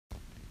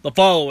The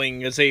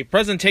following is a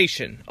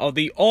presentation of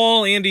the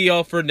All Andy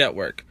Alford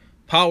Network,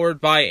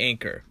 powered by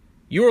Anchor.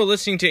 You are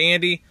listening to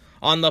Andy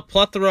on the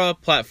plethora of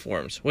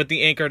platforms with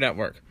the Anchor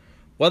Network,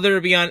 whether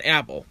it be on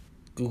Apple,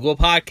 Google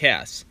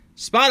Podcasts,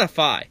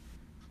 Spotify,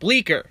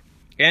 Bleaker,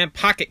 and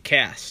Pocket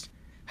Cast.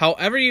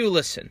 However you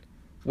listen,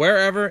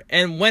 wherever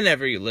and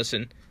whenever you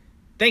listen,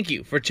 thank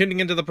you for tuning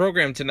into the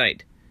program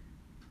tonight.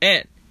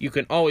 And you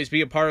can always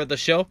be a part of the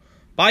show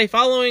by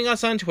following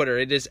us on Twitter.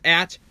 It is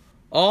at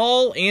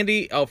All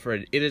Andy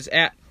Alford. It is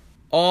at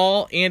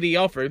All Andy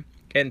Alford,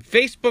 and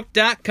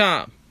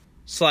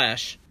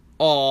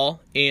Facebook.com/All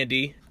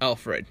Andy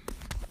Alford.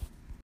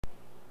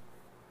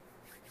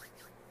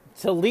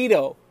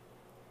 Toledo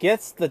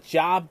gets the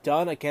job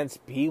done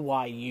against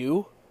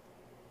BYU,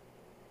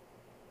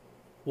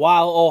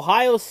 while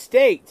Ohio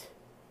State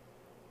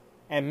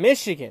and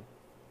Michigan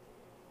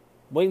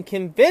win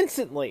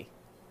convincingly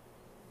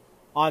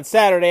on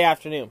Saturday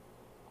afternoon.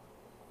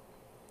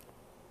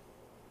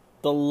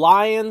 The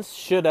Lions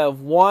should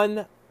have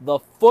won the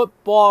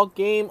football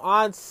game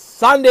on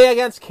Sunday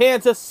against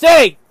Kansas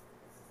City,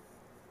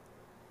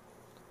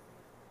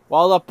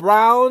 while the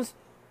Browns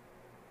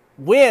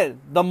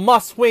win the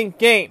must-win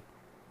game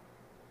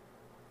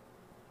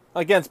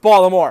against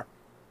Baltimore.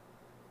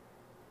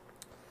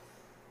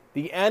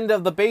 The end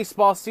of the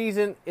baseball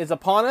season is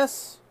upon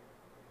us.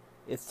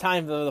 It's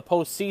time for the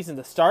postseason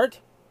to start.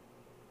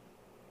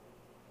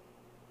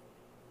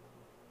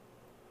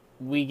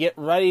 We get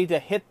ready to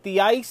hit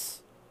the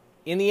ice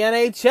in the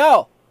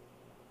NHL.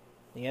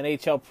 The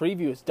NHL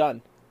preview is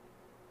done.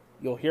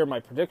 You'll hear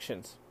my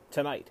predictions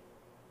tonight.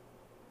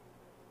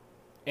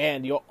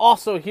 And you'll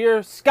also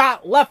hear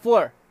Scott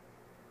Leffler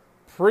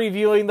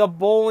previewing the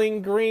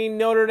Bowling Green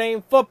Notre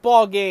Dame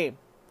football game.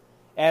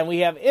 And we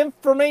have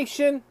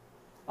information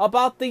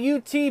about the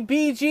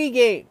UTBG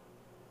game.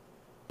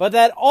 But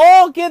that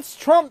all gets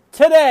trumped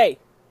today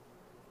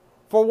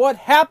for what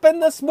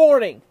happened this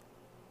morning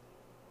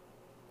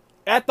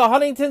at the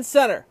Huntington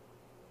Center.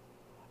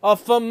 A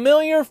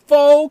familiar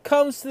foe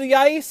comes to the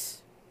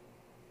ice,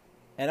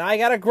 and I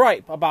got a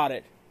gripe about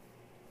it.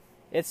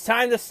 It's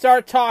time to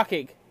start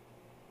talking.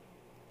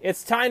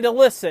 It's time to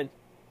listen.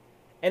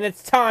 And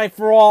it's time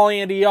for All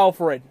Andy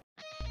Alford.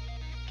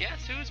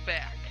 Guess who's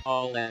back?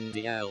 All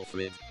Andy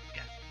Alford.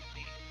 Yeah,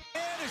 me.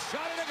 And a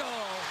shot and a goal.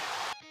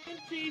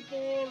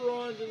 24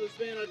 runs in the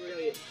span of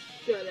really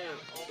shut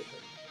out.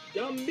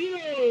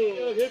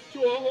 Gambino hit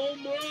to a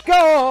home run.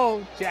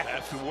 Go, Jack.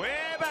 That's way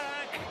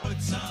back.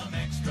 Put some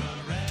extra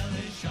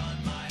relish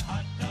on my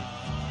hot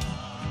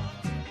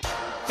dog.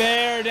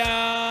 Bear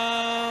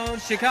down,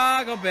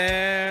 Chicago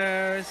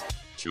Bears.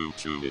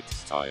 Choo-choo,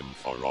 it's time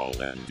for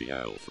All Andy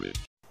Alford.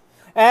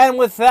 And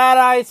with that,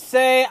 I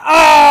say,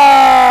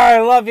 I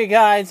love you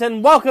guys,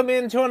 and welcome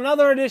into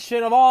another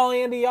edition of All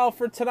Andy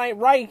Alford tonight,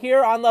 right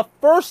here on the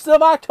 1st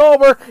of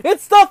October.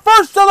 It's the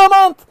 1st of the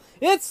month!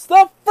 It's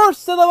the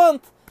 1st of the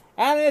month!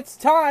 And it's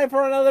time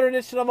for another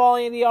edition of All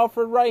Andy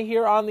Alford right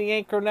here on the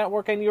Anchor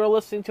Network, and you're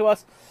listening to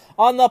us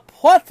on the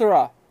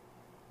plethora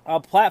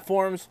of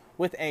platforms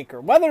with Anchor,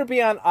 whether it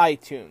be on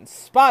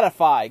iTunes,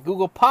 Spotify,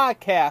 Google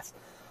Podcasts,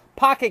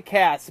 Pocket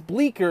Cast,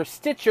 Bleaker,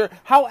 Stitcher,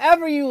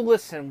 however you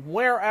listen,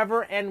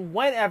 wherever and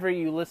whenever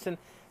you listen.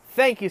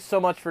 Thank you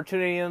so much for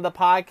tuning in to the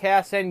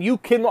podcast, and you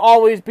can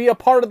always be a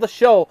part of the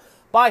show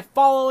by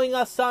following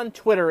us on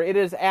Twitter. It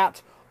is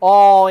at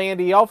All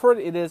Andy Alford.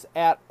 It is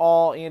at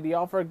All Andy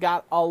Alford.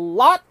 Got a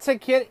lot to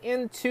get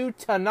into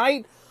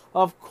tonight.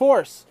 Of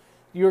course,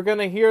 you're going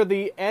to hear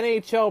the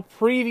NHL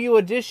preview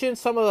edition,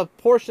 some of the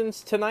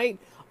portions tonight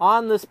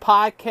on this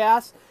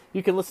podcast.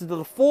 You can listen to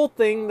the full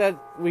thing that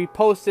we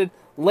posted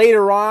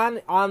later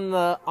on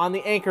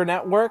the Anchor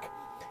Network,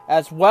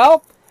 as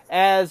well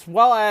as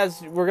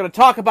we're going to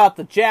talk about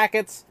the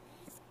Jackets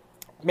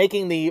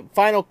making the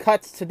final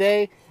cuts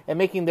today and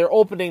making their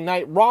opening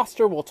night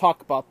roster. We'll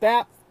talk about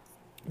that.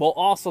 We'll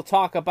also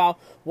talk about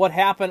what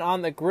happened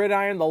on the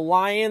gridiron. The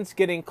Lions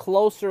getting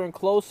closer and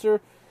closer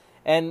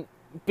and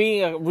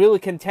being a really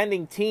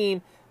contending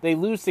team. They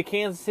lose to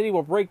Kansas City.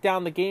 We'll break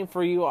down the game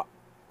for you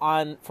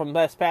from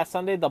this past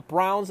Sunday. The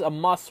Browns, a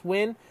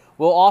must-win.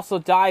 We'll also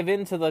dive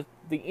into the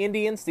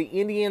Indians. The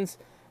Indians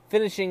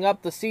finishing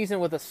up the season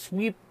with a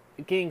sweep,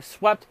 getting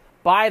swept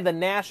by the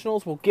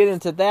Nationals. We'll get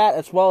into that,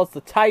 as well as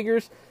the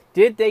Tigers.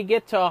 Did they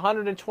get to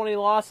 120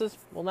 losses?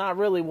 Well, not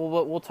really.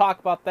 We'll talk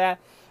about that,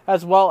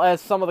 as well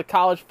as some of the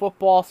college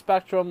football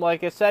spectrum.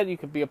 Like I said, you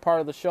can be a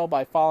part of the show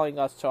by following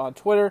us on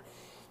Twitter.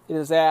 It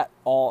is at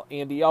All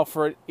Andy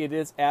Alford. It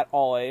is at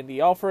All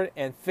Andy Alford,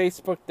 and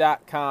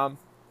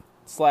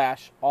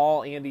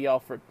Facebook.com/All Andy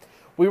Alford.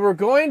 We were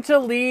going to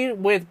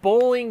lead with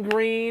Bowling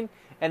Green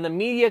and the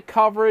media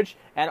coverage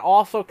and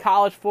also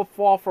college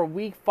football for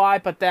Week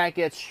 5, but that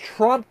gets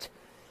trumped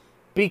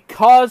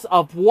because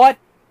of what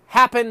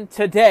happened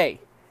today.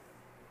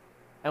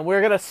 And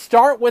we're going to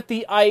start with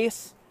the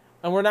ice,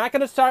 and we're not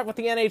going to start with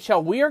the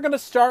NHL. We are going to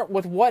start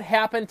with what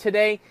happened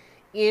today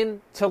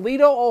in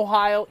Toledo,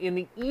 Ohio, in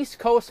the East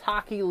Coast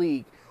Hockey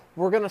League.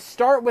 We're going to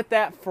start with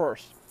that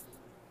first.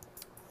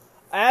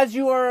 As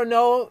you are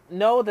know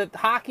that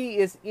hockey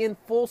is in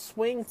full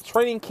swing.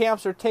 Training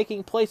camps are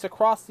taking place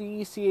across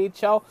the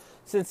ECHL.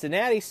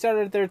 Cincinnati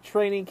started their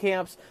training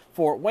camps.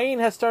 Fort Wayne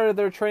has started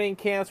their training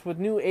camps with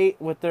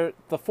the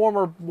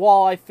former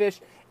walleye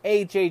fish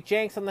AJ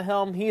Jenks on the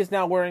helm. He is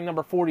now wearing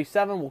number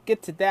 47. We'll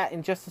get to that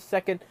in just a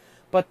second.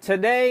 But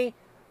today,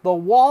 the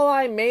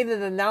walleye made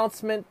an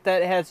announcement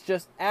that has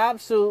just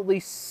absolutely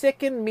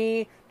sickened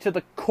me to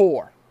the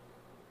core.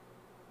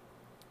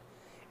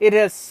 It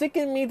has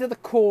sickened me to the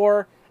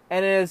core,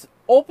 and it has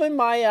opened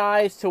my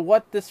eyes to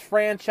what this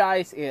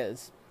franchise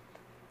is.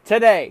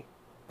 Today,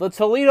 the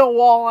Toledo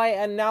Walleye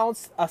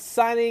announced a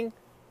signing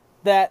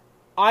that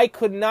I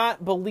could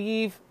not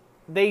believe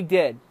they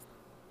did.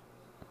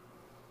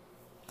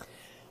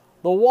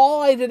 The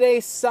Walleye today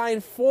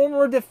signed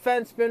former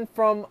defenseman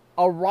from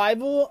a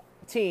rival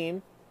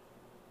team,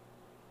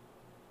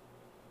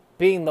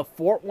 being the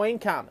Fort Wayne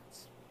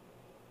Komets.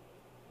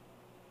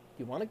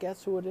 You want to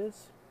guess who it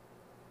is?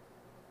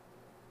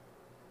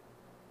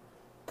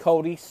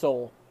 Cody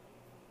Soul.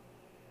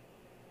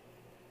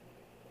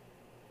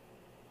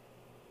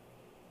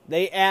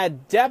 They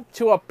add depth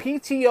to a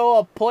PTO,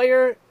 a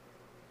player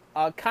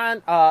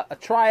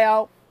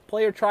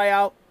player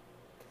tryout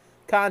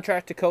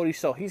contract to Cody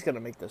Soul. He's going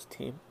to make this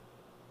team.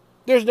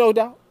 There's no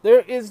doubt.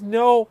 There is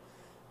no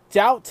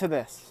doubt to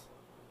this.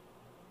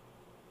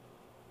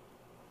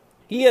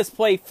 He has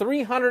played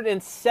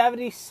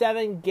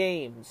 377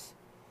 games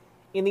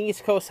in the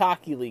East Coast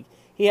Hockey League.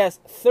 He has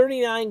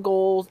 39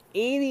 goals,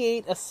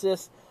 88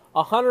 assists,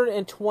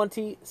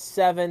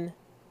 127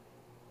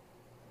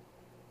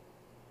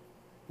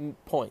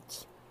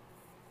 points.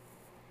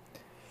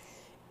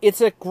 It's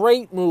a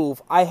great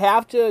move. I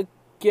have to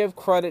give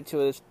credit to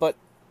this, but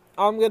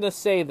I'm going to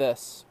say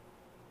this.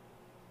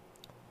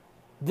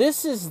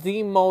 This is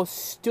the most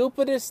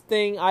stupidest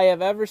thing I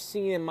have ever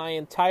seen in my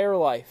entire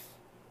life.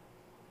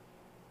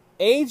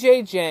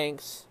 AJ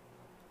Jenks,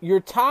 your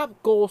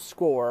top goal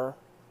scorer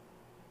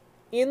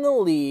in the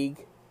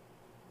league,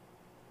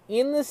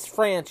 in this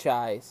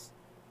franchise,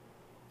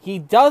 he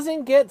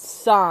doesn't get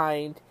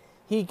signed.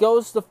 He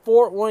goes to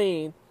Fort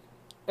Wayne,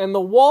 and the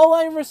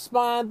Walleye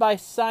respond by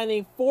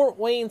signing Fort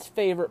Wayne's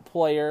favorite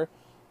player,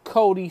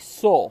 Cody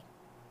Soul.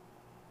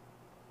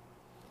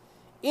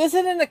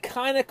 Isn't it a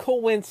kind of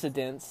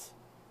coincidence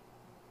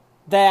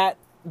that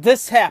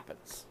this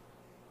happens?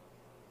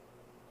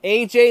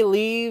 AJ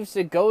leaves,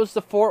 it goes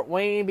to Fort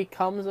Wayne,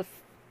 becomes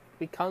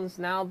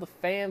now the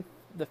fan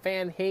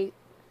hate.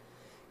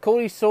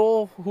 Cody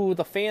Soul, who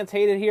the fans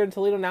hated here in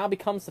Toledo, now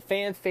becomes the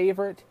fan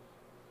favorite.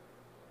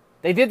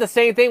 They did the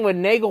same thing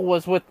when Nagel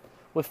was with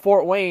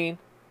Fort Wayne.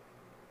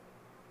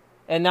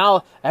 And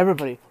now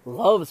everybody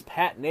loves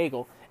Pat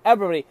Nagel.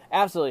 Everybody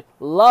absolutely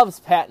loves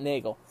Pat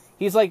Nagel.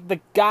 He's like the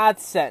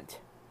godsend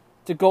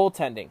to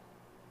goaltending.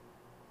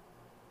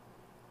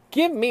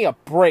 Give me a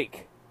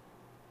break.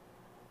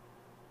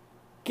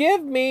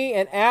 Give me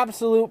an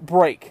absolute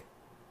break.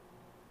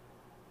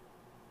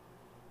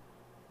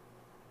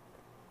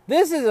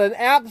 This is an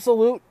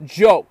absolute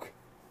joke.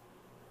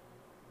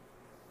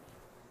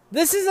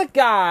 This is a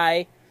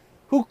guy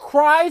who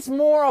cries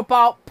more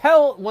about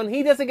when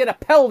he doesn't get a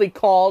penalty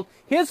called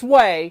his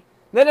way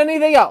than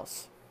anything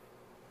else.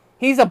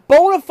 He's a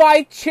bona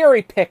fide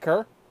cherry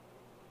picker.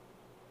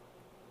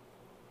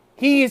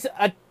 He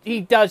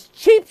does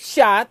cheap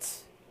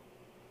shots.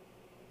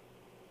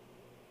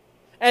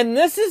 And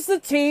this is the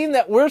team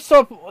that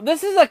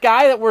this is a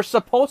guy that we're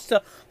supposed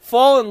to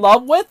fall in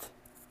love with.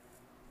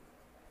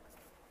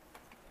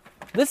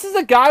 This is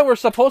a guy we're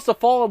supposed to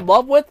fall in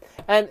love with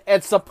and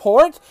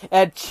support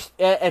and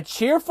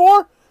cheer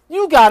for?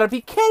 You gotta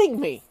be kidding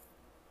me.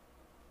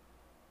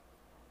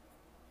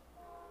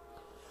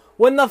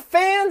 When the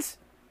fans...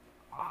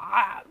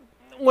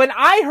 when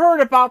I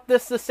heard about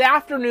this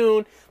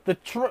afternoon,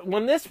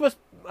 when this was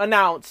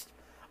announced,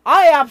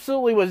 I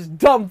absolutely was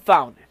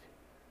dumbfounded.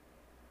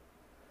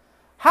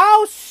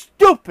 How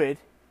stupid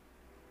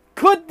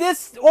could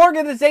this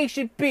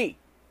organization be?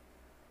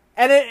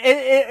 And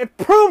it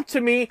proved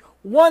to me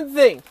one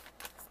thing.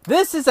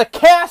 This is a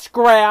cash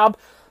grab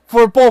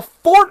for both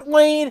Fort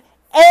Wayne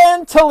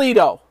and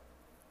Toledo.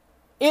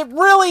 It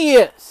really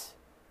is.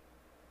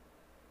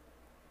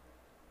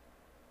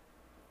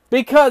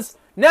 Because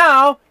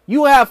now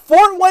you have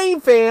Fort Wayne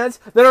fans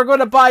that are going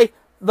to buy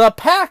the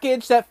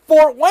package that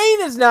Fort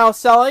Wayne is now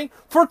selling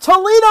for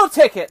Toledo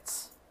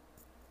tickets.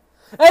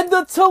 And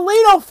the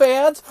Toledo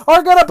fans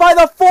are going to buy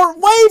the Fort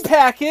Wayne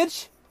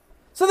package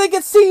so they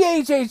can see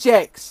AJ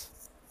Jenks.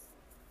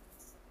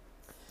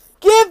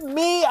 Give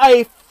me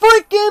a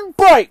freaking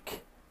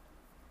break.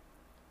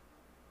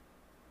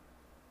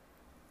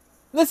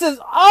 This is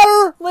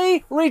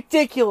utterly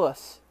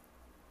ridiculous.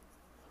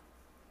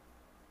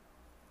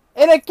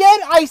 And again,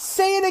 I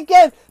say it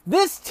again,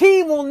 this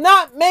team will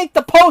not make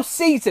the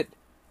postseason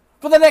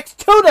for the next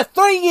 2 to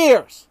 3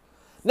 years.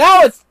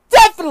 Now it's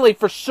definitely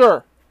for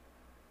sure.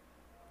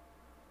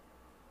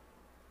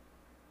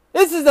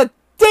 This is a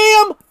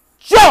damn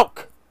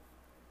joke.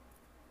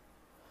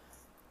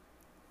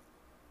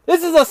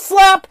 This is a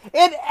slap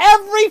in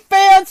every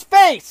fan's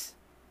face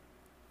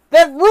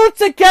that roots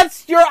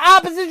against your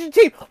opposition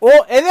team.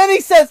 Oh, and then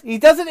he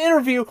does an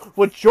interview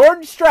with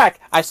Jordan Strack.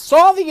 I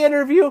saw the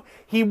interview.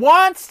 He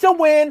wants to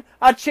win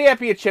a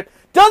championship.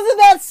 Doesn't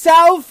that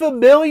sound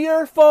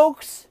familiar,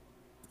 folks?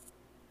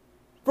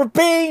 For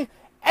being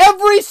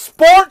every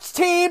sports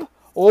team.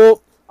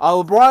 Oh,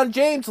 LeBron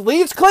James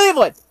leaves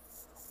Cleveland.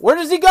 Where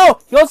does he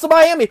go? He goes to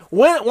Miami.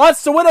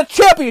 Wants to win a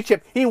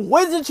championship. He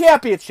wins a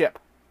championship.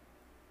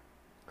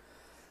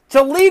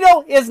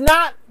 Toledo is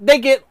not,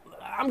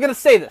 I'm going to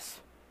say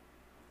this.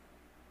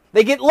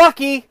 They get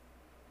lucky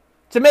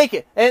to make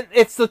it. And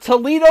it's the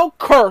Toledo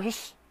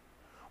curse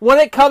when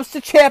it comes to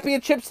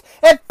championships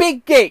at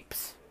big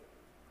games.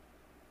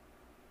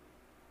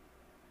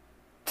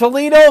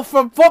 Toledo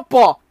from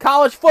football,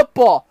 college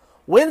football,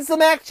 wins the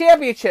MAC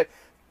championship,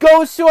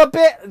 goes to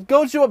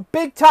a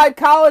big time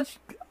college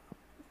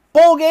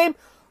bowl game,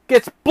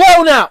 gets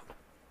blown out.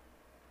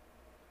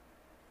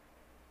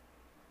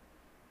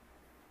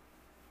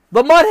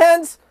 The Mud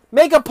Hens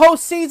make a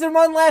postseason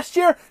run last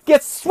year,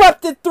 get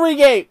swept in 3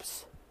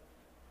 games.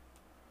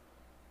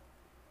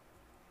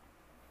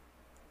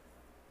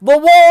 The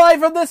Walleye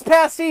from this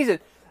past season,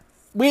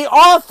 we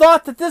all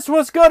thought that this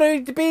was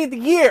going to be the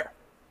year.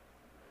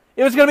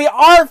 It was going to be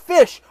our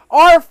fish,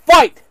 our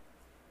fight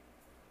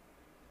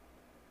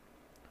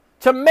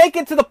to make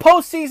it to the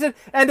postseason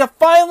and to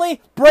finally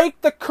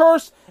break the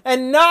curse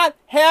and not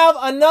have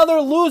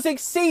another losing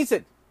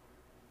season.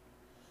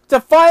 To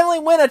finally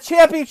win a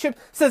championship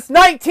since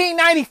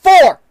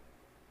 1994.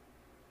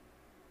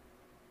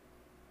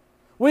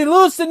 We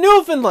lose to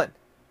Newfoundland.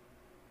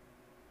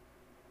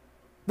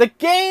 The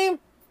Game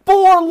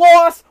 4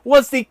 loss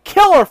was the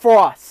killer for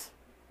us.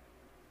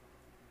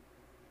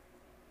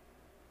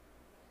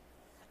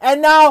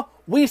 And now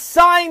we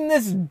sign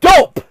this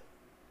dope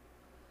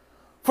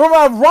from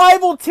a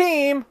rival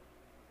team.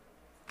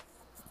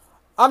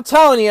 I'm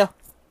telling you,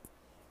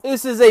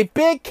 this is a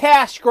big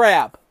cash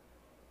grab.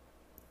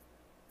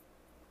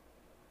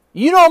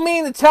 You don't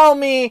mean to tell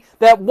me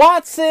that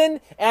Watson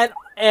and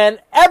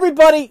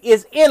everybody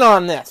is in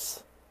on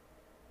this.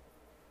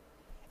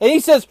 And he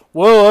says,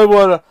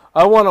 well,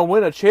 I want to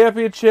win a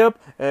championship,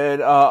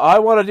 and I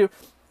want to do...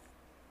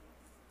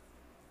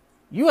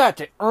 You have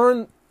to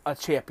earn a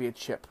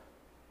championship.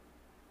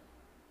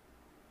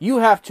 You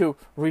have to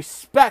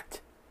respect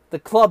the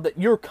club that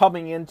you're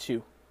coming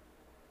into.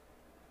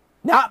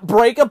 Not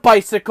break a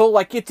bicycle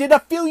like you did a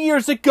few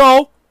years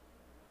ago.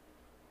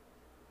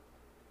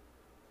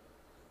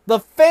 The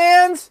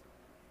fans,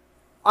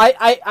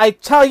 I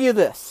tell you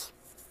this.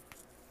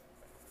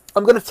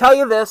 I'm going to tell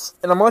you this,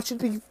 and I want you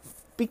to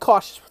be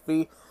cautious with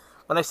me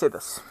when I say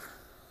this.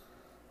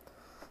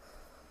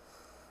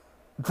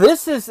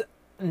 This is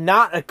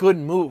not a good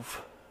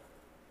move.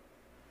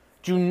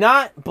 Do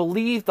not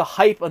believe the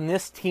hype on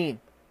this team.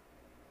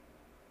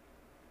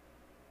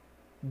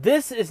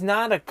 This is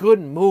not a good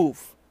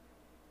move.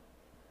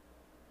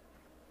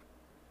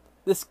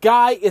 This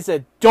guy is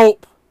a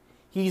dope.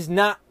 He's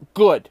not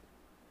good.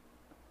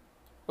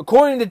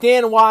 According to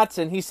Dan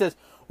Watson, he says,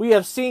 we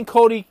have seen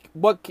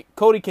what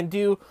Cody can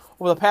do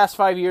over the past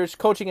 5 years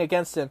coaching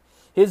against him.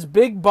 His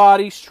big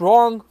body,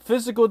 strong,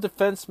 physical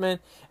defenseman,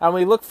 and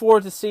we look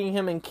forward to seeing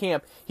him in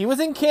camp. He was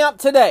in camp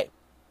today.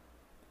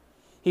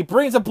 He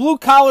brings a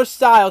blue-collar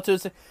style to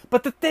his...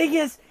 But the thing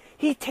is,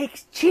 he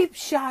takes cheap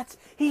shots.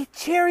 He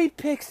cherry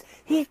picks.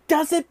 He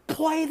doesn't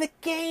play the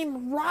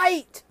game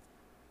right.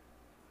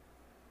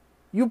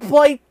 You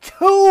play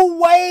 2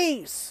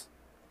 ways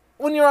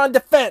when you're on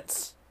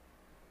defense.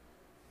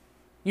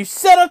 You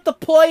set up the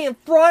play in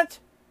front,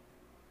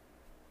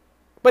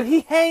 but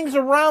he hangs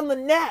around the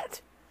net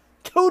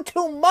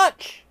too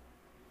much.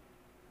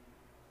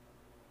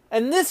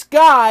 And this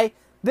guy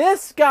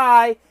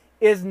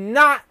is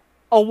not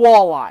a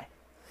walleye.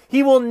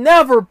 He will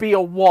never be a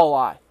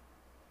walleye.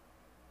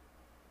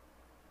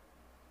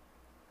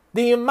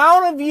 The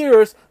amount of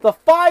years, the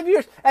 5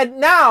 years, and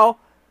now,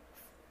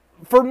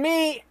 for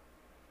me,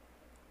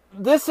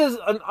 this is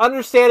an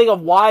understanding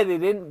of why they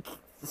didn't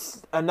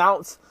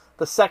announce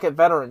the second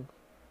veteran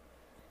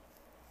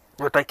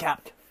that they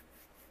kept.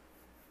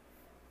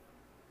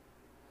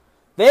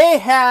 They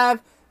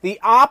have the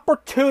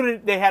opportunity.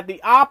 They had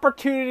the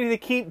opportunity to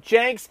keep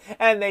Jenks,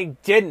 and they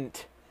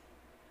didn't.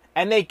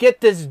 And they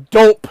get this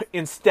dope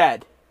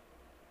instead.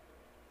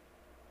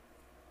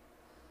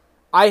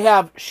 I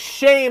have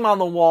shame on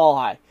the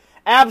Walleye.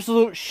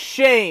 Absolute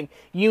shame.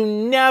 You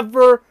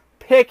never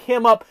pick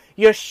him up.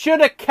 You should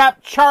have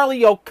kept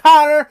Charlie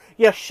O'Connor.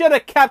 You should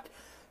have kept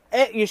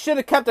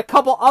a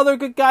couple other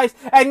good guys.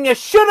 And you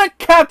should have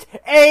kept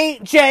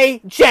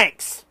A.J.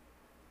 Jenks.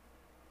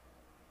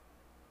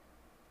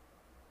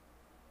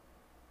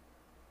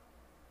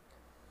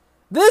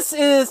 This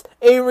is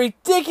a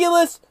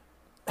ridiculous...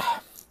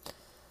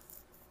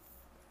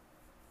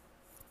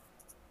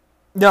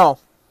 No.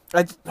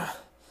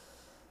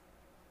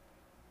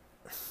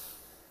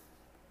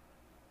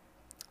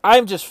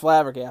 I'm just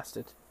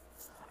flabbergasted.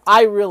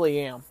 I really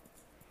am.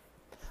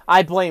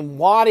 I blame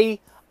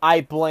Waddy.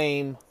 I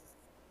blame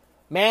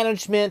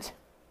management.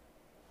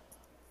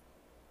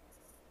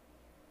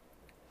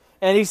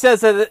 And he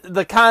says that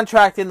the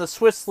contract in the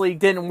Swiss League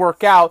didn't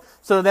work out.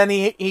 So then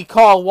he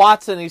called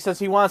Watson. And he says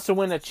he wants to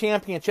win a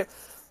championship.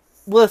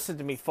 Listen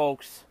to me,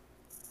 folks.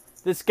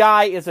 This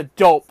guy is a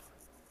dope.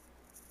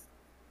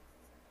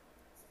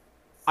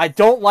 I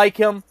don't like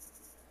him.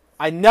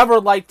 I never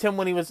liked him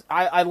when he was...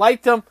 I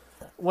liked him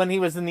when he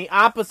was in the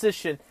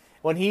opposition.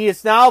 When he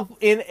is now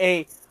in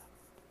a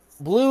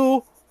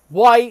blue,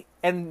 white,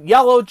 and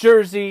yellow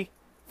jersey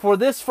for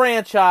this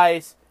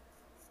franchise,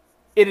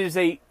 it is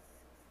a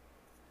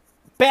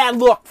bad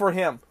look for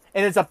him.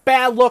 And it's a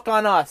bad look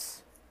on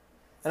us.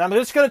 And I'm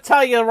just going to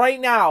tell you right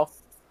now,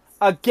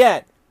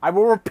 again, I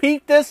will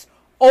repeat this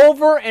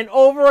over and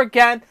over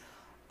again.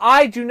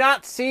 I do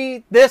not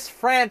see this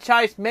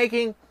franchise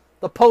making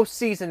the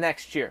postseason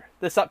next year,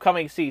 this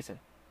upcoming season.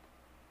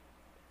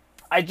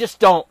 I just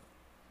don't.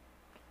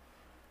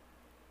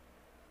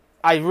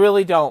 I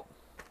really don't.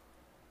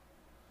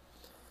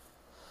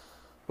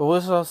 But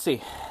we shall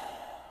see.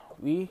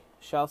 We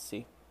shall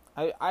see.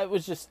 I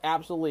was just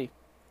absolutely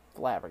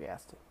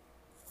flabbergasted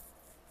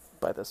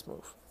by this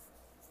move.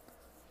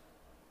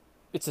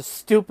 It's a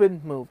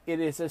stupid move. It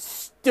is a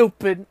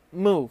stupid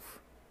move.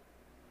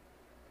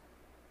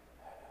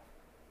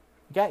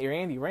 You got your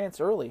Andy rants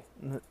early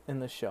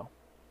in this show.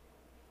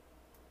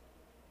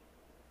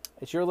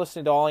 As you're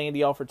listening to All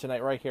Andy Alford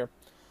tonight right here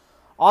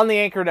on the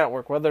Anchor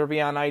Network, whether it be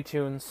on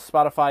iTunes,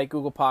 Spotify,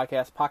 Google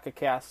Podcasts, Pocket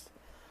Cast,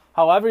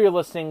 however you're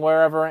listening,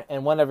 wherever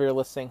and whenever you're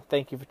listening,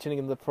 thank you for tuning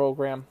into the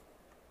program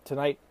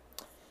tonight.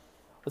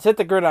 Let's hit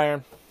the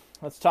gridiron.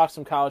 Let's talk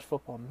some college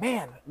football.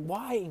 Man,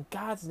 why in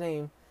God's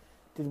name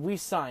did we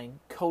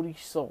sign Cody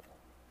Soule?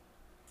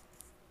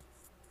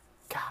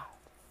 God.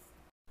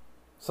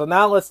 So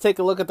now let's take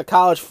a look at the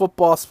college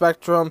football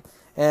spectrum.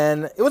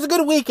 And it was a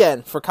good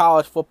weekend for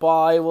college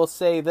football, I will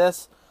say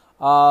this.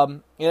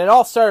 And it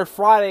all started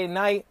Friday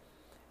night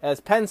as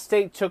Penn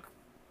State took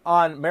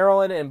on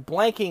Maryland and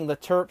blanking the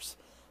Terps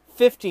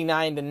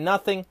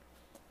 59-0.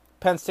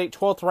 Penn State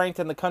 12th ranked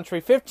in the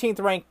country.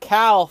 15th ranked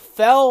Cal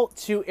fell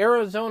to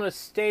Arizona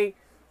State.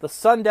 The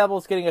Sun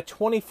Devils getting a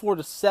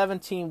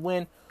 24-17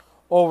 win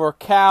over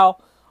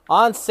Cal.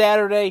 On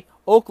Saturday,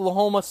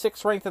 Oklahoma,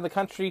 6th ranked in the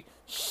country,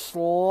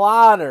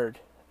 slaughtered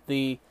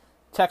the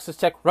Texas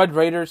Tech Red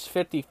Raiders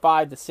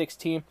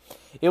 55-16.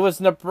 It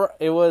was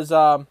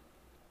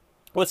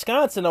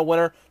Wisconsin a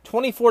winner,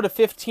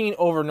 24-15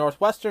 over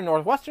Northwestern.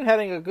 Northwestern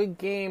having a good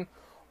game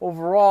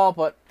overall,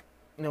 but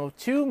a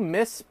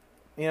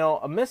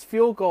missed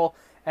field goal,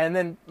 and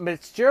then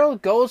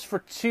Fitzgerald goes for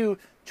two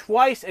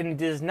twice and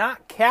does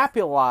not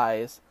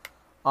capitalize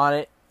on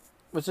it.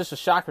 It was just a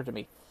shocker to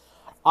me.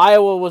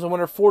 Iowa was a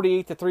winner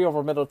 48-3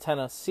 over Middle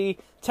Tennessee.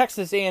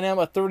 Texas A&M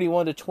a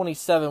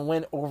 31-27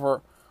 win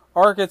over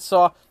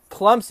Arkansas.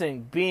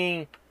 Clemson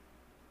being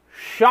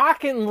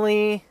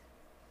shockingly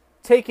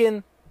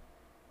taken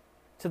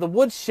to the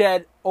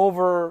woodshed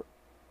over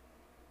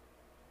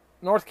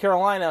North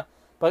Carolina,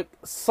 but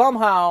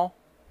somehow,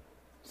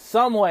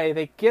 some way,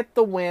 they get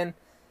the win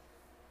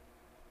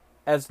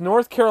as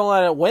North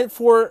Carolina went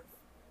for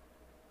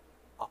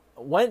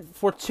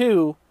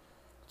two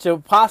to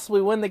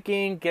possibly win the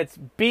game, gets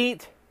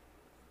beat,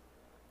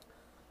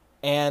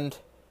 and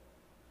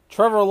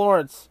Trevor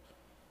Lawrence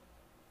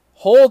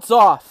holds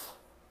off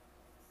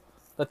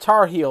the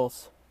Tar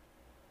Heels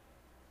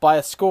by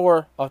a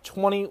score of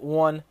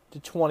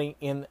 21-20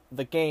 in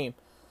the game.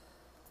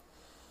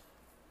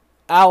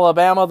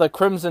 Alabama, the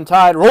Crimson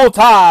Tide, roll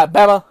Tide,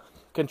 Bama,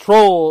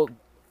 controlled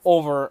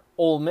over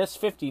Ole Miss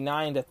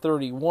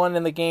 59-31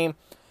 in the game.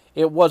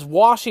 It was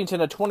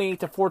Washington a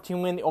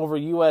 28-14 win over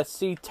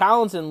USC.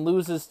 Townsend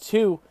loses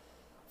to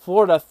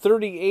Florida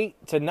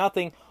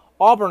 38-0.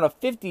 Auburn a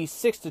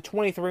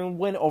 56-23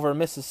 win over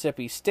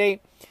Mississippi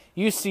State.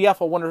 UCF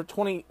a winner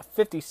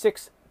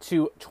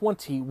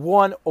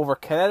 56-21 over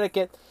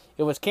Connecticut.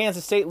 It was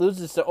Kansas State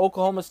loses to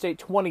Oklahoma State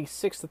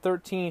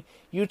 26-13.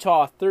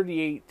 Utah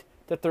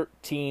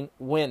 38-13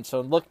 win.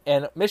 So look,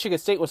 and Michigan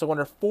State was a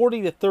winner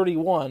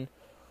 40-31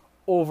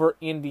 over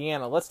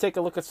Indiana. Let's take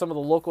a look at some of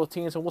the local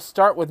teams, and we'll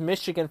start with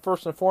Michigan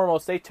first and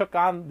foremost. They took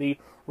on the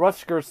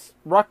Rutgers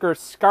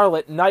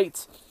Scarlet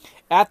Knights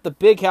at the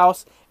Big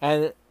House,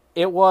 and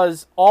it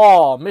was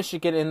all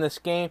Michigan in this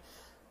game.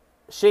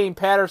 Shane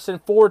Patterson,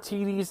 4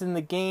 TDs in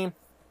the game,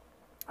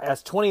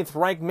 as 20th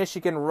ranked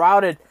Michigan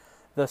routed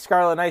the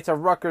Scarlet Knights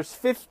of Rutgers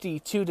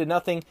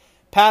 52-0.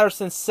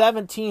 Patterson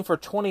 17 for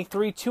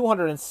 23,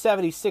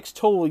 276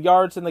 total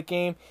yards in the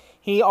game.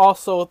 He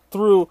also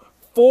threw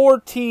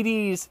 4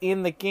 TDs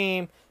in the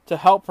game to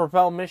help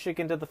propel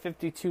Michigan to the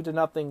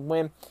 52-0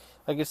 win.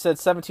 Like I said,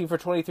 17 for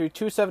 23,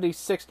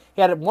 276.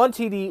 He had 1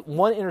 TD,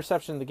 1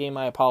 interception in the game,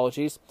 my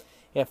apologies.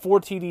 He had 4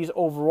 TDs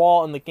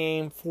overall in the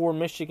game for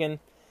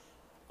Michigan.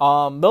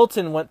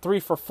 Milton went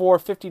 3 for 4,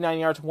 59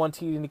 yards, 1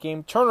 TD in the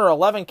game. Turner,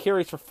 11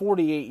 carries for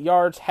 48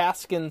 yards.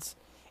 Haskins,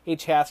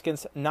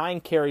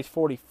 9 carries,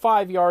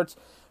 45 yards.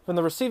 From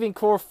the receiving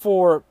corps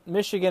for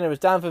Michigan, it was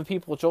Donovan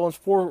Peoples-Jones,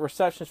 4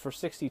 receptions for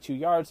 62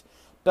 yards.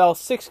 Bell,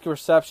 6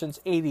 receptions,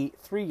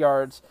 83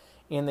 yards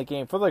in the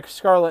game. For the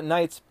Scarlet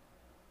Knights,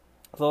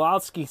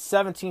 Zalowski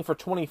 17 for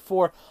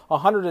 24,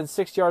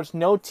 106 yards,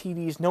 no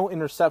TDs, no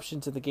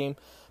interceptions in the game.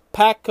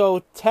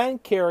 Patko 10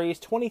 carries,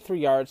 23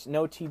 yards,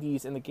 no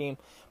TDs in the game.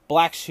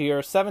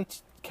 Blackshear 7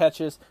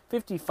 catches,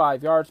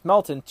 55 yards.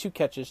 Melton 2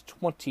 catches,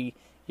 20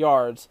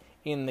 yards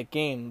in the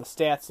game. The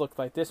stats look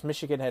like this.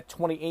 Michigan had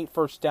 28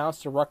 first downs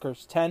to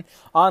Rutgers 10.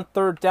 On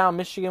third down,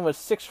 Michigan was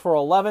 6 for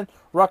 11,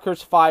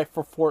 Rutgers 5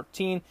 for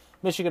 14.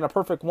 Michigan a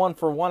perfect 1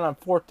 for 1 on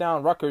fourth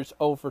down, Rutgers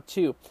 0 for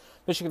 2.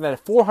 Michigan had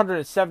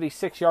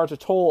 476 yards of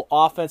total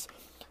offense,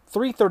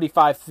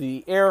 335 through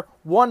the air,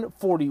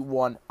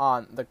 141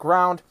 on the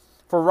ground.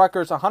 For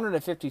Rutgers,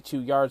 152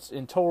 yards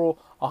in total,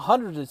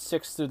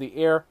 106 through the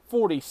air,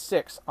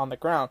 46 on the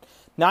ground.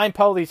 9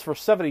 penalties for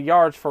 70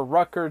 yards for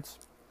Rutgers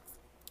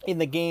in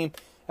the game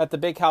at the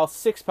Big House.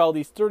 6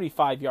 penalties,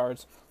 35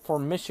 yards for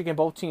Michigan.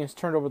 Both teams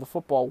turned over the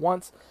football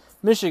once.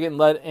 Michigan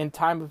led in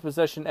time of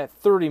possession at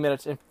 30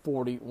 minutes and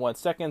 41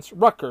 seconds.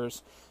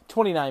 Rutgers,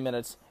 29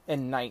 minutes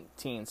and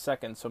 19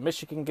 seconds. So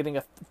Michigan getting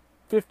a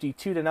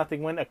 52-0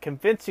 win, a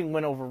convincing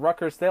win over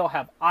Rutgers. They'll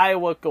have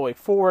Iowa going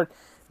forward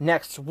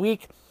next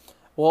week.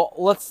 Well,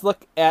 let's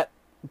look at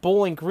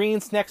Bowling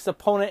Green's next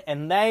opponent,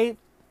 and they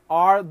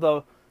are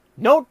the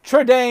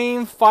Notre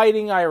Dame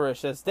Fighting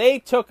Irish, as they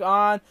took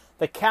on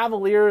the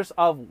Cavaliers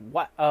of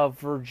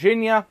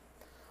Virginia.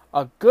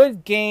 A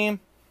good game.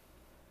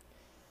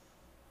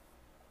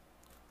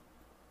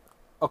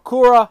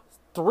 Okura,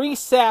 3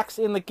 sacks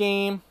in the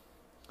game.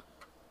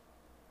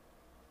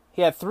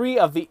 He had 3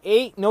 of the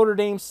 8 Notre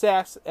Dame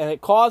sacks, and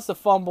it caused a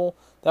fumble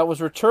that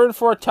was returned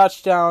for a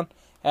touchdown,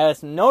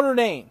 as Notre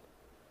Dame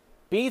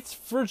beats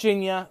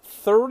Virginia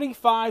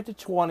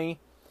 35-20.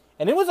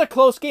 And it was a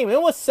close game.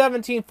 It was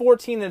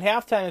 17-14 at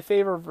halftime in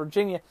favor of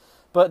Virginia,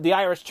 but the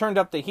Irish turned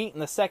up the heat in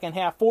the second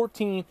half.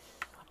 14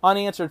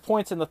 unanswered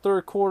points in the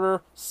third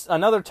quarter.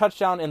 Another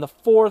touchdown in the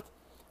fourth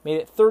made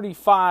it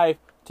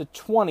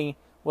 35-20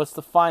 was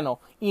the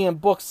final. Ian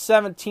Book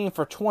 17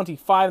 for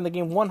 25 in the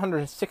game,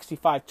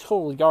 165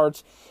 total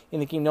yards in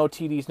the game, no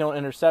TDs, no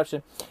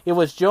interception. It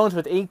was Jones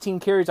with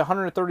 18 carries,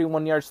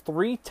 131 yards,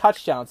 3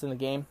 touchdowns in the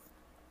game.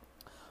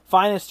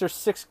 Finister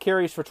 6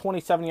 carries for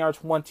 27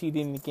 yards, 1 TD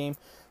in the game.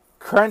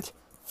 Krent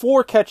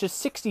 4 catches,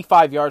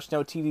 65 yards,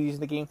 no TDs in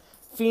the game.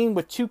 Fiend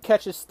with 2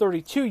 catches,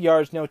 32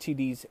 yards, no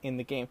TDs in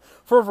the game.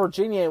 For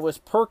Virginia, it was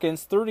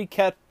Perkins, 30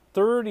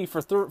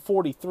 for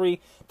 43,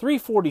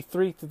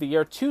 343 through the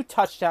air, 2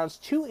 touchdowns,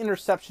 2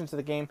 interceptions in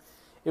the game.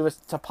 It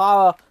was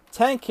Tapala,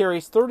 10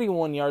 carries,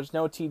 31 yards,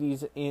 no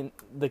TDs in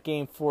the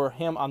game for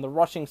him on the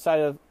rushing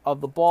side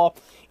of the ball.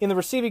 In the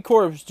receiving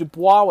corps, it was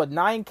Dubois with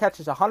 9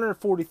 catches,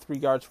 143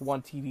 yards,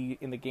 1 TD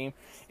in the game.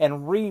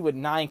 And Reed with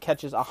 9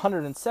 catches,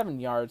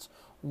 107 yards,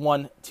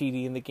 1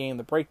 TD in the game.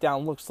 The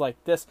breakdown looks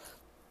like this.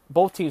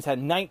 Both teams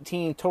had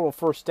 19 total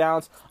first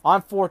downs.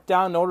 On fourth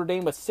down, Notre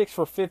Dame was 6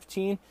 for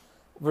 15.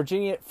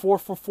 Virginia 4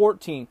 for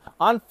 14.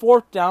 On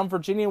fourth down,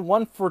 Virginia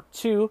 1 for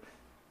 2.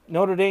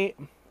 Notre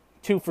Dame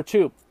 2 for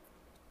 2.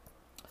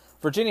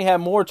 Virginia had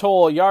more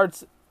total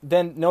yards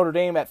than Notre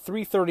Dame at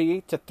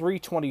 338 to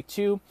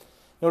 322.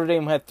 Notre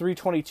Dame had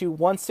 322,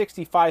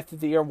 165 through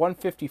the air,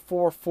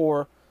 154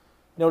 for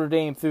Notre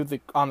Dame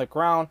on the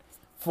ground.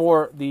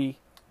 For the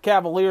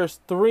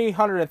Cavaliers,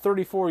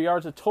 334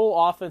 yards of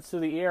total offense through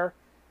the air,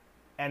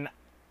 and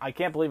I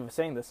can't believe I'm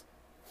saying this,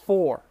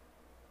 4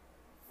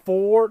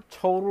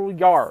 total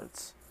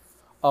yards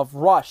of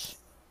rush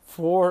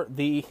for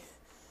the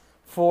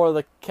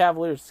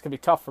Cavaliers. It's gonna be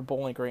tough for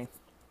Bowling Green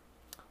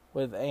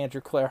with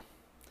Andrew Clare.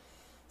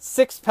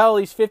 6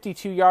 penalties,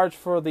 52 yards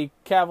for the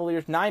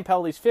Cavaliers. 9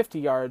 penalties, 50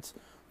 yards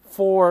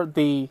for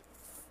the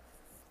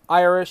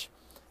Irish.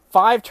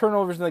 5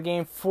 turnovers in the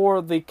game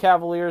for the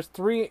Cavaliers.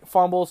 3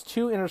 fumbles,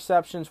 2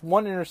 interceptions,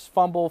 1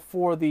 fumble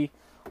for the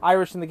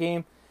Irish in the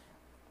game.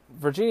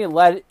 Virginia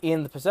led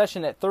in the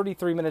possession at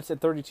 33 minutes and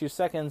 32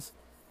 seconds.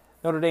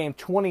 Notre Dame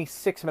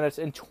 26 minutes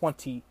and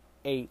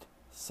 28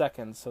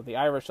 seconds. So the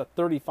Irish a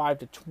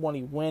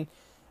 35-20 win,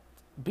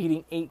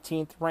 beating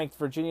 18th ranked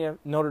Virginia.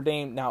 Notre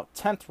Dame now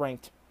 10th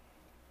ranked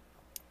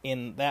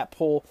in that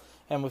poll.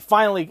 And we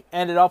finally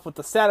ended up with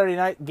the Saturday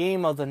night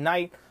game of the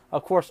night.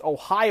 Of course,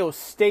 Ohio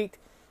State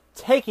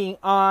taking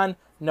on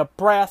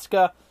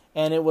Nebraska.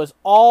 And it was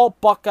all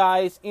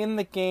Buckeyes in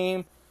the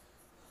game.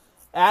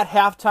 At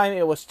halftime,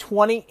 it was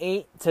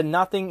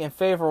 28-0 in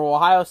favor of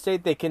Ohio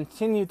State. They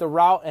continued the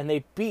route and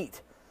they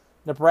beat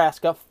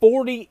Nebraska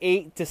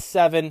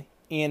 48-7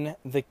 in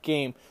the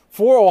game.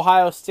 For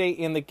Ohio State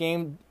in the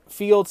game,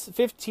 Fields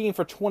 15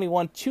 for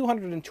 21,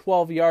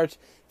 212 yards,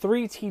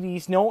 3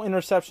 TDs, no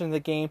interception in the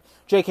game.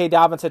 J.K.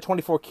 Dobbins had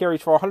 24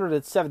 carries for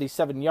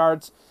 177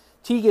 yards.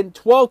 Teagan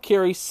 12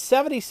 carries,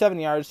 77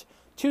 yards,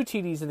 2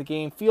 TDs in the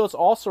game. Fields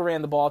also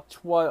ran the ball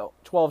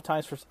 12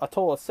 times for a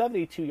total of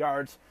 72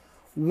 yards.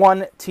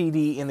 1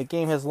 TD in the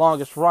game. His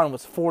longest run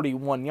was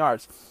 41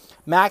 yards.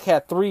 Mack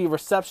had 3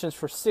 receptions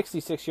for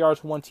 66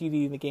 yards, 1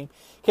 TD in the game.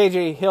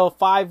 KJ Hill,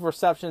 5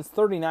 receptions,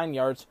 39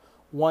 yards,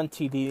 1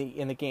 TD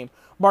in the game.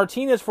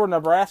 Martinez for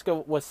Nebraska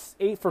was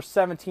 8 for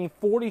 17,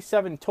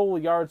 47 total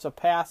yards of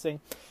passing,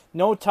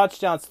 no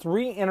touchdowns,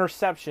 3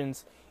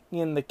 interceptions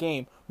in the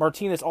game.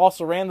 Martinez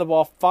also ran the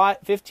ball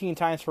 15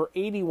 times for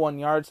 81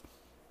 yards.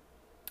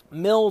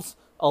 Mills,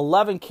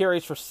 11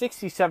 carries for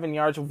 67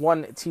 yards,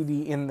 1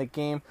 TD in the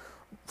game.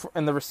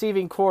 In the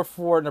receiving core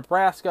for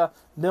Nebraska,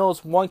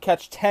 Mills, 1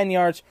 catch, 10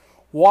 yards.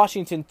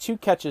 Washington, 2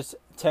 catches,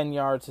 10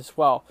 yards as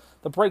well.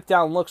 The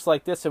breakdown looks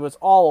like this. It was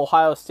all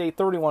Ohio State,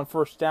 31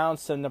 first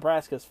downs to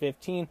Nebraska's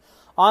 15.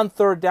 On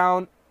third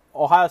down,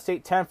 Ohio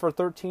State 10 for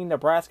 13,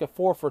 Nebraska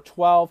 4 for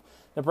 12.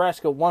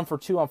 Nebraska 1 for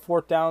 2 on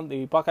fourth down.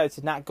 The Buckeyes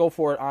did not go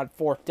for it on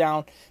fourth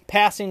down.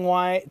 Passing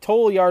wise,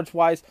 total yards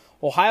wise,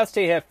 Ohio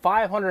State had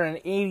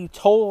 580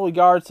 total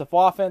yards of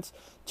offense,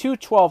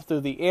 212 through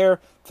the air,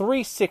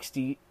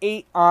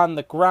 368 on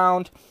the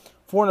ground.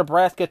 For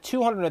Nebraska,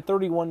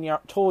 231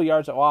 total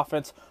yards of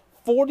offense,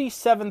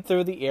 47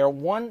 through the air,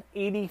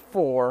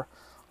 184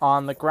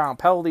 on the ground.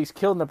 Penalties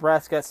killed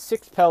Nebraska,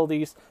 6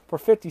 penalties for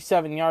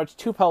 57 yards,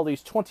 2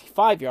 penalties,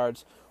 25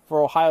 yards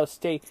for Ohio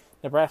State.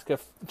 Nebraska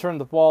turned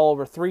the ball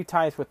over 3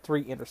 times with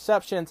 3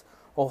 interceptions.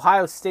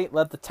 Ohio State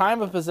led the time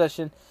of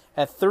possession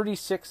at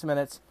 36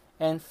 minutes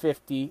and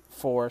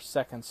 54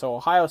 seconds. So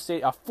Ohio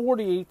State, a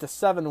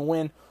 48-7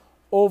 win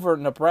over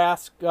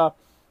Nebraska.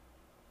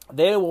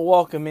 They will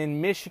welcome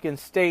in Michigan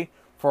State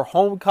for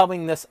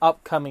homecoming this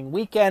upcoming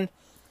weekend.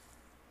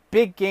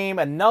 Big game,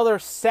 another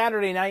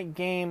Saturday night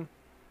game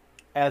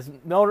as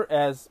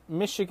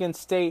Michigan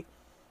State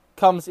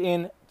comes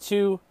in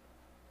to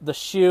the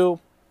shoe.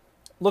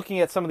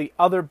 Looking at some of the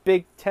other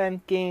Big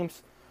Ten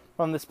games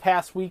from this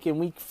past week in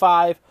Week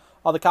 5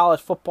 of the college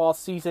football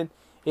season,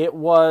 it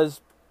was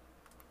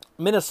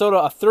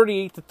Minnesota, a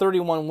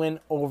 38-31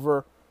 win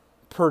over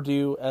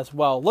Purdue as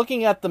well.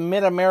 Looking at the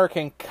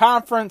Mid-American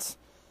Conference,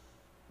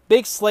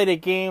 big slate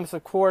of games,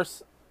 of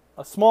course,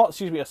 a small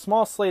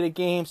slate of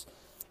games.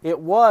 It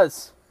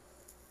was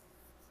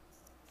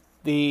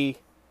the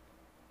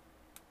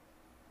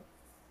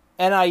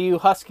NIU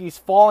Huskies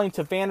falling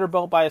to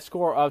Vanderbilt by a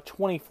score of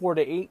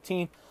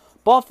 24-18.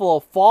 Buffalo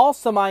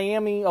falls to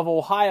Miami of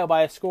Ohio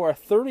by a score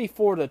of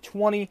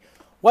 34-20.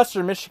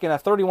 Western Michigan, a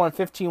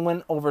 31-15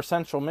 win over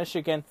Central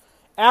Michigan.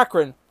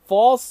 Akron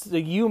falls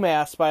to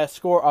UMass by a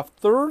score of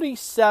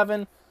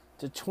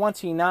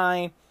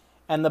 37-29.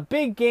 And the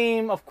big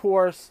game, of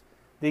course,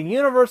 the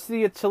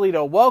University of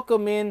Toledo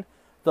welcome in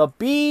the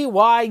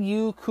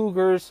BYU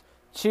Cougars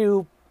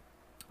to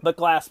the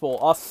Glass Bowl.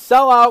 A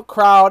sellout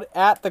crowd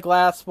at the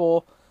Glass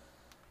Bowl.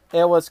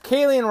 It was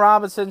Kalen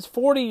Robinson's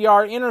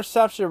 40-yard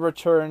interception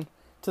return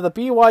to the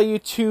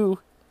BYU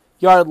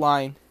 2-yard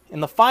line.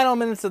 In the final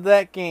minutes of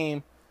that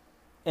game,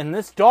 in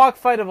this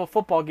dogfight of a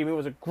football game, it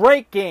was a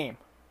great game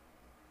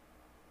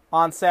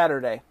on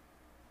Saturday.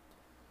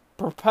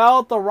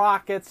 Propelled the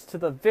Rockets to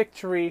the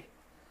victory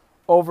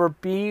over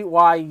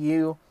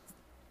BYU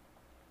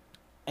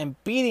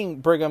and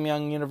beating Brigham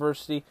Young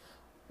University.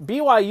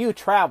 BYU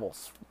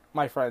travels,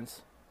 my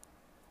friends.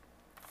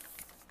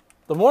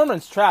 The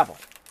Mormons travel.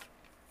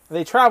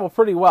 They travel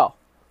pretty well.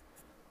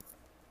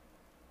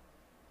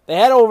 They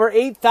had over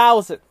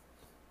 8,000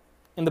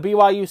 in the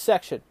BYU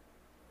section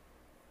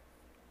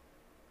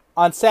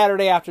on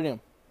Saturday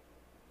afternoon.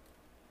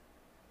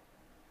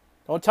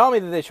 Don't tell me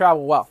that they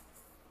travel well.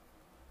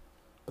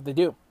 But they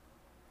do.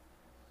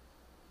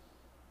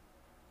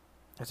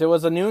 As it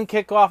was a noon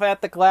kickoff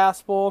at the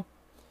Glass Bowl.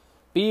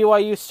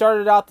 BYU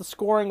started out the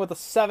scoring with a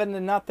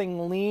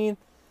 7-0 lead.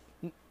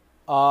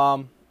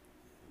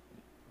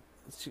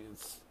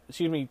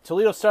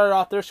 Toledo started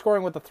off their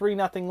scoring with a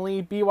 3-0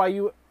 lead.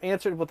 BYU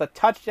answered with a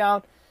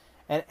touchdown.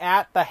 And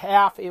at the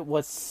half, it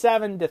was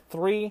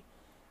 7-3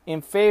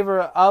 in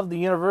favor of the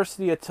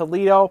University of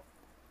Toledo.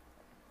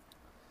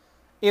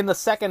 In the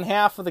second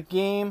half of the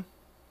game,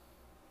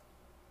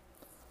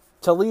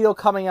 Toledo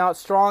coming out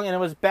strong, and it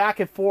was back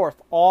and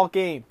forth all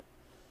game.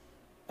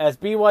 As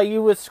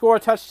BYU would score a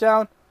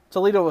touchdown,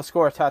 Toledo would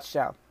score a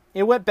touchdown.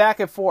 It went back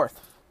and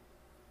forth.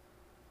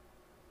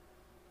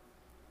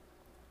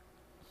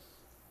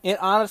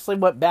 It honestly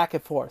went back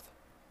and forth.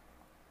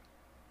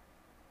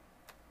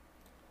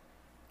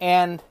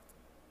 And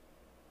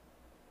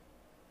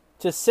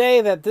to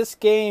say that this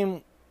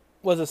game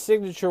was a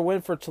signature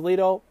win for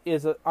Toledo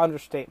is an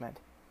understatement.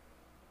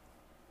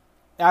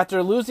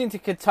 After losing to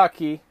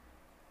Kentucky,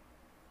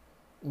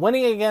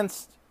 winning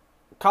against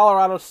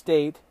Colorado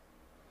State,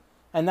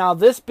 and now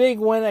this big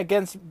win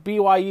against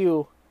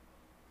BYU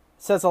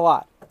says a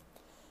lot.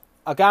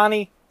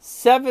 Agani,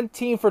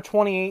 17 for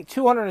 28,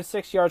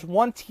 206 yards,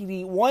 1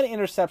 TD, 1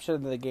 interception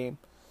in the game.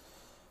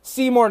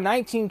 Seymour,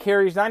 19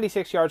 carries,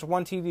 96 yards,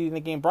 1 TD in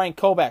the game. Brian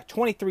Koback,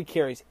 23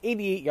 carries,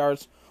 88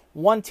 yards,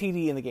 1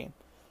 TD in the game.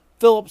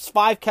 Phillips,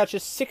 5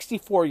 catches,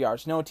 64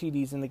 yards, no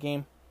TDs in the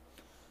game.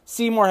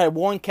 Seymour had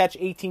 1 catch,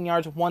 18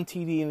 yards, 1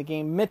 TD in the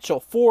game. Mitchell,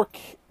 4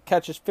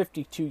 catches,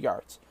 52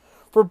 yards.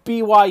 For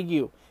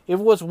BYU, it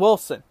was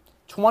Wilson,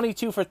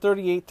 22 for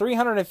 38,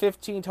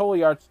 315 total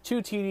yards,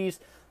 2 TDs,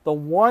 the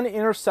 1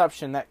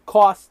 interception that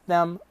cost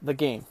them the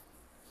game.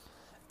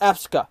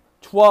 Epska,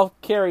 12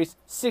 carries,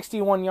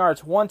 61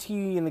 yards, 1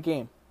 TD in the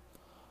game.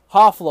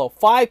 Hoffalo,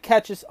 5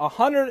 catches,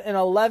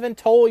 111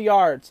 total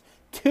yards,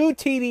 2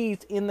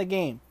 TDs in the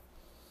game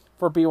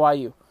for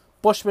BYU.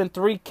 Bushman,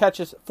 3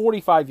 catches,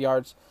 45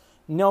 yards,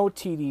 no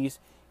TDs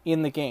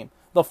in the game.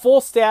 The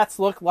full stats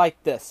look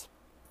like this.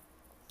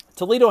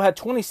 Toledo had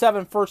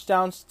 27 first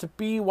downs to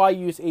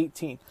BYU's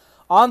 18.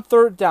 On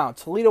third down,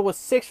 Toledo was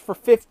 6 for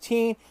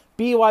 15,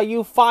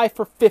 BYU 5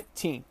 for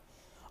 15.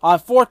 On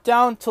fourth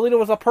down, Toledo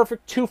was a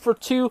perfect 2 for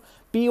 2,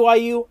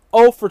 BYU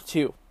 0 for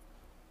 2.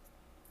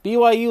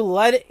 BYU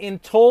led in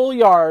total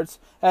yards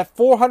at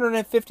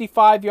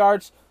 455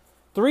 yards,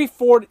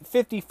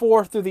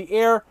 354 through the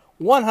air,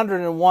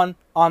 101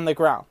 on the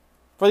ground.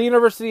 For the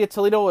University of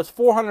Toledo, it was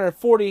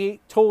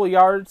 448 total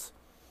yards,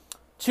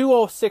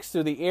 206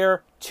 through the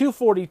air,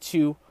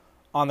 242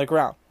 on the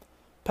ground.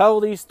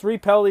 Penalties, 3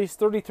 penalties,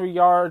 33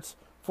 yards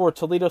for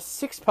Toledo,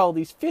 6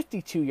 penalties,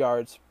 52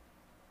 yards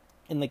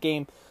in the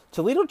game.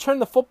 Toledo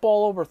turned the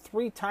football over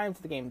 3 times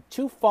in the game,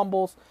 2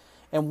 fumbles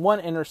and 1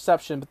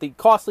 interception, but the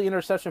costly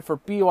interception for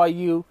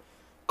BYU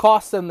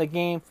cost them the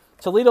game.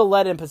 Toledo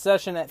led in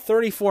possession at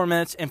 34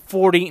 minutes and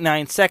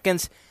 49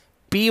 seconds.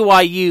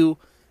 BYU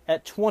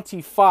at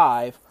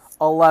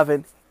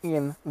 25-11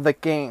 in the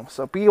game.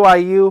 So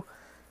BYU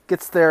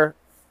gets their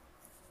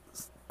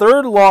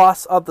 3rd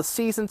loss of the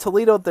season.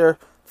 Toledo, their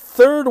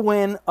 3rd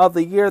win of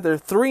the year. They're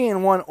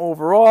 3-1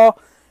 overall.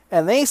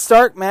 And they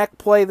start MAC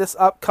play this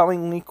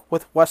upcoming week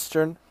with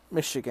Western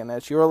Michigan.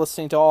 As you're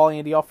listening to All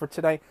Andy Alford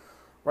tonight,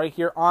 right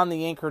here on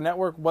the Anchor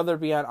Network, whether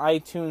it be on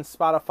iTunes,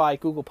 Spotify,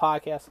 Google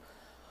Podcasts,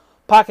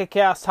 Pocket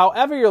Cast,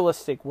 however you're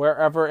listening,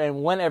 wherever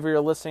and whenever you're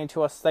listening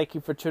to us, thank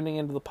you for tuning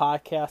into the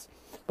podcast.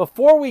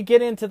 Before we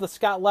get into the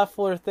Scott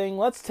Loeffler thing,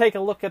 let's take a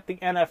look at the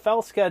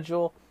NFL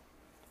schedule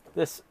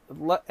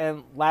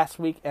last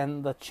week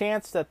and the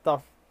chance that the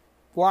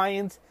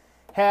Lions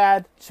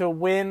had to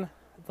win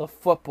the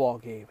football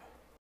game.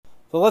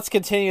 So let's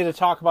continue to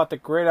talk about the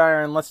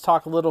gridiron. Let's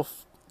talk a little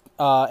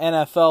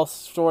NFL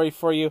story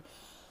for you.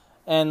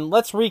 And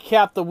let's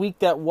recap the week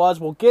that was.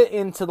 We'll get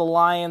into the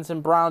Lions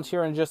and Browns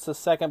here in just a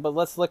second, but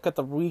let's look at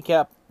the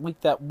recap week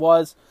that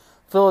was.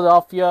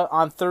 Philadelphia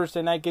on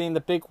Thursday night getting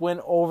the big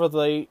win over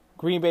the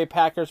Green Bay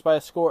Packers by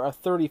a score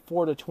of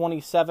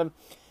 34-27.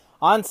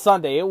 On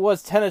Sunday, it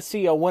was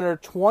Tennessee, a winner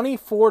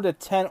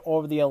 24-10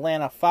 over the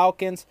Atlanta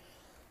Falcons.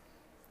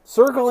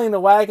 Circling the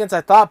wagons,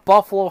 I thought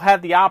Buffalo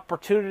had the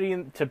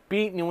opportunity to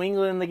beat New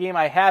England in the game.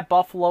 I had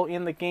Buffalo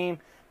in the game,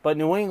 but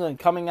New England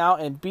coming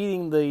out and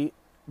beating the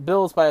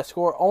Bills by a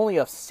score only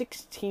of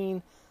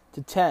 16-10.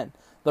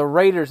 The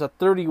Raiders a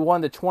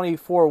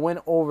 31-24 win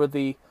over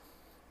the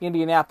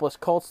Indianapolis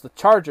Colts. The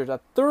Chargers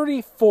a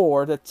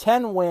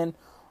 34-10 win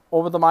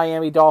over the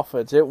Miami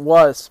Dolphins. It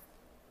was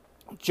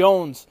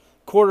Jones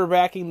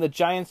quarterbacking the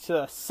Giants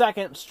to a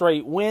 2nd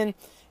straight win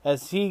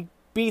as he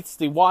beats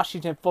the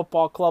Washington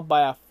Football Club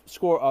by a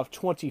score of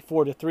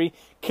 24-3.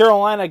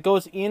 Carolina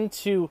goes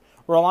into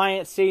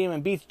Reliant Stadium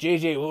and beats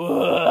J.J.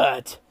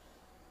 Watt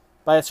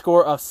by a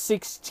score of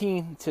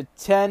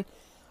 16-10.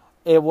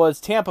 It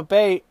was Tampa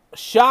Bay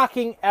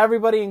shocking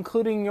everybody,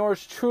 including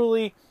yours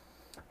truly,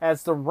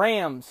 as the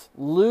Rams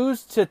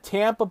lose to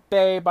Tampa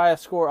Bay by a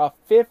score of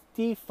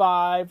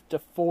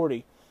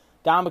 55-40.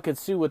 Ndamukong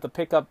Suh with the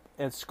pickup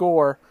and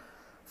score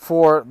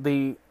for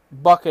the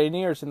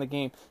Buccaneers in the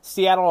game.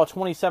 Seattle a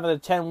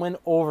 27-10 win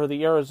over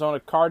the Arizona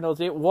Cardinals.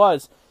 It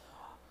was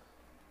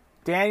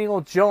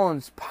Daniel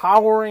Jones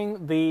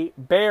powering the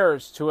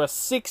Bears to a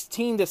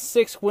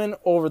 16-6 win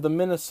over the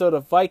Minnesota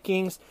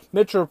Vikings.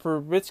 Mitchell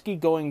Trubisky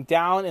going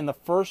down in the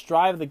first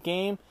drive of the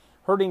game,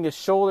 hurting his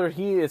shoulder.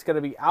 He is going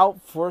to be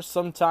out for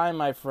some time,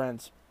 my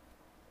friends.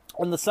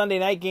 And the Sunday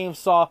night game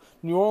saw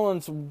New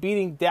Orleans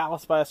beating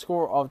Dallas by a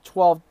score of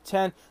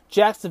 12-10.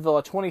 Jacksonville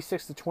a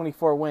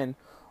 26-24 win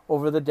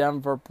over the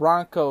Denver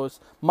Broncos.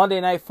 Monday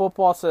Night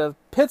Football saw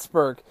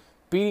Pittsburgh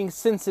beating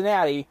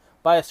Cincinnati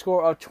by a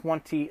score of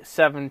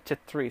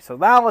 27-3. So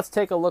now let's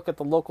take a look at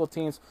the local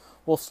teams.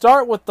 We'll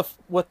start with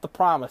the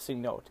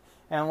promising note,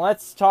 and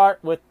let's start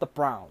with the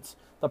Browns.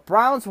 The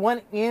Browns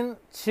went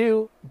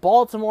into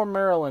Baltimore,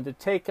 Maryland to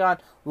take on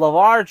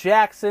LaVar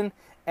Jackson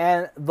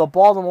and the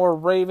Baltimore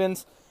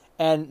Ravens.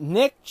 And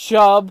Nick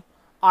Chubb,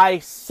 I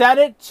said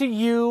it to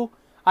you.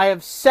 I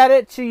have said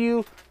it to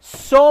you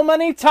so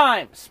many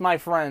times, my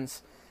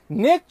friends.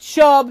 Nick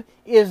Chubb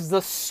is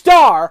the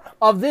star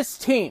of this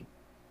team.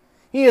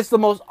 He is the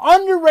most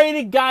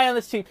underrated guy on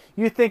this team.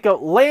 You think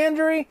of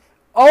Landry,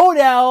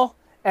 Odell,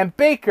 and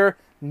Baker.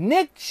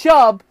 Nick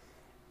Chubb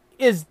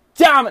is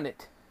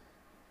dominant.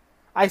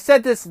 I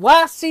said this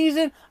last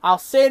season. I'll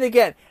say it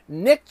again.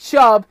 Nick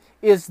Chubb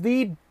is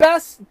the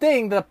best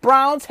thing the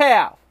Browns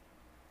have.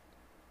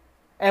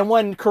 And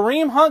when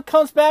Kareem Hunt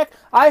comes back,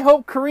 I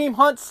hope Kareem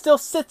Hunt still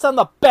sits on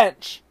the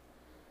bench.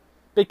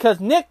 Because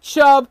Nick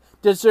Chubb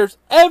deserves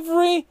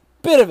every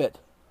bit of it.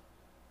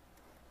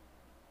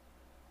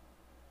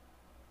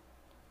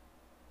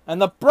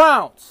 And the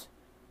Browns,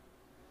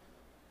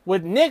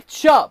 with Nick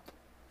Chubb,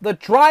 the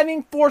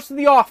driving force of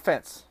the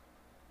offense,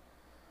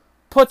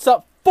 puts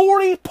up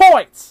 40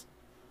 points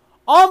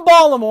on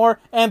Baltimore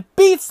and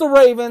beats the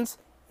Ravens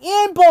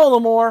in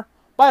Baltimore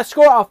by a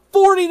score of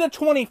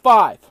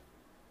 40-25.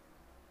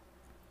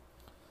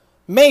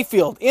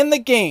 Mayfield in the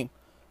game,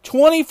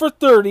 20 for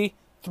 30,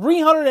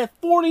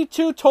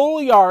 342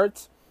 total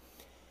yards.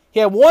 He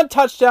had 1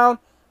 touchdown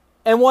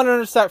and 1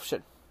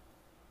 interception.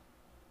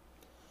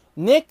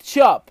 Nick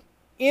Chubb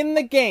in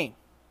the game,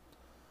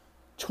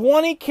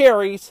 20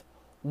 carries,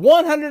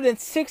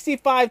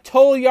 165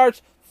 total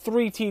yards,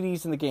 3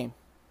 TDs in the game.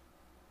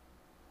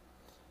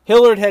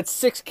 Hillard had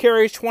 6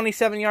 carries,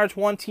 27 yards,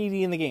 1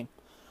 TD in the game.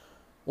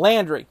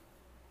 Landry,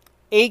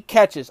 8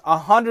 catches,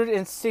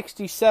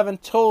 167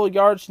 total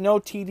yards, no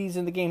TDs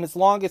in the game. His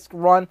longest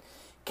run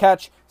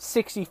catch,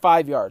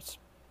 65 yards.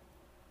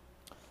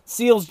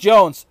 Seals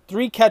Jones,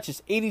 3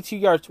 catches, 82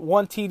 yards,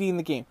 1 TD in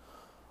the game.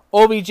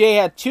 OBJ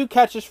had 2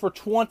 catches for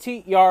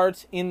 20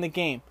 yards in the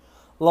game.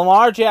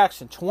 Lamar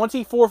Jackson,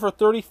 24 for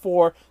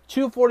 34,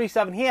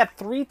 247. He had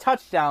 3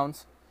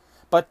 touchdowns,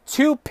 but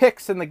 2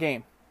 picks in the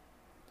game.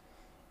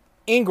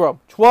 Ingram,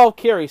 12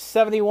 carries,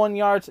 71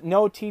 yards,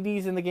 no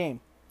TDs in the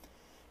game.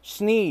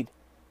 Snead,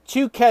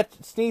 2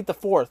 catches, Snead the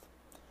fourth,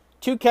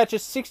 2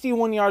 catches,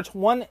 61 yards,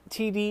 1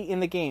 TD in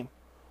the game.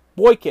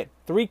 Boykin,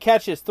 3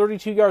 catches,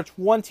 32 yards,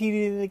 1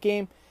 TD in the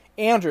game.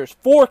 Andrews,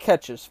 4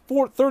 catches,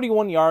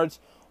 31 yards,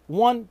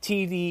 1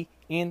 TD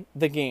in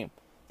the game.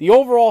 The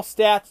overall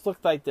stats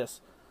looked like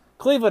this.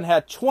 Cleveland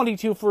had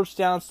 22 first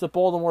downs to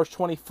Baltimore's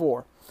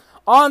 24.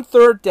 On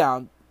third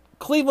down,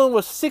 Cleveland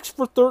was 6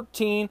 for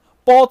 13,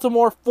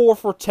 Baltimore 4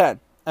 for 10.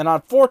 And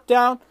on fourth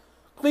down,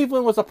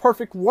 Cleveland was a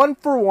perfect 1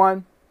 for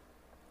 1,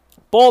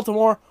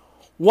 Baltimore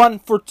 1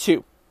 for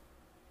 2.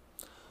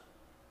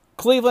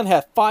 Cleveland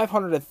had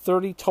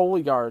 530 total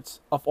yards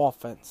of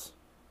offense.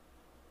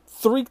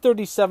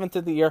 337th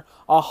of the year.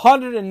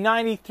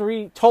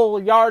 193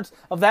 total yards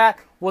of that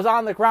was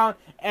on the ground.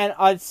 And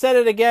I said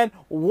it again,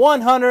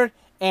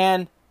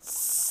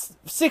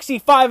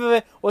 165 of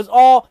it was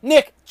all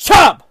Nick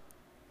Chubb.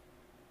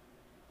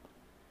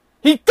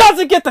 He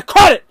doesn't get the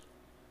credit.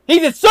 He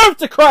deserves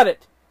the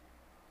credit.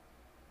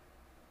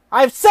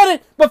 I've said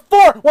it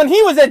before. When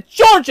he was at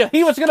Georgia,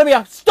 he was going to be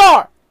a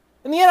star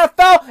in the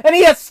NFL, and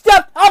he has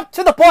stepped up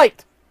to the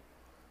plate.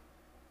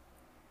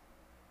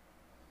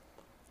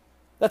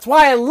 That's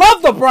why I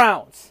love the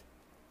Browns.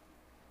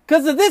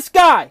 Because of this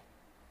guy.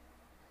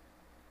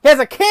 He has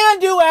a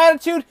can-do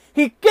attitude.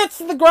 He gets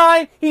to the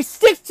grind. He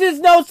sticks his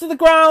nose to the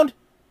ground.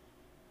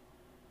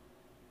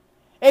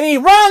 And he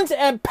runs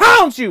and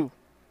pounds you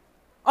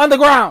on the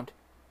ground.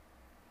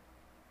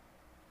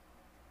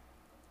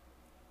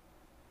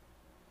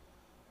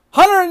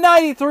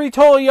 193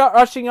 total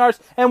rushing yards,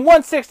 and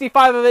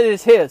 165 of it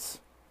is his.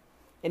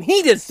 And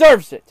he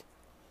deserves it.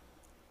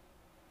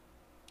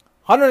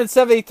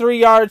 173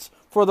 yards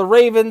for the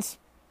Ravens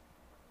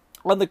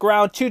on the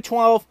ground.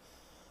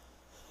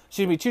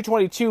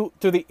 222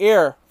 through the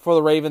air for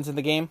the Ravens in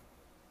the game.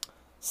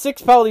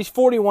 6 penalties,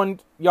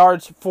 41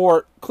 yards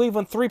for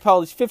Cleveland. 3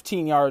 penalties,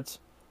 15 yards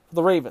for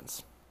the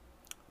Ravens.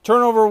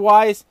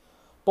 Turnover-wise,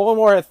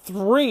 Baltimore had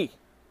 3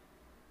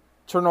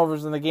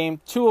 turnovers in the game.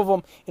 2 of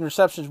them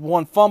interceptions,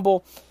 1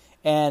 fumble,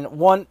 and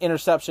 1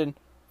 interception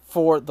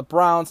for the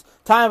Browns.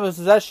 Time of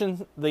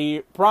possession,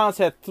 the Browns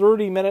had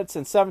 30 minutes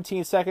and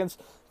 17 seconds.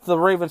 The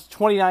Ravens,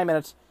 29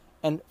 minutes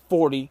and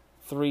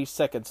 43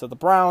 seconds. So the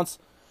Browns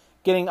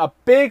getting a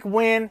big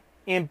win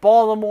in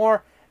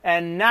Baltimore.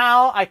 And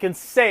now I can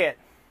say it.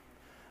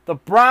 The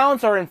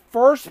Browns are in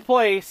first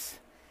place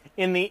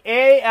in the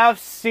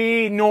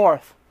AFC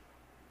North.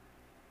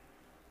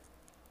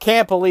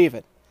 Can't believe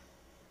it.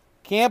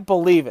 Can't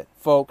believe it,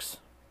 folks.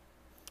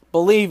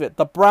 Believe it.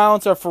 The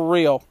Browns are for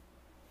real.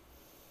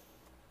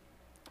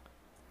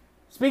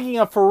 Speaking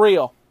of for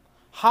real,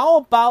 how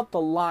about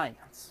the Lions?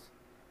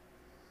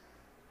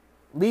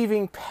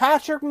 Leaving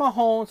Patrick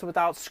Mahomes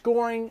without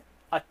scoring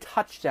a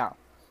touchdown.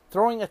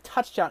 Throwing a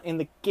touchdown in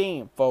the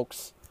game,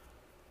 folks.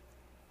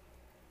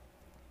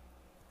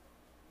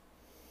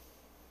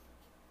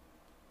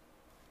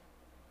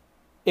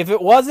 If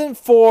it wasn't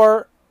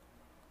for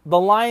the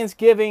Lions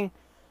giving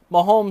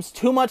Mahomes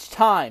too much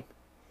time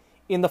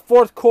in the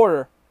fourth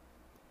quarter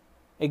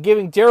and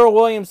giving Darrell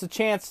Williams the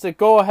chance to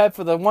go ahead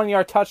for the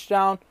 1-yard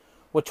touchdown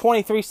with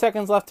 23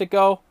 seconds left to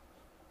go,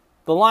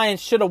 the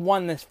Lions should have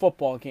won this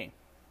football game.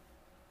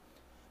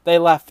 They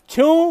left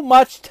too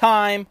much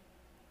time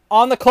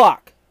on the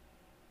clock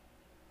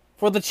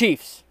for the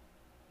Chiefs.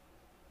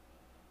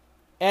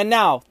 And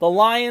now the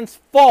Lions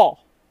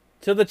fall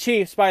to the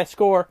Chiefs by a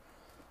score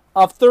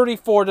of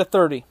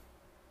 34-30.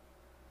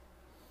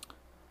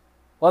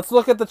 Let's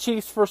look at the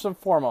Chiefs first and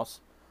foremost.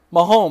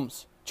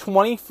 Mahomes,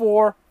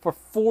 24 for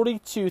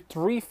 42,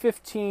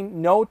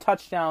 315, no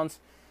touchdowns,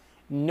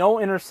 no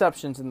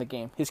interceptions in the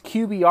game. His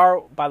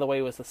QBR, by the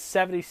way, was a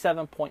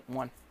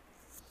 77.1.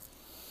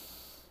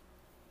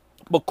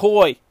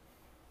 McCoy,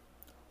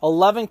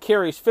 11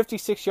 carries,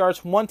 56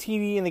 yards, 1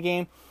 TD in the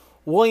game.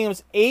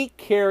 Williams, 8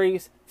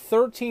 carries,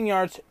 13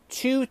 yards,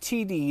 2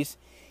 TDs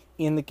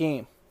in the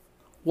game.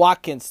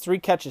 Watkins, 3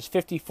 catches,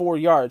 54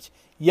 yards.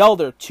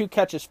 Yelder, 2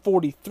 catches,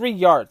 43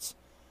 yards.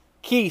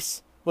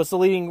 Keese was the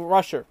leading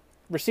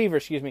receiver,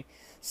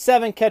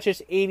 7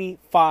 catches,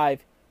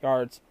 85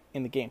 yards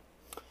in the game.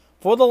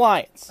 For the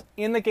Lions,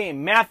 in the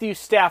game, Matthew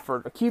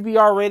Stafford, a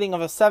QBR rating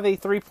of a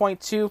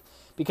 73.2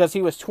 because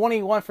he was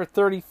 21 for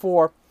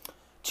 34,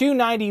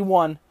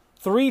 291,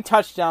 3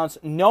 touchdowns,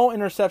 no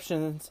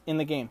interceptions in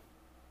the game.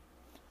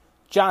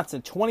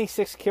 Johnson,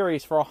 26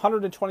 carries for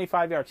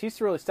 125 yards.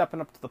 He's really stepping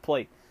up to the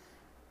plate.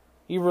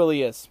 He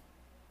really is.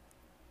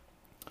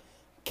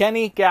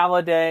 Kenny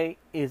Galladay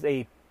is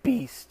a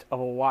beast of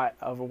a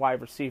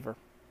wide receiver.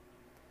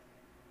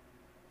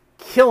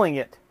 Killing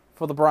it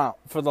for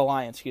the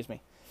Lions,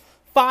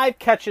 5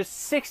 catches,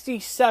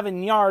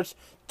 67 yards,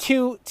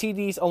 2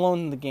 TDs alone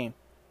in the game.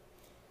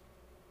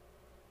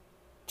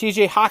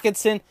 TJ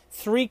Hawkinson,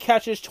 3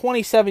 catches,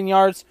 27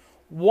 yards,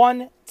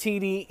 1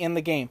 TD in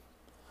the game.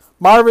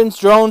 Marvin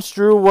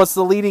Jones-Drew was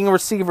the leading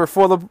receiver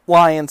for the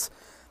Lions.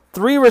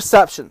 3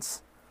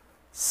 receptions,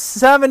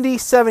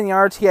 77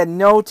 yards. He had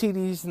no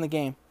TDs in the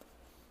game.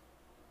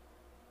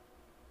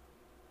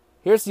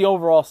 Here's the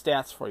overall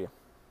stats for you.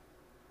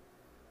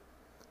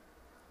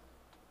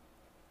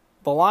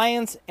 The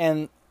Lions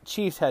and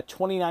Chiefs had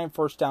 29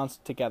 first downs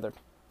together.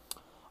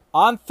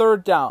 On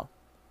third down,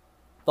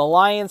 the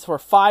Lions were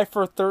 5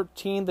 for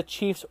 13. The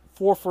Chiefs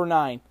 4 for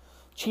 9.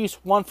 Chiefs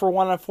 1 for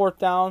 1 on fourth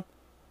down.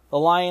 The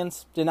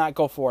Lions did not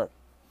go for it.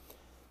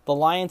 The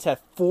Lions had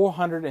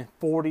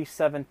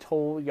 447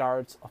 total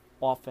yards of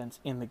offense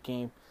in the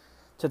game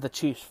to the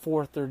Chiefs,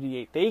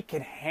 438. They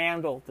can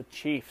handle the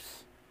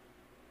Chiefs.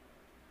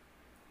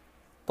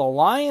 The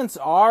Lions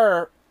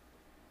are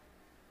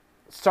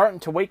starting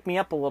to wake me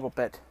up a little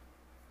bit.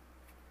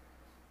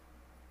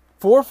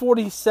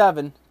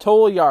 447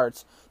 total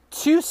yards,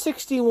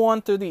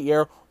 261 through the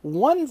air,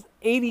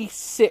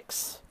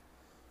 186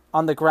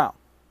 on the ground.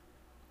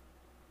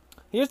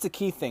 Here's the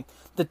key thing.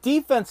 The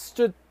defense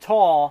stood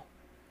tall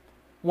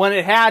when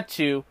it had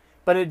to,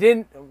 but it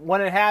didn't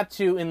when it had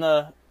to in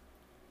the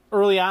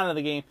early on in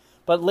the game.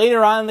 But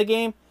later on in the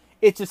game,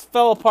 it just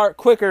fell apart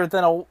quicker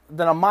than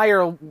a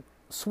Meyer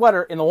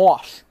sweater in the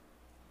wash.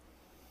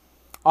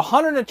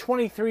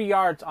 123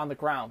 yards on the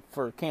ground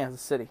for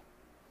Kansas City.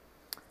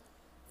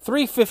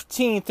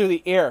 315 through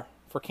the air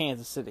for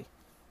Kansas City.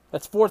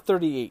 That's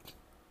 438.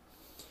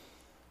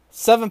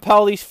 7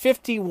 penalties,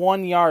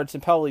 51 yards in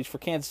penalties for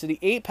Kansas City.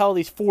 8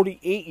 penalties,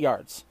 48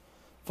 yards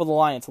for the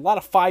Lions. A lot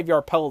of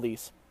 5-yard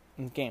penalties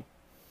in the game.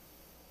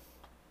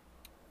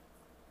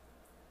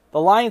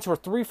 The Lions were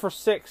 3 for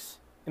 6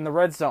 in the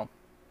red zone.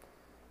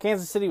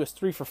 Kansas City was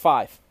 3 for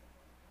 5.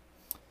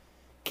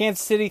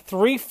 Kansas City,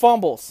 3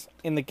 fumbles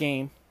in the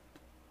game.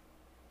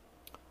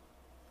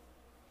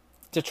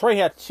 Detroit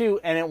had 2,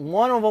 and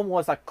one of them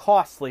was a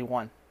costly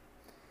one.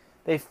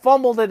 They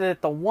fumbled it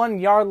at the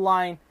 1-yard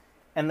line,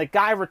 and the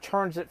guy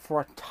returns it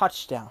for a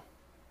touchdown.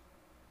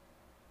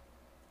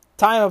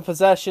 Time of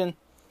possession,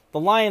 the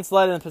Lions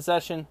led in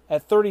possession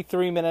at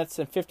 33 minutes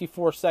and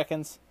 54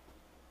 seconds.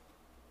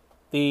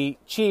 The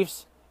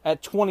Chiefs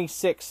at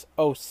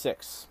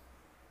 26:06.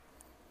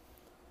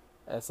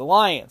 As the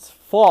Lions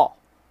fall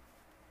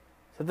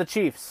to the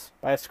Chiefs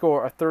by a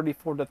score of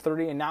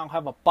 34-30 and now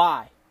have a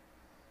bye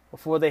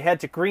before they head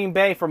to Green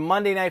Bay for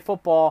Monday Night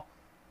Football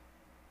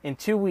in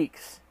 2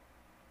 weeks.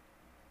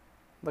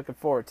 Looking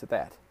forward to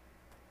that.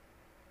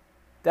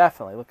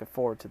 Definitely looking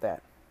forward to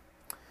that.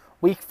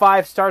 Week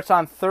 5 starts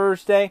on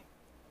Thursday,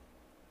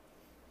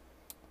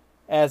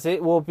 as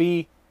it will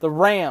be the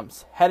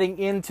Rams heading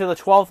into the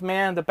 12th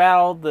man to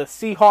battle the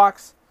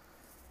Seahawks.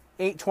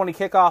 8:20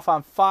 kickoff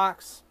on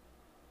Fox.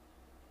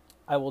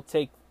 I will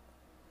take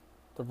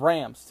the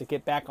Rams to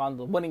get back on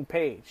the winning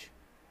page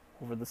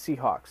over the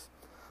Seahawks.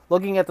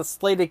 Looking at the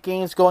slated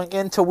games going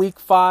into Week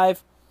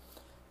 5,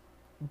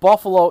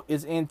 Buffalo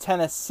is in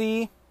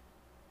Tennessee.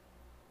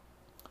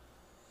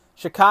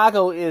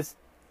 Chicago is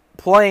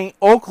playing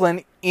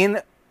Oakland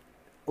in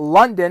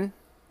London.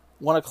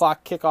 1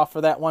 o'clock kickoff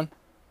for that one.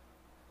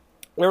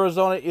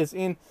 Arizona is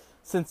in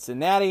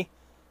Cincinnati.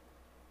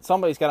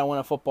 Somebody's got to win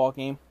a football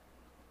game.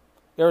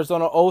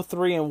 Arizona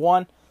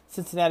 0-3-1.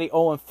 Cincinnati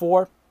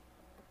 0-4.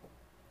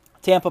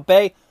 Tampa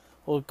Bay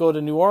will go to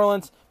New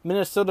Orleans.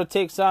 Minnesota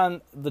takes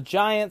on the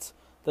Giants.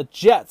 The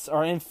Jets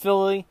are in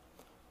Philly.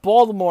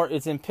 Baltimore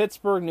is in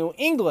Pittsburgh. New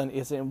England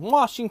is in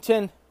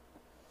Washington.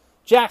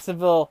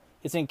 Jacksonville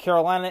is in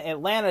Carolina.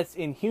 Atlanta is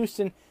in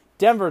Houston.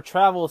 Denver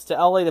travels to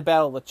LA to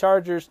battle the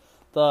Chargers.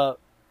 The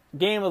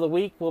game of the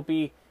week will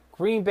be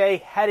Green Bay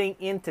heading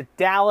into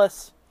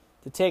Dallas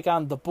to take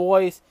on the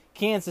Boys.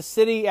 Kansas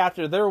City,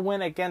 after their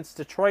win against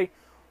Detroit,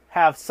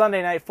 have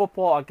Sunday Night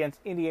Football against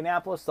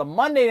Indianapolis. The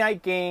Monday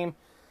night game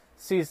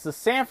sees the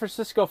San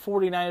Francisco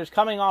 49ers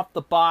coming off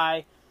the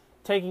bye,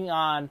 taking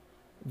on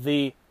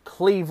the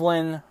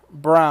Cleveland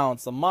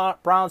Browns. The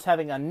Browns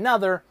having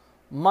another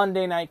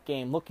Monday night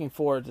game. Looking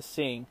forward to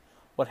seeing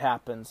what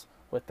happens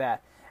with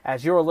that.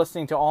 As you're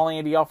listening to All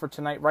Andy Alford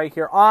tonight right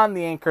here on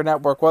the Anchor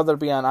Network, whether it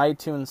be on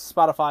iTunes,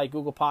 Spotify,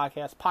 Google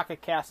Podcasts,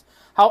 Pocket Casts,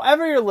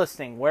 however you're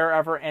listening,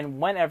 wherever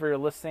and whenever you're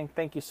listening,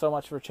 thank you so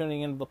much for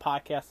tuning into the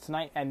podcast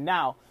tonight. And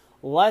now,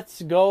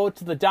 let's go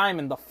to the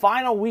Diamond, the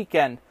final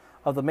weekend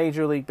of the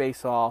Major League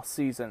Baseball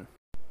season.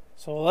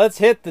 So let's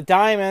hit the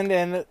Diamond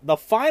and the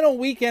final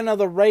weekend of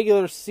the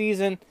regular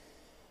season.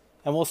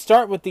 And we'll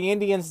start with the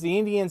Indians. The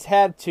Indians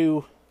had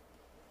to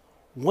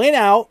win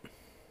out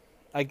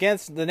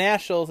against the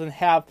Nationals and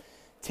have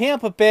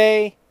Tampa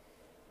Bay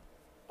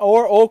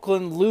or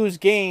Oakland lose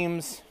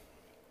games.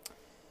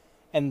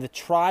 And the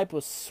Tribe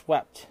was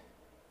swept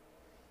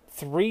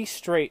 3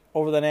 straight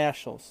over the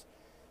Nationals.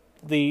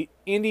 The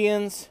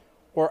Indians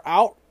were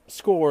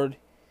outscored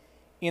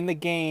in the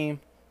game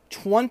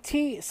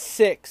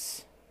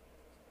 26-13.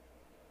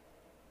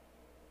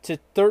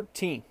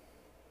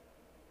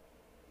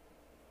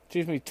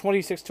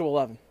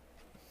 26-11.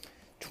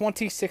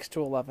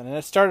 26-11. And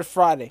it started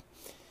Friday.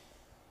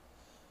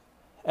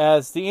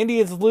 As the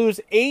Indians lose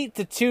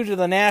 8-2 to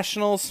the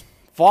Nationals.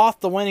 Voth,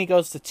 the win, he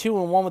goes to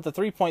 2-1 with a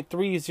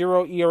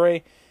 3.30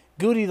 ERA.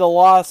 Goody, the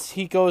loss,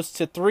 he goes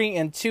to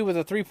 3-2 with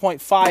a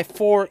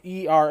 3.54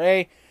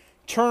 ERA.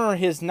 Turner,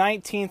 his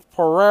 19th.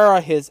 Pereira,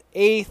 his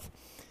 8th.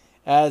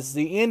 As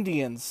the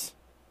Indians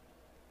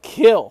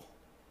kill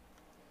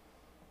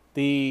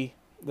the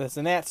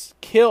Nats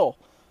kill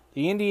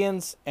the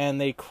Indians,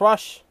 and they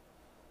crush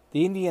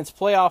the Indians'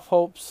 playoff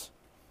hopes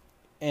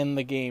in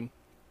the game.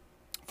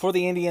 For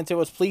the Indians, it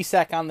was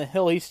Plesac on the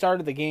hill. He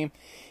started the game.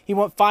 He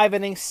went 5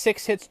 innings,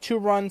 6 hits, 2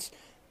 runs,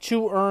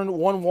 2 earned,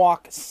 1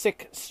 walk,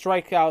 6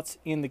 strikeouts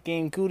in the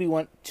game. Goody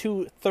went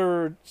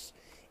 2/3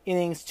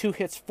 innings, 2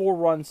 hits, 4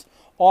 runs.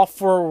 All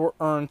 4 were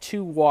earned,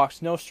 2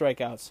 walks, no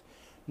strikeouts,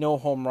 no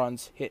home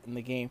runs hit in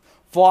the game.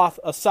 Voth,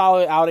 a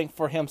solid outing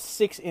for him.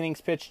 6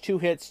 innings pitched, 2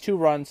 hits, 2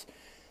 runs.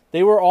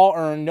 They were all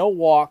earned, no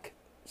walks,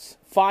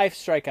 5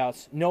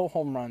 strikeouts, no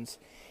home runs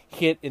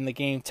hit in the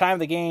game. Time of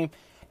the game,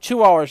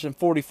 2 hours and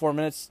 44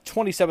 minutes,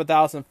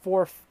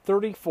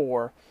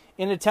 27,434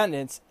 in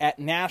attendance at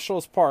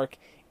Nationals Park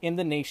in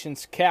the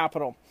nation's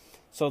capital.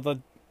 So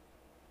the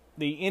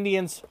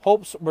Indians'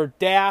 hopes were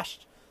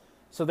dashed.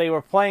 So they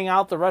were playing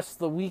out the rest of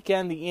the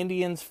weekend. The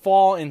Indians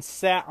fall on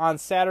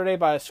Saturday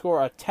by a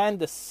score of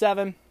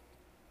 10-7,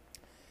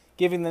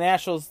 giving the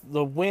Nationals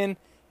the win,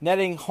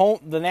 netting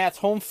the Nats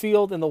home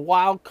field in the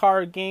wild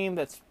card game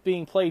that's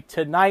being played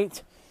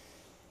tonight.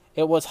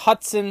 It was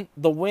Hudson,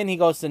 the win. He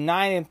goes to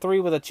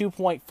 9-3 with a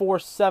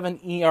 2.47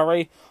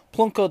 ERA.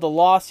 Plunko, the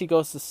loss. He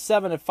goes to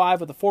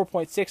 7-5 with a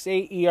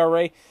 4.68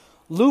 ERA.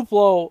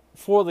 Luplow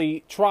for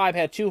the Tribe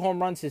had 2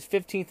 home runs, his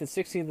 15th and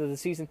 16th of the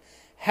season.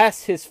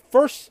 Hess, his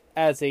first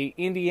as a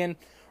Indian.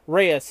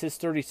 Reyes, his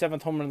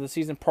 37th home run of the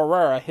season.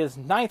 Pereira, his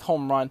 9th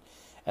home run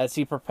as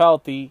he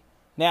propelled the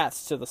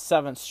Nats to the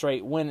 7th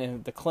straight win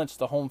and to clinch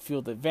the home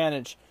field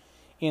advantage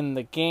in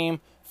the game.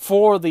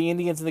 For the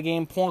Indians in the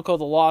game, Plunko,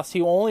 the loss.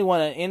 He only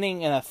won an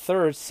inning and a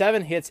third,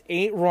 7 hits,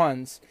 8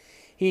 runs.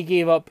 He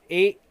gave up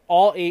 8.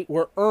 All 8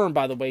 were earned,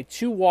 by the way.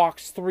 2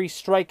 walks, 3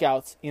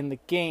 strikeouts in the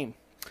game.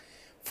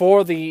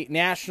 For the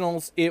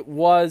Nationals, it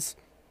was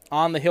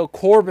on the hill.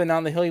 Corbin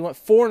on the hill. He went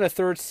 4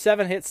 1/3,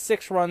 7 hits,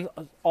 6 runs.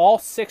 All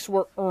 6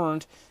 were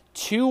earned.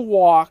 2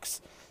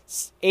 walks,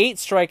 8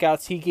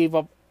 strikeouts. He gave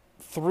up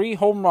 3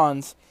 home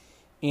runs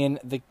in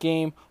the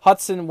game.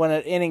 Hudson went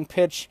an inning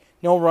pitch.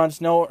 No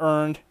runs, no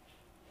earned.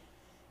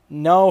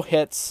 No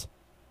hits,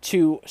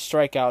 2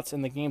 strikeouts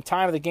in the game.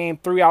 Time of the game,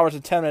 3 hours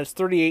and 10 minutes,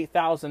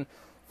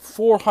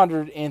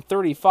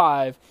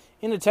 38,435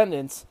 in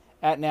attendance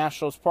at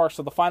Nationals Park.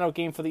 So the final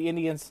game for the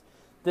Indians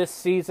this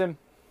season,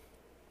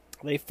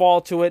 they fall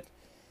to it,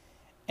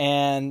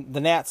 and the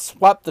Nats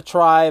swept the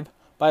Tribe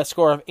by a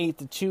score of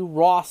 8-2.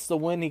 Ross, the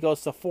win, he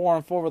goes to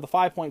 4-4 with a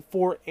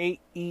 5.48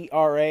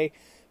 ERA.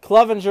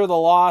 Clevenger, the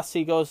loss,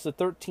 he goes to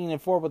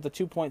 13-4 with a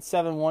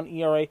 2.71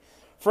 ERA.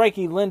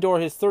 Frankie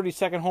Lindor, his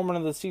 32nd home run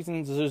of the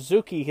season.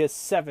 Suzuki, his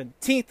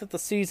 17th of the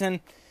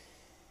season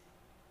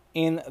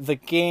in the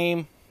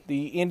game.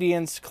 The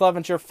Indians,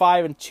 Clevenger,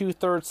 5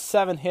 2/3,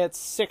 7 hits,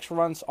 6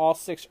 runs, all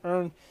 6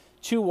 earned,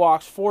 2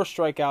 walks, 4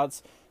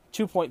 strikeouts,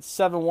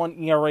 2.71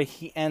 ERA.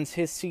 He ends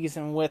his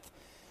season with.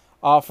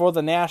 For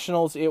the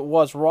Nationals, it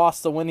was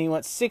Ross, the win. He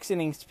went 6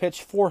 innings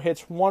pitched, 4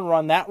 hits, 1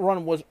 run. That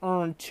run was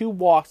earned, 2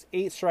 walks,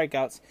 8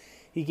 strikeouts.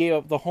 He gave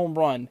up the home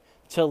run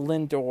to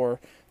Lindor.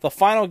 The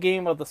final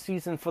game of the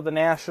season for the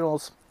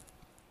Nationals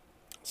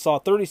saw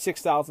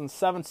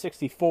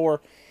 36,764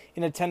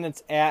 in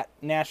attendance at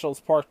Nationals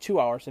Park. 2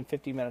 hours and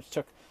 50 minutes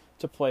took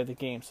to play the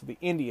game. So the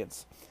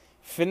Indians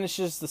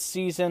finishes the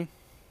season.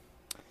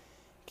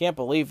 Can't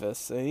believe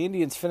this. The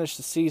Indians finished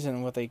the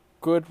season with a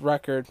good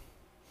record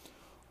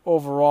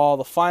overall.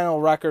 The final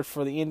record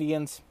for the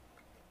Indians,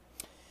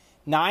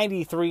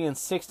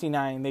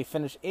 93-69. They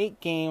finished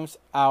 8 games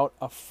out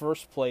of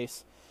first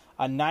place.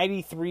 A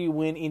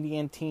 93-win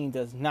Indian team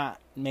does not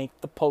make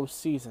the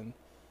postseason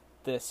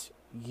this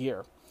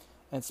year.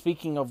 And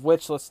speaking of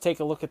which, let's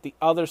take a look at the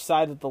other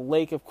side of the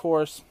lake, of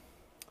course.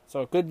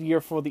 So a good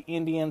year for the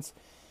Indians.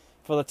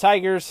 For the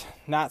Tigers,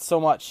 not so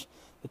much.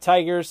 The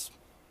Tigers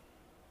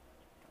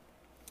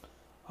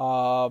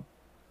got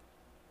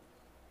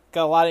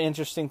a lot of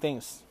interesting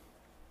things.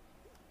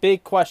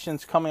 Big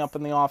questions coming up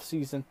in the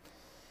offseason.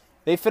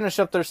 They finish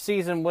up their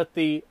season with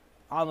the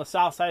on the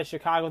south side of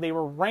Chicago. They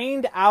were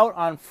rained out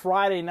on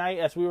Friday night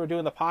as we were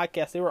doing the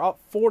podcast. They were up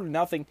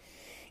 4-0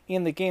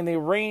 in the game. They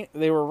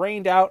were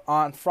rained out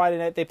on Friday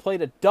night. They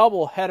played a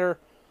doubleheader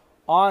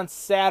on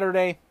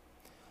Saturday.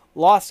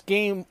 Lost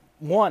game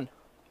 1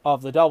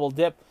 of the double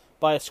dip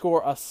by a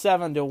score of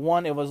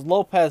 7-1. It was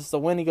Lopez the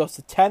win. He goes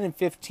to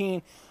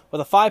 10-15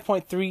 with a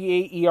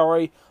 5.38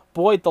 ERA.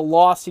 Boyd the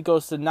loss. He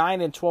goes to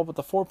 9-12 with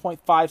a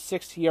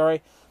 4.56 ERA.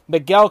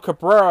 Miguel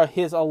Cabrera,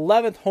 his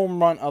 11th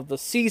home run of the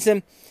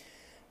season.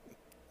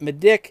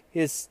 Mendick,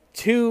 his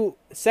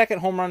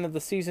second home run of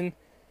the season.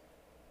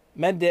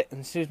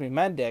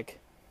 Mendick.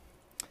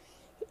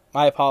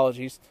 My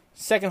apologies.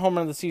 Second home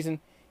run of the season.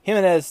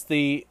 Jimenez,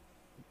 the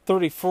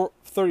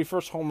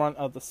 31st home run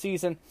of the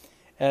season.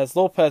 As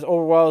Lopez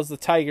overwhelms the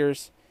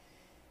Tigers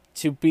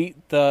to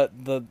beat the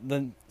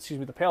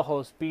Pale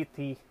Hose beat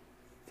the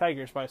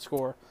Tigers by a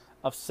score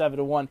of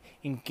 7-1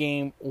 in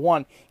Game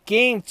 1.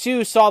 Game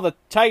 2 saw the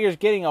Tigers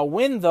getting a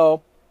win,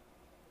 though.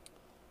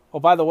 Oh,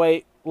 by the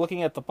way,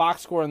 looking at the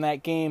box score in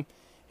that game,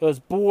 it was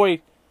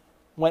Boyd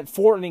went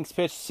 4 innings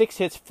pitched, 6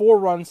 hits, 4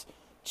 runs,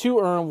 2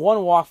 earned,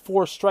 1 walk,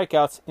 4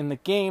 strikeouts in the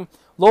game.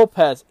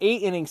 Lopez,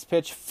 8 innings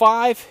pitched,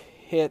 5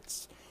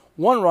 hits,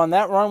 1 run.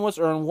 That run was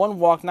earned, 1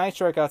 walk, 9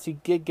 strikeouts. He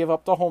did give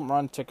up the home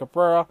run to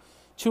Cabrera.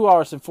 2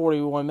 hours and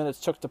 41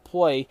 minutes took to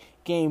play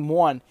Game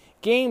 1.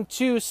 Game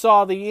 2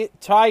 saw the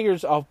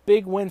Tigers a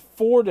big win,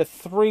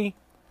 4-3,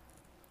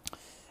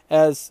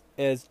 as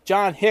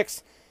John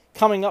Hicks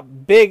coming up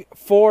big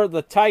for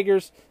the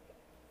Tigers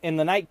in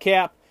the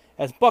nightcap.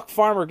 As Buck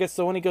Farmer gets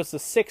the win, he goes to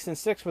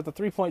 6-6 with a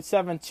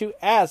 3.72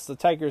 as the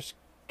Tigers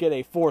get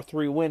a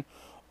 4-3 win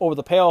over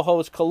the Pale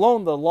Hose.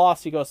 Colon the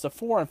loss, he goes to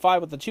 4-5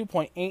 with a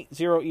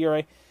 2.80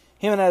 ERA.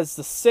 Jimenez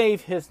the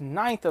save, his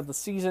 9th of the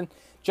season.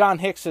 John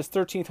Hicks, his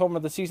 13th home run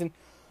of the season.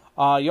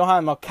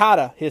 Yohan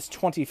Moncada, his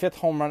 25th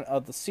home run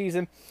of the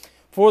season.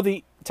 For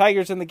the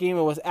Tigers in the game,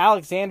 it was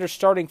Alexander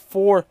starting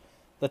for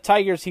the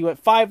Tigers. He went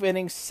 5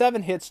 innings,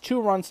 7 hits,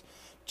 2 runs,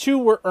 2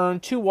 were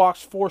earned, 2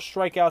 walks, 4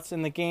 strikeouts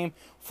in the game.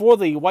 For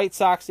the White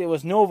Sox, it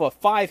was Nova,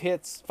 5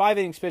 hits, 5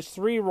 innings pitched,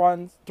 3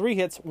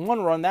 hits,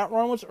 1 run. That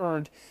run was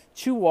earned,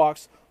 2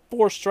 walks,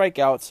 4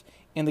 strikeouts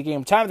in the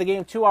game. Time of the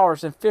game, 2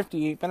 hours and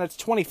 58 minutes,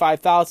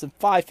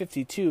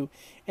 25,552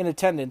 in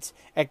attendance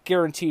at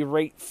Guarantee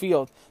Rate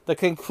Field. The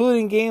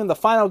concluding game, the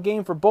final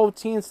game for both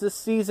teams this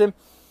season,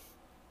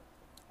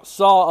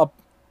 saw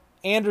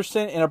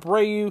Anderson and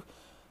Abreu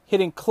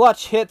hitting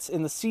clutch hits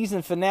in the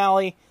season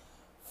finale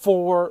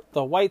for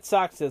the White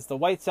Sox as the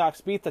White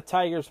Sox beat the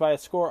Tigers by a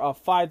score of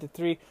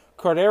 5-3.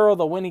 Cordero,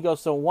 the win, he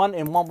goes to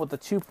 1-1 with a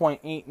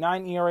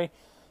 2.89 ERA.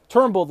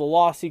 Turnbull, the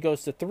loss, he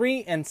goes to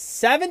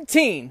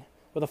 3-17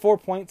 with a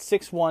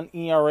 4.61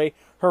 ERA.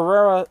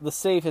 Herrera, the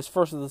save, his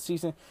first of the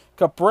season.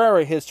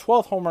 Cabrera, his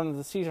 12th home run of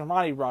the season.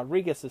 Ronnie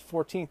Rodriguez, his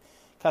 14th.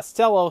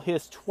 Costello,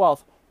 his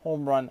 12th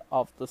home run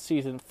of the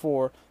season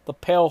for the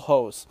Pale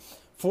Hose.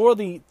 For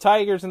the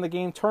Tigers in the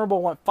game,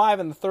 Turnbull went 5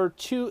 in the third,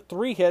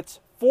 3 hits,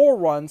 4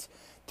 runs,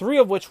 3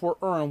 of which were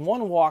earned,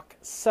 1 walk,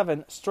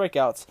 7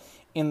 strikeouts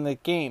in the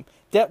game.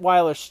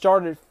 Detweiler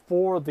started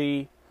for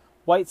the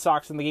White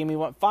Sox in the game. He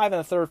went 5 in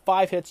the third,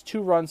 5 hits,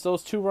 2 runs.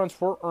 Those 2 runs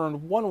were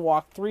earned, 1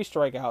 walk, 3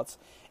 strikeouts,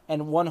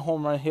 and 1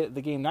 home run hit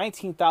the game.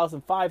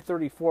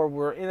 19,534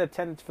 were in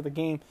attendance for the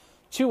game.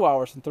 2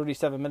 hours and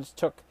 37 minutes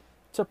took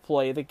to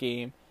play the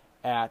game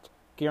at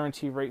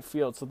Guarantee Rate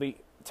Field. So the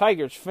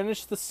Tigers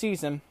finished the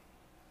season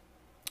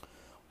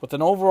with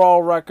an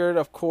overall record,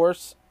 of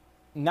course,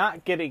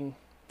 not getting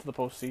to the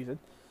postseason.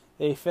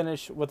 They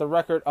finished with a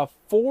record of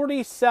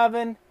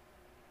 47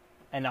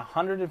 and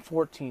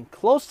 114,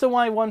 close to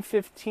my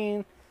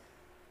 115,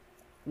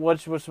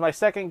 which was my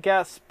second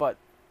guess, but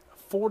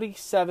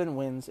 47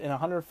 wins and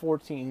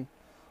 114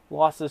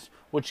 losses,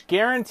 which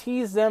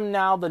guarantees them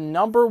now the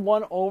number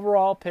 1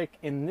 overall pick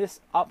in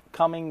this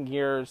upcoming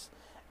year's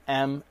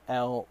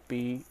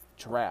MLB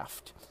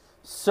draft.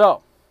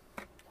 So,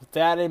 with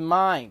that in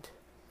mind,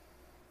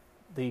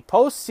 the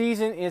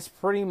postseason is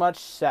pretty much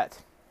set.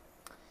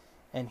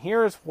 And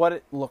here's what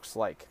it looks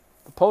like.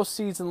 The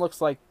postseason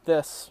looks like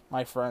this,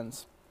 my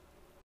friends.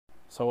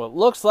 So it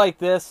looks like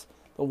this.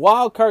 The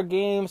wild card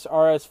games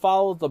are as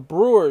follows. The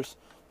Brewers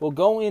will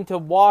go into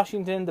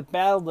Washington to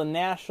battle the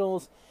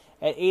Nationals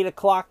at 8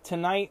 o'clock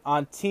tonight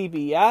on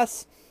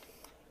TBS.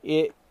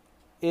 It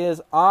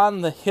is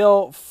on the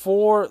hill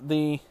for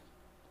the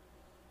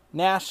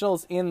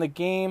Nationals in the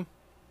game.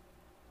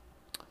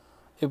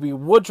 It'll be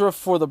Woodruff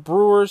for the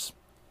Brewers.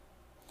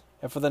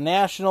 And for the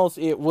Nationals,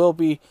 it will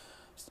be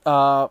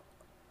Scherzer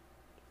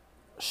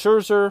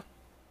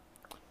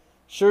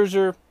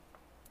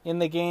in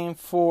the game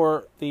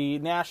for the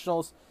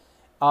Nationals.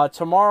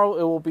 Tomorrow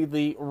it will be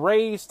the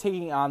Rays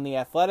taking on the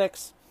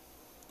Athletics.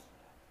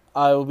 It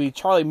will be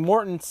Charlie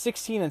Morton,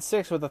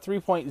 16-6 with a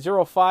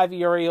 3.05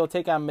 ERA. He'll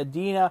take on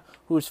Medina,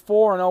 who's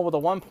 4-0 with a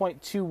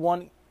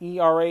 1.21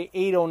 ERA.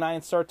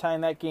 8:09 start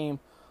time that game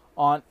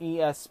on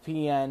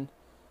ESPN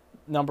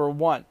number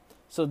 1.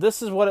 So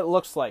this is what it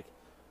looks like.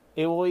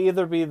 It will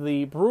either be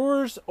the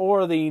Brewers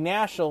or the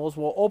Nationals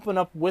will open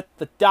up with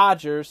the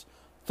Dodgers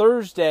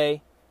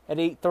Thursday at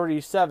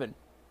 8:37.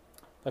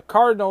 The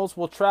Cardinals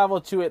will travel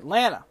to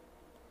Atlanta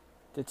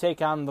to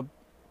take on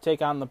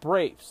the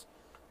Braves.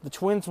 The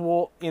Twins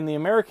will, in the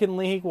American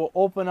League, will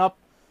open up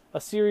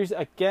a series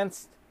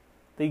against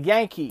the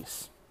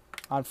Yankees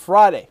on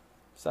Friday,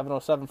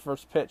 7:07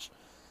 first pitch.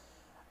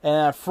 And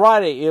on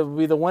Friday, it will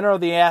be the winner of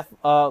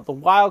the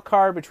wild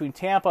card between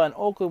Tampa and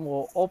Oakland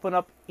will open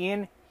up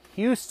in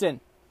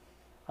Houston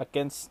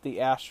against the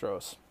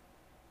Astros.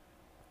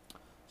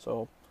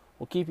 So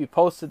we'll keep you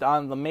posted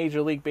on the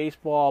Major League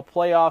Baseball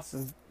playoffs.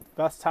 It's the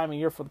best time of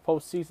year for the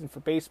postseason for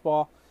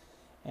baseball.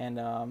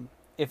 And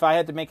if I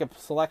had to make a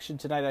selection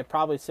tonight, I'd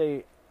probably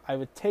say I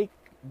would take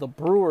the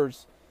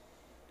Brewers.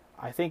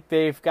 I think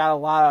they've got a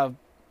lot of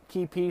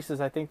key pieces.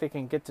 I think they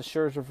can get to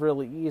Scherzer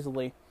really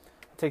easily.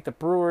 I'll take the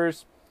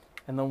Brewers.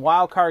 And the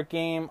wild card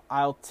game,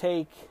 I'll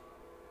take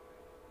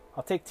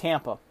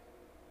Tampa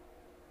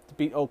to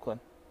beat Oakland.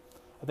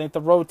 I think the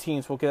road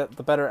teams will get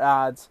the better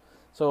odds.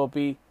 So it'll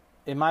be,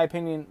 in my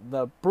opinion,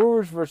 the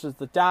Brewers versus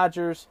the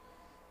Dodgers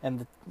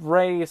and the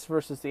Rays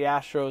versus the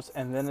Astros,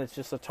 and then it's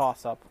just a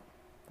toss-up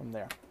from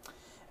there.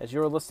 As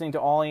you're listening to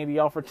All Andy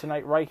Alford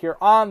tonight right here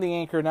on the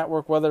Anchor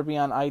Network, whether it be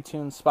on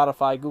iTunes,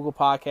 Spotify, Google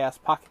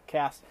Podcasts, Pocket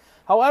Casts,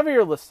 however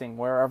you're listening,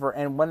 wherever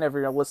and whenever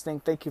you're listening,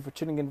 thank you for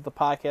tuning into the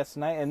podcast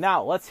tonight. And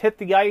now let's hit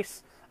the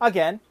ice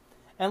again,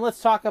 and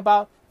let's talk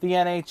about the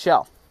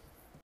NHL.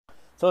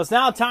 So it's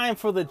now time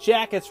for the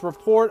Jackets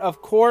report.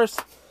 Of course,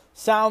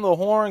 sound the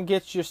horn,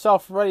 get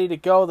yourself ready to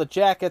go. The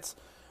Jackets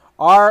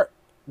are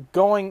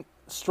going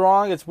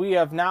strong as we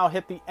have now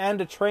hit the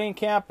end of training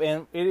camp,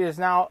 and it is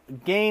now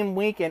game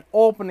week, and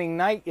opening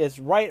night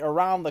is right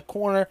around the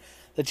corner.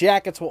 The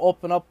Jackets will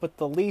open up with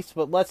the Leafs,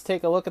 but let's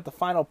take a look at the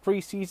final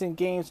preseason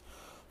games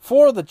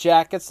for the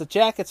Jackets. The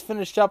Jackets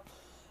finished up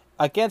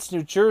against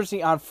New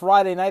Jersey on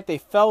Friday night. They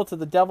fell to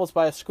the Devils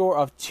by a score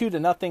of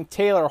 2-0.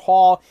 Taylor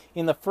Hall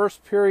in the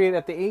first period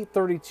at the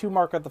 8:32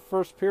 mark of the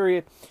first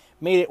period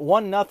made it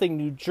 1-0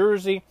 New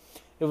Jersey.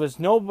 It was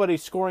nobody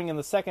scoring in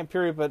the second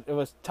period, but it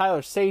was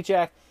Tyler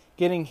Sajak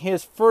getting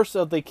his first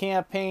of the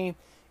campaign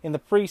in the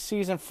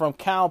preseason from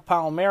Cal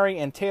Palmieri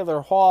and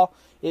Taylor Hall.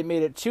 It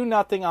made it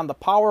 2-0 on the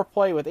power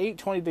play with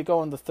 8:20 to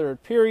go in the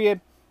third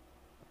period.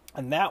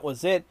 And that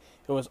was it.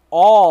 It was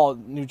all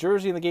New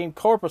Jersey in the game.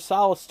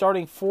 Korpisalo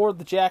starting for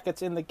the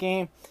Jackets in the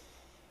game.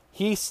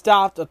 He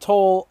stopped a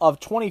total of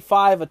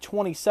 25 of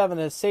 27,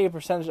 his save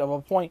percentage of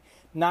a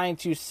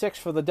 .926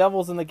 for the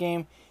Devils in the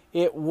game.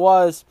 It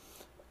was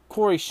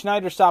Corey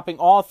Schneider stopping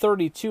all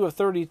 32 of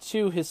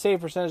 32, his save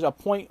percentage of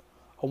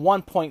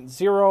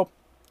 1.0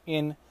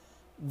 in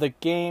the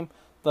game.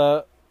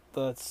 The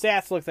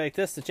stats look like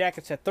this. The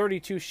Jackets had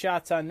 32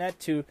 shots on net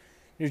to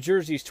New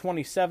Jersey's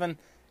 27.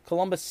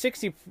 Columbus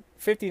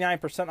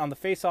 59% on the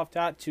faceoff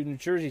dot to New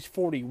Jersey's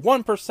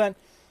 41%.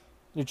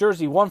 New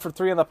Jersey 1 for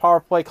 3 on the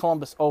power play.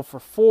 Columbus 0 for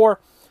 4.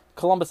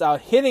 Columbus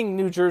out hitting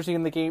New Jersey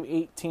in the game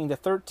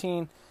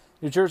 18-13.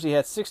 New Jersey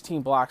had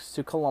 16 blocks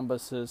to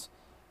Columbus's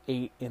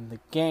 8 in the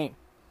game.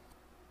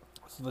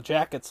 So the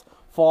Jackets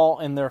fall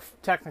in their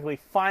technically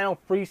final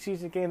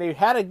preseason game. They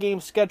had a game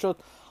scheduled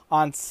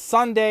on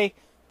Sunday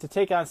to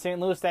take on St.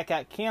 Louis. That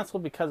got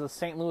canceled because of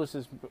St.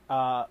 Louis's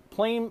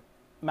plane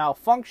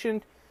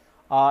malfunctioned.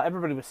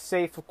 Everybody was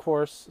safe, of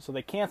course, so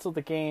they canceled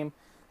the game.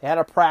 They had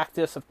a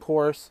practice, of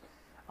course.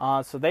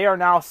 So they are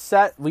now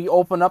set. We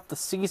open up the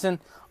season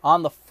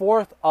on the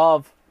 4th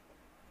of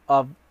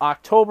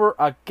October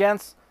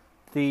against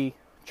the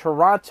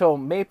Toronto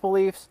Maple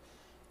Leafs.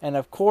 And,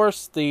 of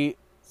course, the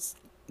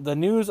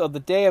news of the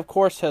day, of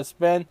course, has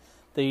been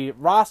the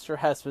roster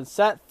has been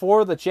set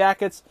for the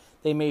Jackets.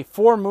 They made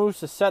 4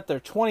 moves to set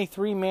their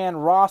 23-man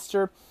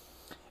roster.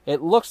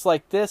 It looks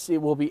like this.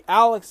 It will be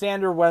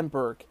Alexander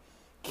Wenberg,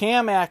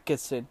 Cam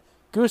Atkinson,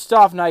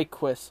 Gustav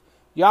Nyquist,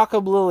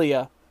 Jakob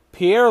Lilia,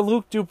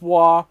 Pierre-Luc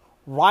Dubois,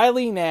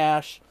 Riley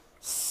Nash.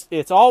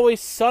 It's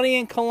always sunny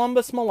in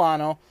Columbus,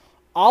 Milano.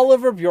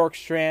 Oliver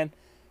Bjorkstrand,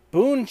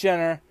 Boone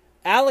Jenner,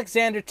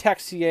 Alexander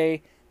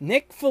Texier,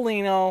 Nick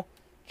Foligno,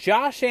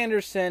 Josh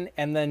Anderson,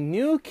 and the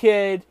new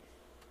kid,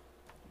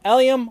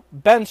 Eliam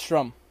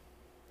Benstrom.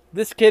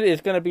 This kid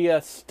is going to be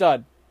a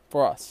stud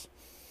for us.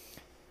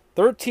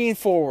 13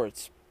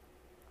 forwards,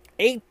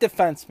 8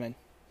 defensemen.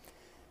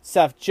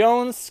 Seth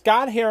Jones,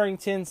 Scott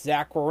Harrington,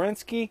 Zach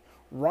Werenski,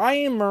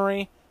 Ryan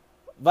Murray,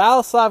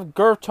 Vladislav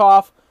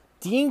Gurtov,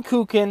 Dean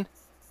Kukin,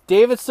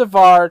 David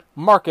Savard,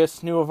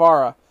 Marcus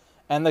Nuavara.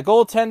 And the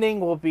goaltending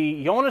will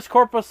be Jonas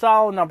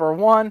Korpisalo, number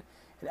 1,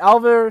 and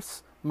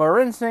Elvis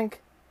Marinsink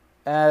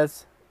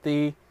as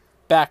the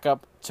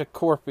backup to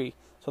Korpi.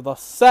 So the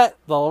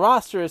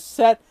roster is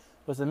set.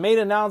 It was made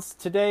announced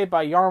today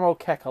by Jarmo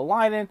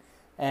Kekalainen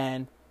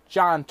and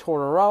John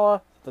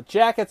Tortorella. The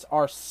Jackets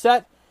are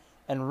set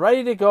and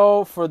ready to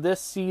go for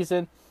this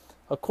season.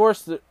 Of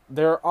course,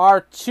 there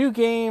are 2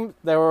 games.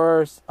 There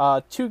were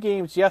 2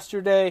 games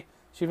yesterday.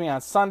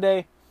 On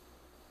Sunday.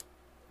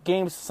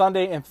 Games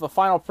Sunday, and for the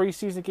final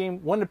preseason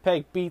game,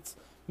 Winnipeg beats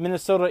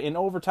Minnesota in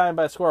overtime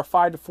by a score of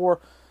 5-4.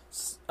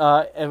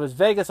 It was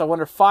Vegas. I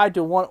wonder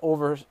 5-1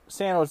 over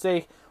San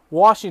Jose.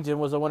 Washington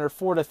was a winner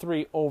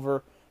 4-3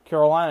 over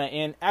Carolina.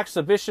 In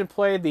exhibition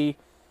play, the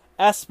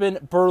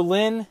Espen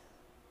Berlin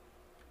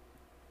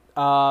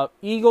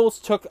Eagles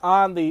took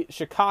on the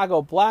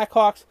Chicago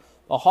Blackhawks.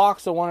 The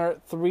Hawks a winner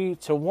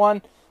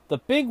 3-1. The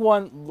big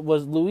one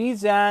was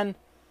Lausanne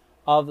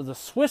of the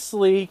Swiss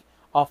League,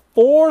 a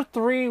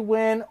 4-3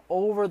 win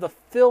over the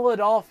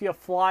Philadelphia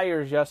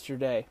Flyers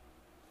yesterday.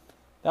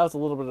 That was a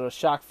little bit of a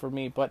shock for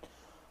me. But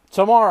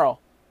tomorrow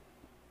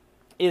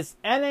is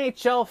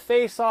NHL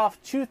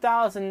Face-Off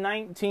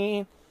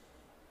 2019,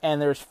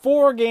 and there's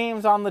 4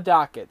 games on the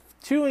docket.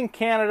 2 in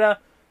Canada,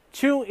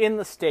 2 in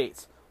the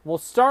States. We'll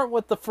start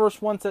with the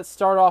first ones that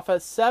start off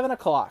at 7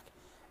 o'clock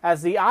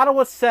as the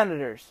Ottawa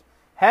Senators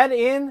head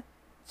in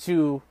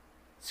to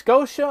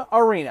Scotia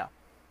Arena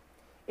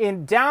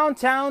in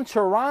downtown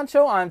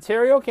Toronto,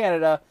 Ontario,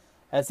 Canada,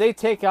 as they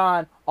take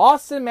on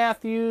Austin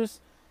Matthews,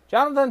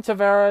 Jonathan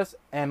Tavares,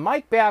 and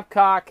Mike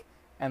Babcock,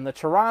 and the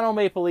Toronto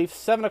Maple Leafs.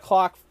 7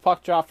 o'clock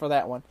puck drop for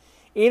that one.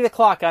 8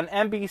 o'clock on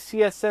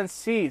NBCSN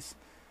sees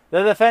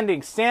the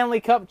defending Stanley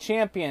Cup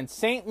champion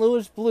St.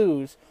 Louis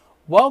Blues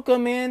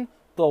welcome in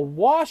the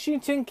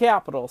Washington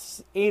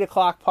Capitals. 8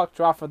 o'clock puck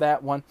drop for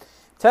that one.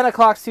 10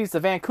 o'clock sees the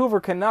Vancouver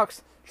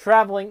Canucks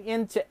traveling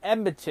into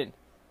Edmonton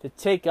to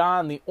take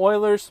on the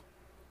Oilers.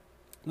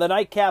 The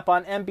nightcap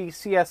on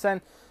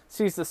NBCSN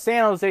sees the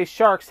San Jose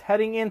Sharks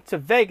heading into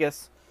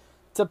Vegas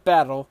to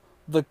battle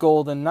the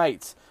Golden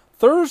Knights.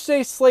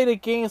 Thursday's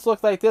slated games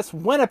look like this.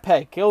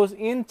 Winnipeg goes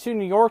into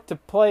New York to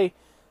play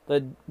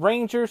the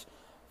Rangers.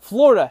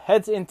 Florida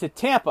heads into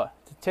Tampa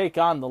to take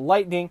on the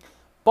Lightning.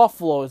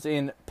 Buffalo is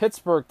in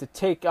Pittsburgh to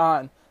take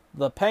on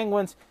the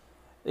Penguins.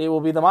 It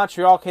will be the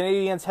Montreal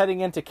Canadiens heading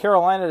into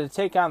Carolina to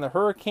take on the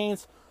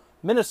Hurricanes.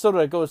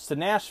 Minnesota goes to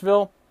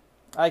Nashville.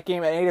 That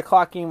game at 8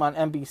 o'clock game on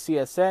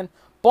NBCSN.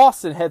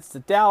 Boston heads to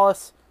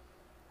Dallas.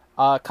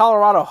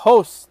 Colorado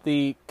hosts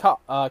the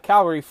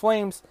Calgary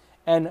Flames.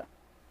 And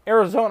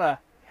Arizona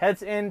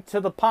heads into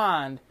the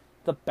pond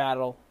to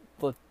battle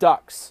the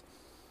Ducks.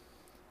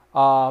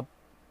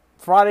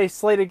 Friday's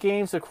slated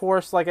games, of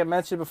course, like I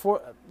mentioned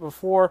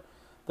before,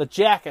 the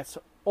Jackets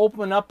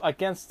open up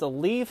against the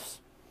Leafs.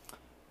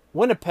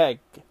 Winnipeg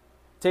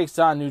takes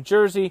on New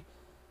Jersey.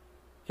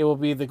 It will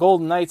be the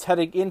Golden Knights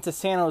heading into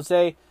San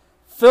Jose.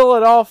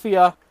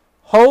 Philadelphia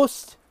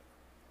hosts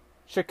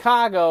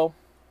Chicago.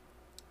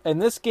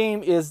 And this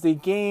game is the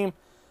game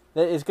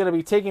that is going to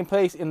be taking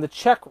place in the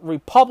Czech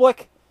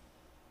Republic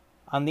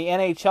on the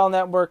NHL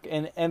Network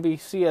and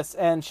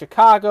NBCSN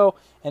Chicago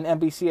and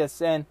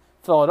NBCSN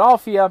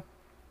Philadelphia.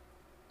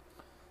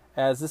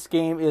 As this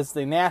game is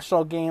the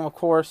national game, of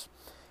course.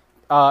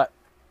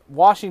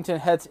 Washington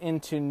heads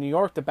into New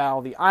York to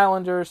battle the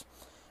Islanders.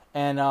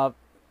 And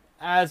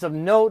as of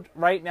note,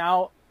 right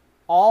now,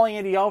 all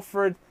Andy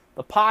Alford,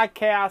 the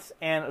podcast,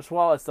 and as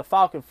well as the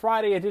Falcon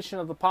Friday edition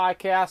of the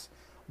podcast,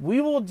 we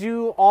will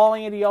do all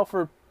Andy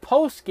Alford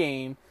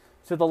post-game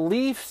to the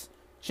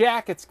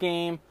Leafs-Jackets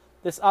game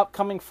this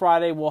upcoming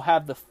Friday. We'll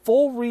have the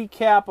full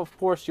recap. Of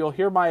course, you'll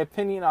hear my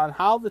opinion on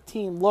how the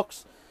team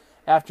looks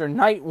after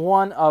night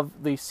 1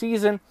 of the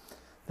season.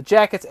 The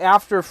Jackets,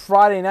 after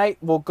Friday night,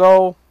 will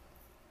go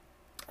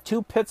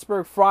to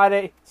Pittsburgh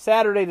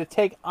Saturday to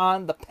take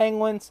on the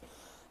Penguins.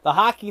 The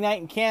Hockey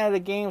Night in Canada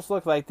games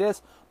look like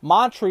this.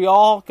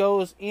 Montreal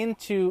goes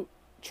into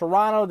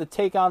Toronto to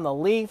take on the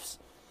Leafs.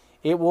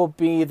 It will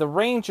be the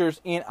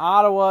Rangers in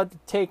Ottawa to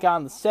take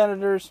on the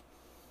Senators.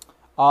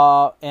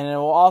 And it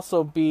will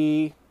also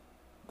be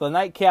the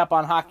nightcap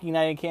on Hockey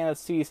Night in Canada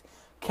sees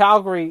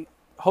Calgary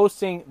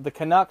hosting the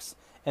Canucks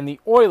and the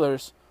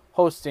Oilers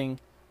hosting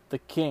the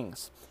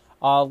Kings.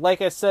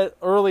 Like I said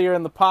earlier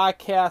in the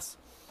podcast,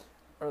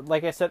 or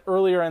like I said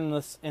earlier in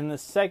this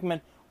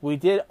segment, we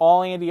did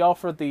all Andy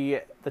Alford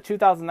the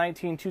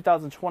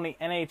 2019-2020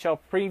 NHL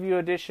Preview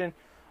Edition.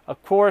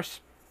 Of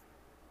course,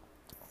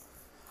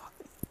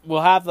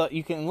 we'll have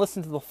you can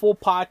listen to the full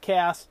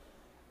podcast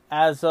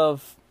as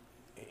of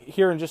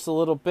here in just a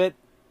little bit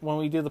when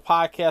we do the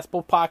podcast.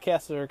 Both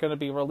podcasts are going to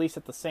be released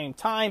at the same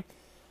time,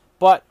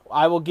 but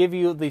I will give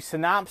you the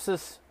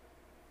synopsis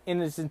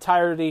in its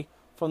entirety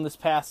from this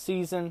past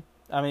season.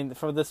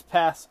 For this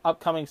past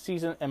upcoming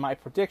season and my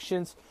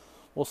predictions.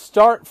 We'll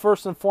start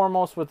first and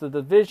foremost with the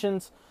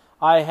divisions.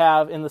 I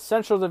have in the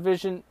Central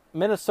Division,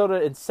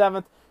 Minnesota in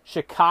 7th,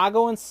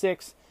 Chicago in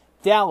 6th,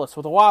 Dallas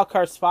with a wild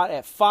card spot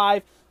at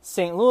 5,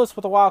 St. Louis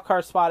with a wild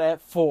card spot at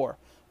 4,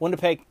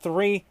 Winnipeg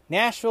 3,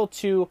 Nashville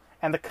 2,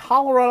 and the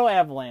Colorado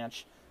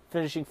Avalanche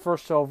finishing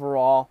first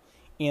overall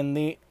in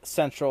the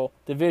Central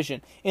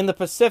Division. In the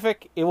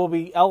Pacific, it will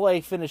be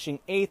LA finishing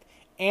 8th,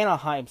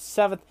 Anaheim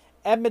 7th,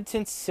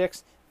 Edmonton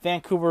 6th,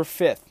 Vancouver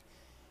 5th.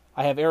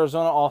 I have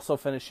Arizona also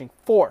finishing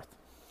 4th.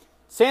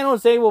 San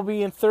Jose will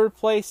be in 3rd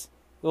place.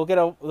 They'll get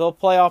a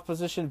playoff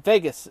position.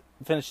 Vegas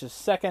finishes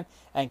 2nd,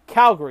 and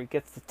Calgary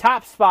gets the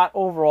top spot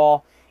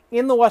overall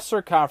in the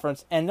Western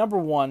Conference and number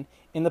 1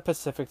 in the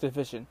Pacific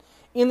Division.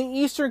 In the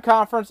Eastern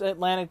Conference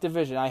Atlantic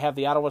Division, I have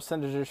the Ottawa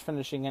Senators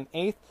finishing in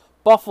 8th,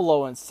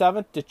 Buffalo in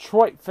 7th,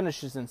 Detroit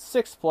finishes in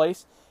 6th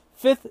place,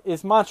 5th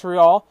is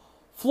Montreal,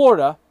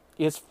 Florida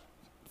is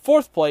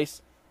Fourth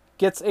place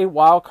gets a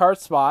wild card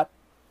spot.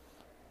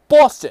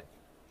 Boston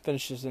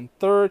finishes in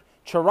third.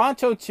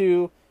 Toronto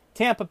 2.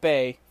 Tampa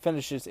Bay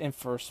finishes in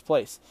first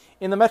place.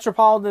 In the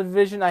Metropolitan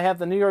Division, I have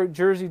the New York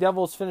Jersey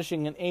Devils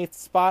finishing in 8th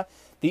spot.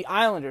 The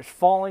Islanders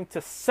falling to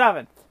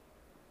 7th.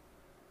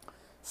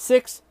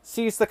 6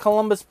 sees the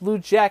Columbus Blue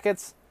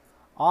Jackets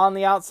on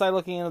the outside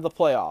looking into the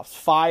playoffs.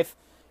 5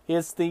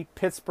 is the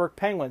Pittsburgh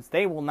Penguins.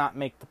 They will not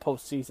make the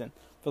postseason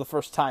for the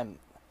first time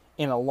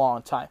in a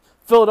long time.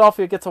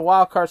 Philadelphia gets a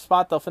wild card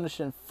spot. They'll finish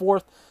in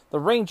 4th. The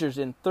Rangers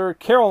in 3rd.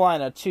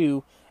 Carolina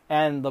 2.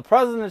 And the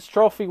President's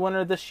Trophy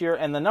winner this year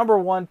and the number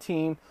 1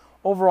 team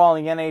overall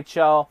in the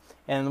NHL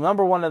and the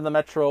number 1 in the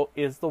Metro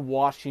is the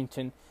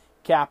Washington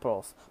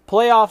Capitals.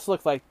 Playoffs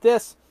look like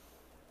this.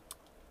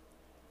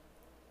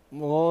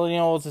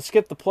 Well, to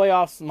skip the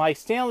playoffs, my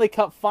Stanley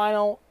Cup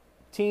final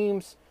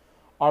teams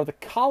are the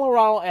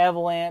Colorado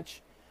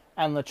Avalanche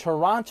and the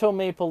Toronto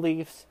Maple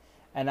Leafs,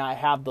 and I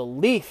have the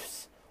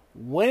Leafs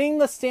winning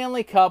the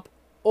Stanley Cup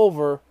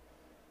over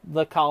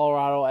the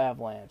Colorado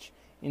Avalanche.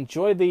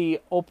 Enjoy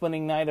the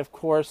opening night, of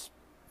course,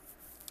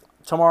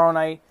 tomorrow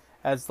night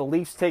as the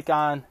Leafs take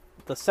on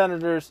the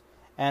Senators,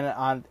 and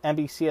on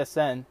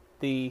NBCSN,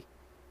 the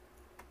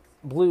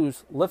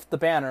Blues lift the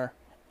banner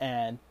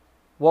and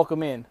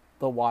welcome in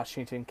the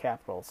Washington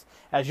Capitals.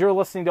 As you're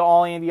listening to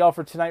All Andy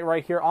Alford tonight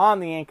right here on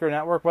the Anchor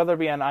Network, whether it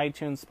be on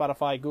iTunes,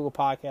 Spotify, Google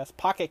Podcasts,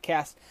 Pocket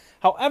Cast,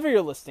 however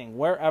you're listening,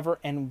 wherever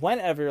and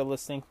whenever you're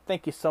listening,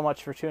 thank you so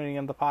much for tuning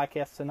in to the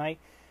podcast tonight.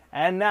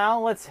 And now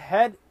let's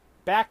head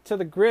back to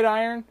the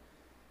gridiron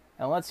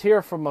and let's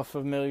hear from a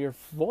familiar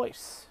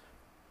voice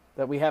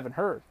that we haven't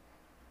heard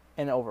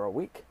in over a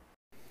week.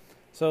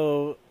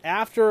 So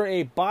after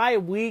a bye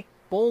week,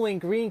 Bowling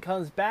Green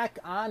comes back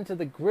onto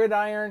the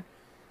gridiron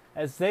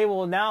as they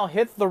will now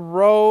hit the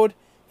road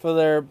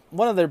for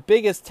one of their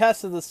biggest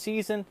tests of the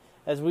season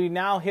as we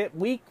now hit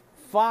week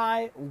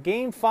 5,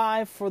 game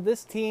 5 for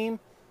this team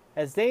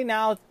as they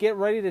now get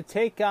ready to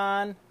take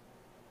on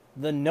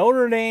the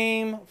Notre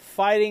Dame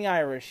Fighting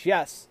Irish.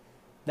 Yes,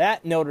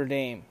 that Notre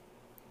Dame,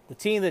 the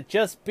team that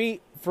just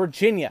beat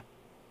Virginia.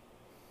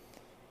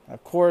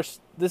 Of course,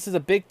 this is a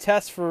big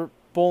test for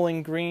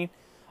Bowling Green.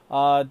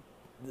 And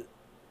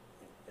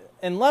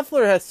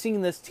Leffler has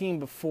seen this team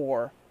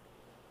before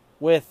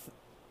with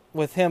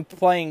him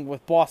playing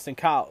with Boston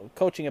College,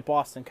 coaching at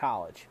Boston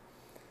College.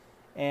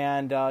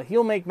 And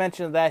he'll make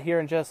mention of that here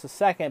in just a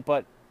second,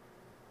 but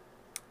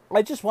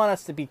I just want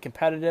us to be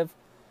competitive.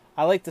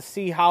 I like to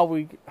see how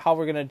we're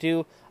going to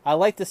do. I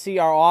like to see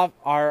our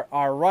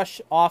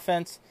rush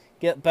offense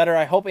get better.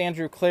 I hope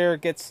Andrew Clare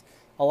gets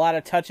a lot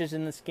of touches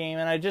in this game,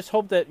 and I just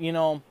hope that,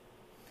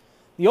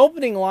 the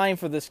opening line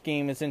for this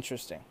game is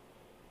interesting.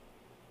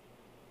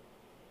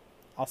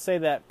 I'll say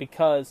that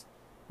because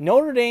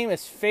Notre Dame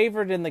is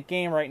favored in the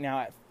game right now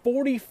at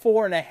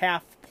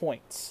 44.5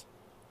 points.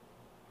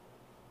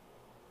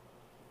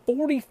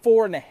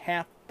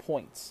 44.5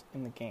 points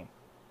in the game.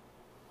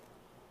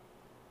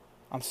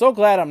 I'm so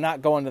glad I'm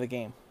not going to the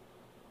game.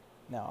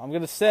 No, I'm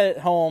going to sit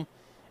at home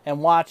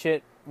and watch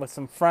it with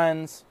some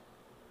friends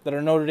that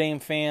are Notre Dame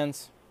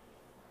fans.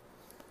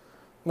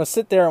 I'm going to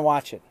sit there and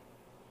watch it.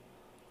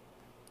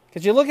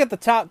 Because you look at the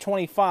top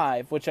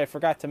 25, which I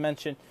forgot to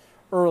mention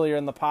earlier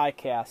in the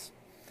podcast.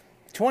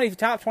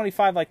 Top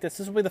 25 like this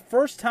will be the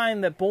first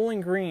time that Bowling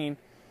Green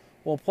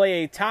will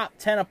play a top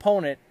 10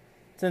 opponent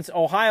since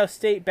Ohio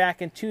State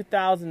back in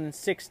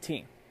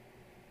 2016.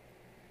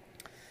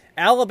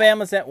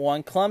 Alabama's at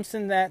 1,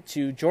 Clemson at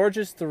 2,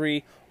 Georgia's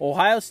 3,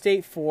 Ohio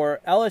State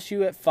 4,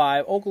 LSU at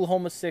 5,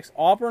 Oklahoma 6,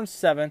 Auburn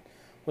 7,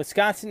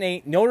 Wisconsin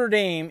 8, Notre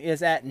Dame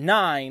is at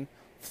 9,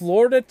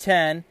 Florida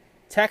 10,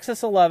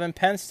 Texas 11,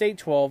 Penn State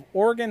 12,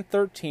 Oregon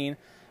 13,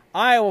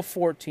 Iowa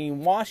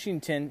 14,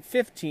 Washington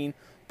 15,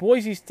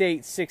 Boise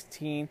State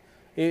 16,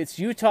 it's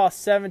Utah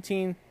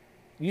 17,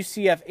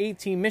 UCF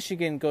 18,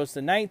 Michigan goes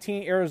to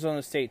 19,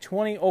 Arizona State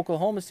 20,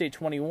 Oklahoma State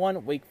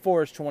 21, Wake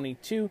Forest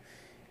 22,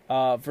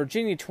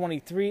 Virginia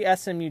 23,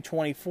 SMU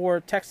 24,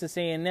 Texas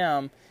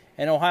A&M,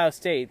 and Ohio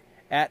State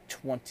at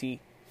 25th.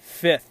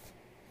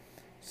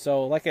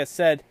 So, like I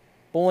said,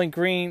 Bowling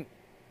Green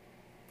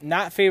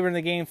not favored in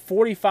the game.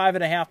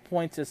 45.5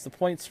 points is the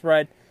point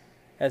spread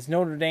as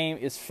Notre Dame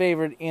is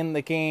favored in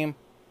the game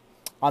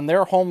on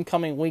their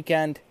homecoming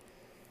weekend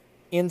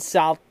in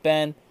South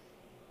Bend.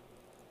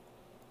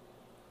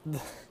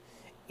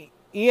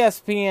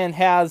 ESPN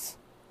has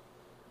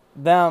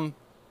them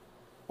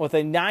with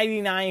a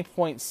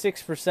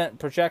 99.6%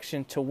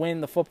 projection to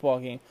win the football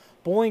game.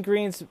 Bowling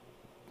Green's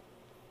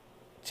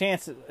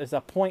chance is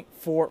a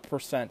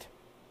 0.4%.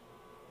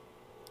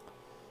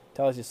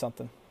 Tells you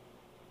something.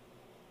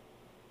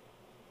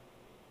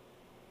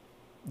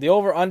 The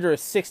over-under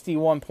is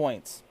 61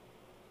 points.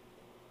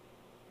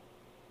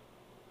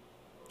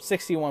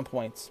 61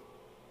 points.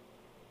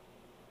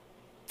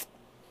 It's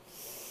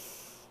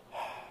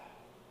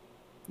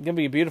going to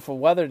be a beautiful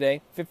weather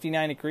day.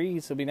 59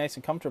 degrees. It'll be nice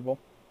and comfortable.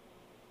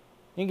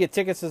 You can get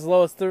tickets as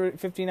low as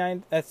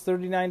 $59. That's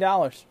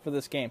 $39 for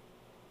this game.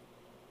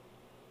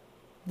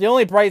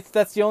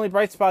 That's the only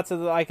bright spots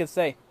that I could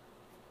say.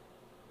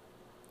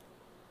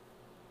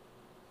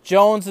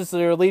 Jones is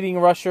their leading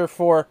rusher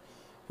for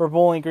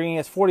Bowling Green. He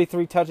has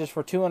 43 touches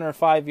for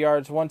 205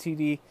 yards, 1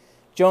 TD.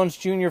 Jones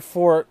Jr.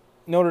 for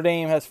Notre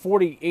Dame has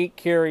 48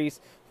 carries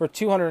for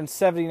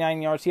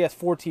 279 yards. He has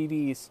 4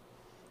 TDs.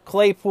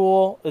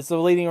 Claypool is the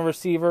leading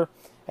receiver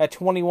at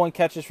 21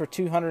 catches for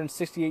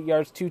 268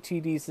 yards, 2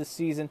 TDs this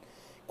season.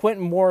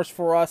 Quentin Morris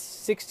for us,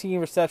 16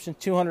 receptions,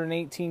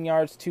 218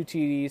 yards, 2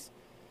 TDs.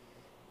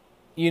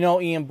 You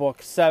know Ian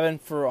Book, 7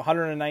 for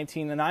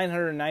 119 and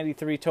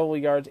 993 total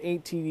yards,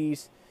 8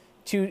 TDs,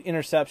 2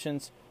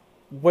 interceptions.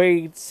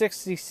 Wade,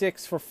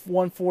 66 for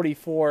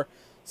 144,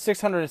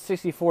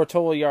 664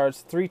 total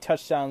yards, 3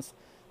 touchdowns,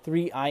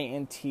 3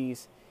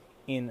 INTs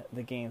in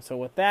the game. So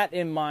with that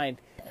in mind,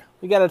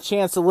 we got a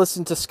chance to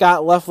listen to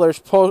Scott Loeffler's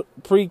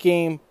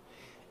pregame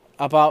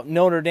about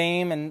Notre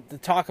Dame and to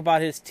talk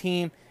about his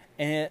team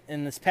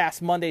in this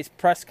past Monday's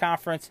press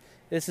conference.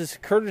 This is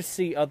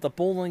courtesy of the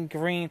Bowling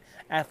Green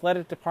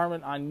Athletic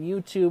Department on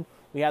YouTube.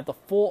 We have the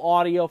full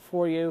audio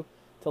for you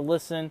to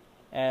listen,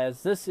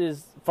 as this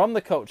is from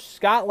the coach,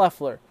 Scott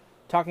Loeffler,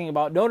 talking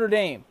about Notre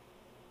Dame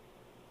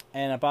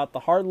and about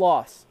the hard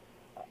loss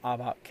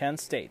about Kent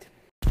State.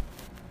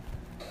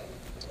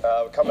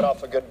 Coming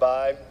off a good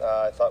bye,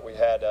 I thought we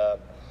had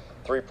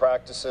 3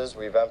 practices.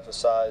 We've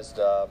emphasized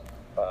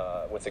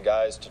with the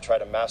guys to try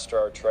to master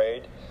our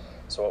trade.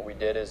 So what we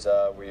did is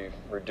we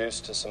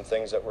reduced to some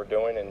things that we're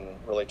doing and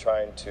really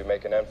trying to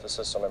make an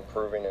emphasis on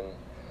improving in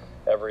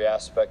every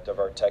aspect of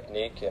our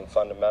technique and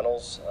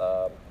fundamentals.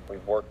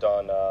 We've worked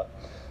on,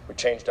 we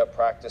changed up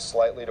practice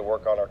slightly to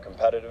work on our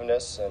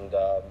competitiveness and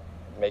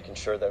making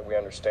sure that we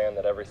understand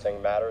that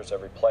everything matters,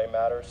 every play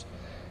matters.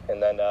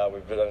 And then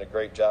we've done a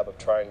great job of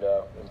trying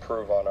to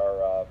improve on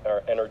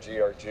our energy,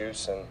 our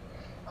juice, and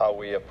how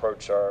we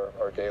approach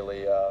our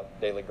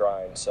daily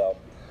grind. So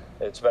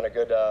it's been a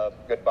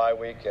good bye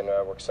week, and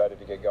we're excited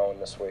to get going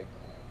this week.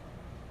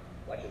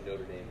 Watching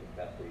Notre Dame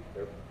this past week,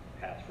 their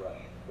pass rush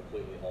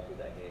completely altered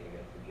that game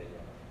against Virginia.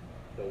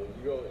 So when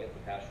you go against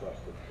a pass rush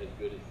that's as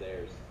good as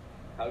theirs,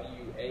 how do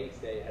you A,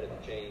 stay ahead of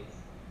the chains,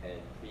 and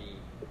B,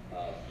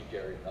 keep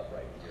Jerry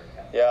upright in your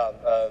pass? Yeah,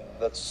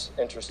 that's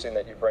interesting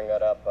that you bring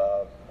that up.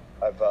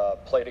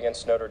 I've played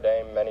against Notre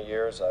Dame many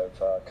years.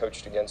 I've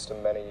coached against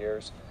them many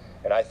years.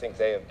 And I think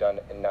they have done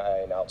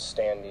an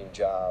outstanding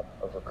job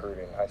of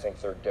recruiting. I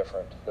think they're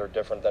different. They're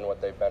different than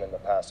what they've been in the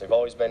past. They've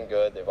always been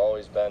good. They've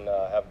always been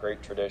have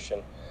great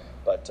tradition.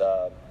 But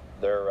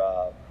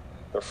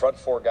their front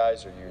 4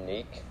 guys are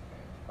unique.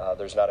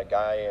 There's not a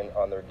guy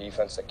on their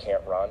defense that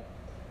can't run.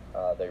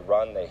 They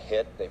run, they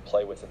hit, they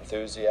play with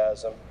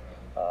enthusiasm.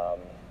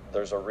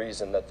 There's a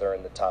reason that they're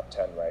in the top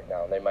 10 right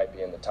now. They might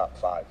be in the top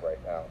 5 right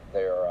now.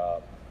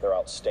 They're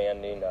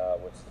outstanding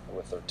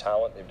with their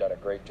talent. They've done a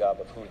great job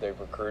of who they've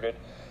recruited.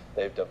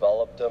 They've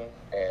developed them,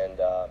 and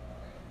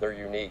they're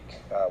unique.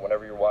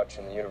 Whenever you're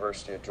watching the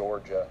University of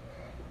Georgia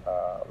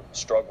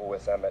struggle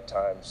with them at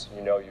times,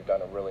 you know you've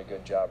done a really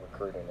good job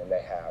recruiting, and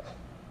they have.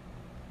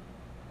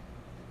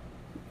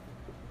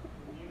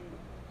 You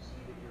see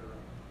that you're,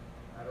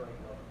 I don't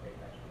even know if you paid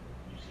attention,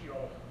 you see you're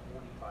almost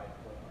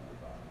 45-point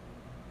underdog.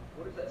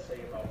 What does that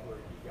say about where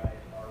you guys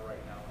are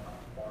right now and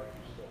how far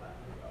you still have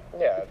to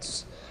go? Yeah,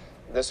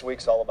 this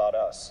week's all about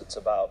us. It's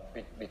about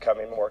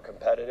becoming more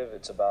competitive.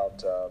 It's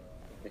about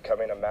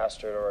becoming a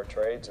master of our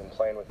trades and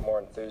playing with more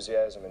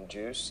enthusiasm and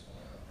juice.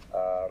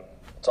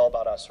 It's all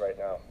about us right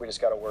now. We just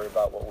got to worry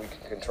about what we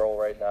can control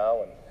right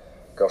now and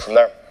go from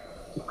there.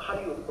 How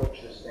do you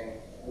approach this thing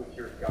with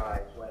your guys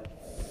when,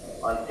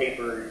 on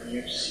paper,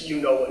 you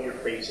know what you're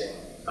facing?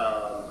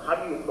 How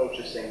do you approach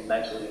this thing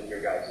mentally with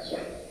your guys?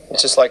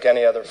 It's just like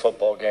any other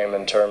football game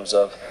in terms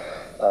of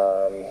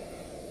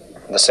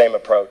the same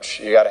approach.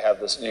 You got to have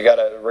this. You got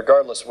to,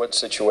 regardless what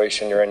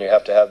situation you're in, you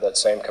have to have that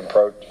same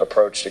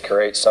approach to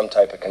create some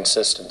type of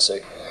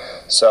consistency.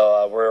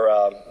 So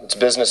it's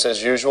business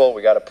as usual.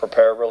 We got to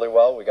prepare really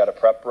well. We got to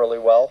prep really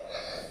well,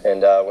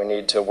 and we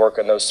need to work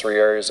in those 3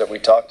 areas that we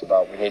talked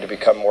about. We need to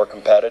become more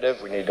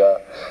competitive. We need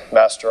to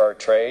master our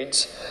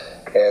trades,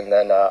 and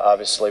then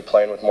obviously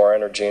playing with more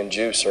energy and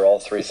juice are all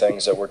 3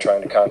 things that we're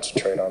trying to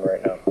concentrate on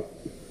right now.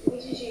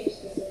 What did you change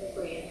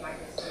specifically in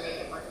practice to make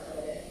it more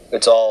competitive?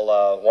 It's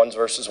all ones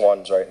versus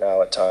ones right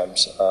now at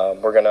times.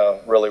 We're going to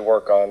really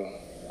work on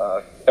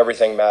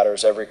everything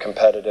matters. Every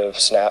competitive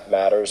snap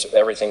matters.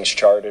 Everything's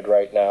charted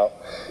right now.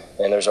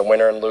 And there's a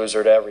winner and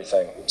loser to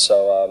everything.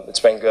 So it's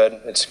been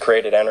good. It's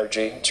created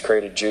energy. It's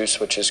created juice,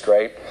 which is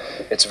great.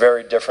 It's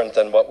very different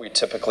than what we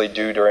typically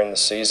do during the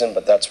season,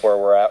 but that's where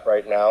we're at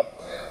right now.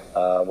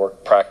 We're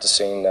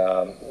practicing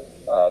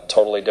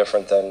totally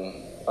different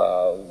than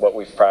what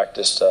we've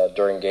practiced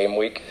during game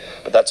week,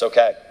 but that's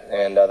okay.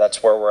 And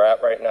that's where we're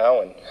at right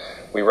now, and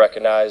we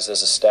recognize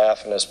as a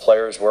staff and as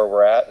players where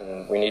we're at,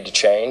 and we need to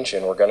change,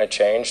 and we're going to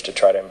change to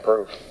try to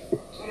improve.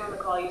 And on the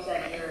call you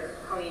said you're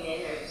honing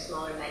in, there's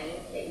smaller many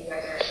that you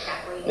guys are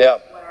tackling. Yeah.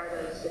 What are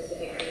those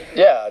specific things?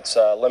 Yeah, it's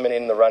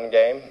limiting the run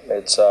game.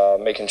 It's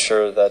making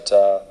sure that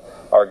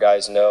our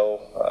guys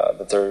know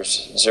but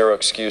there's zero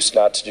excuse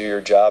not to do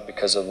your job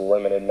because of the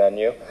limited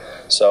menu.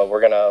 So we're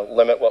going to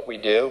limit what we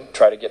do,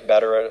 try to get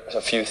better at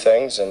a few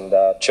things, and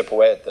chip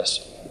away at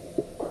this.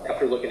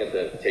 After looking at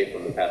the tape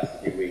from the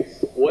past few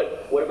weeks,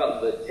 what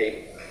about the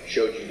tape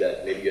showed you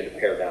that maybe you had to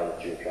pare down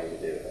what you were trying to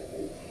do?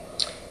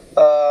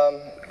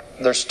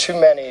 There's too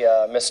many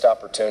missed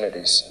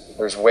opportunities.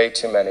 There's way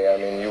too many. I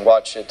mean, you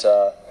watch it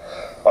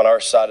on our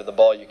side of the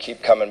ball, you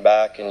keep coming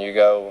back, and you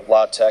go,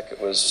 La Tech, it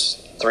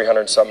was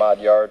 300 some odd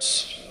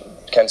yards.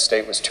 Kent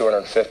State was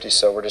 250,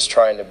 so we're just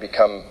trying to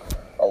become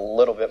a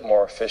little bit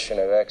more efficient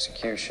at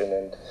execution.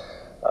 And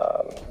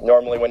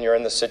normally when you're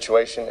in this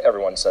situation,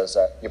 everyone says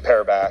that. You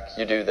pare back,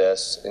 you do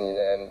this,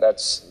 and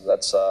that's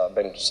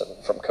been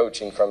from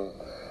coaching from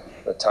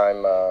the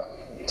time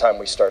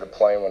we started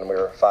playing when we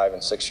were 5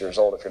 and 6 years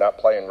old. If you're not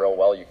playing real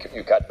well,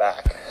 you cut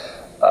back.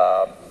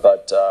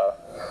 But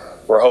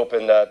we're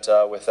hoping that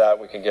with that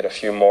we can get a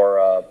few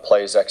more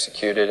plays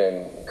executed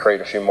and create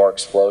a few more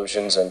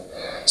explosions. And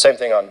same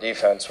thing on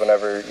defense.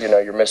 Whenever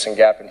you're missing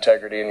gap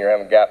integrity and you're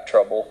having gap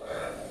trouble,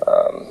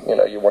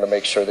 you want to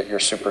make sure that you're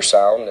super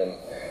sound, and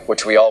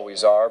which we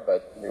always are.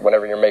 But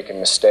whenever you're making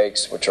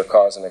mistakes, which are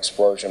causing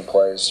explosion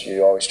plays,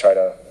 you always try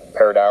to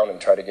pare down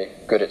and try to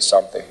get good at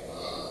something.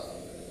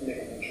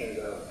 Nick mentioned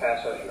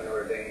pass rush for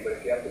Notre Dame, but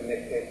if you have to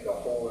nitpick the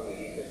hole in the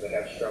defense that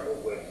have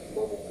struggled with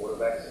mobile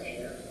quarterbacks this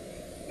year,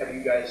 have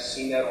you guys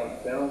seen that on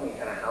film, and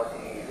kind of how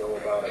can you go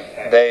about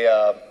attacking?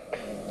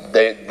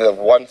 The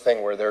one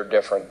thing where they're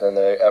different than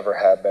they ever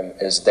have been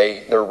is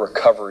their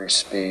recovery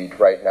speed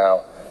right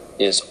now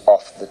is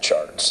off the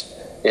charts.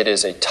 It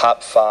is a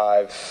top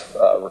 5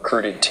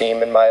 recruited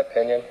team, in my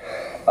opinion.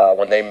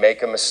 When they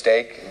make a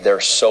mistake, they're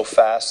so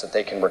fast that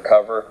they can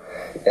recover.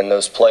 And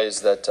those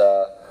plays that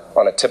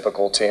on a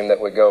typical team that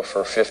would go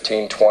for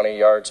 15, 20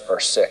 yards or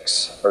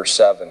 6 or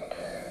 7,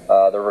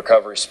 their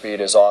recovery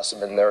speed is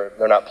awesome, and they're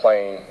not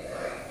playing.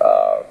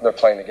 They're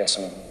playing against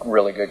some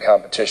really good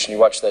competition. You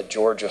watch that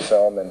Georgia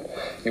film, and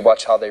you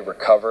watch how they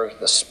recover,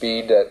 the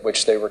speed at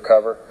which they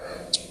recover.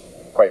 It's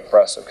quite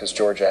impressive because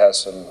Georgia has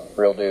some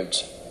real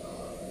dudes.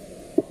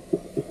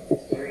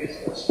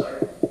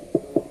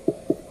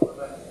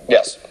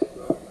 Yes.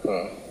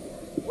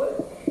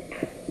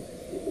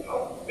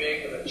 How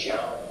big of a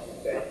challenge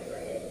is that for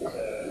him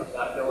to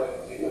not knowing to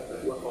play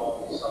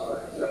football in the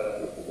summer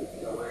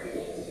to where he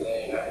is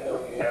today? I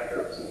know you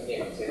have some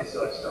games, they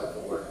still have stuff to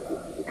work on.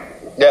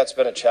 Yeah, it's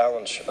been a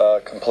challenge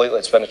completely.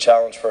 It's been a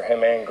challenge for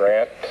him and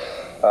Grant.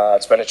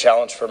 It's been a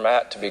challenge for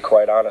Matt, to be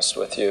quite honest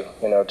with you.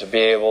 To be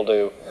able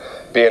to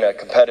be in a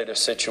competitive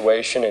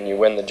situation and you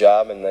win the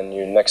job, and then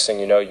next thing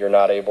you know, you're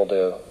not able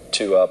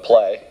to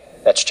play.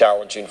 That's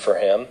challenging for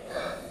him.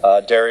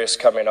 Darius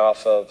coming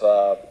off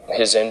of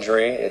his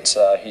injury,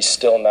 he's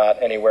still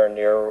not anywhere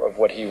near of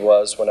what he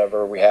was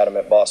whenever we had him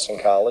at Boston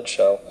College.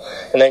 So,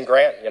 and then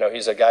Grant,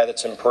 he's a guy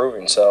that's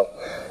improving. So,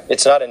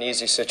 it's not an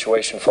easy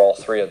situation for all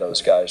 3 of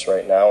those guys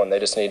right now, and they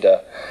just need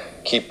to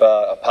keep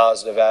a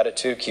positive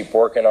attitude, keep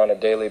working on a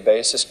daily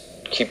basis,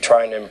 keep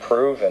trying to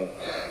improve, and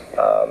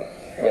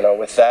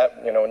with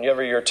that,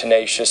 whenever you're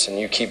tenacious and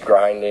you keep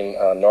grinding,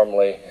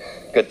 normally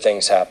good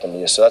things happen to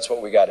you. So that's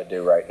what we got to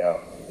do right now.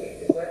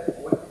 Is that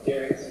what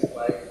Darius is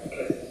like,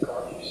 because he's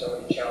gone through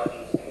so many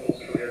challenges in his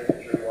career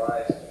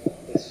injury-wise?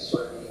 This is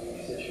sort of a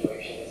unique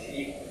situation. Does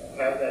he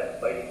have that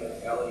fighting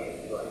mentality in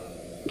his life?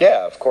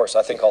 Yeah, of course.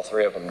 I think all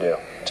 3 of them do,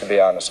 to be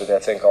honest with you. I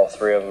think all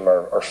 3 of them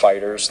are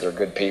fighters. They're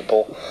good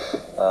people.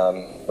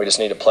 We just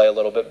need to play a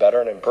little bit better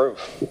and improve.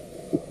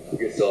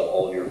 You still have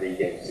all of your V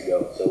games to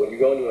go. So when you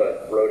go into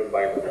a road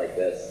environment like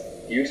this,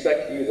 do you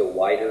expect to use a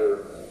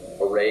wider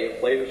array of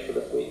players for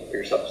this week? Are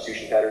your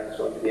substitution patterns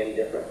going to be any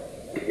different?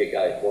 Do you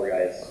get more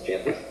guys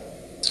chances?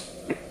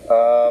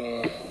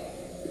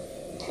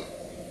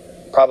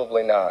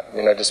 Probably not.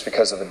 Just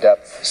because of the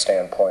depth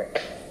standpoint.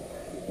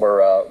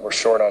 We're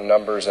short on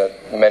numbers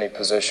at many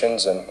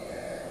positions, and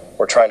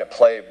we're trying to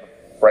play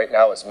right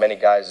now as many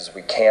guys as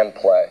we can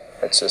play.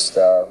 It's just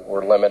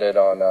we're limited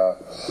on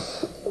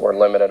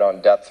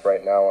depth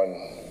right now,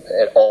 and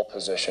at all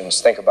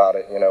positions. Think about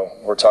it.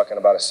 We're talking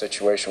about a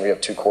situation. We have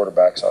 2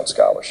 quarterbacks on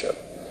scholarship.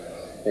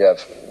 You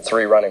have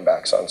 3 running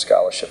backs on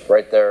scholarship.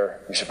 Right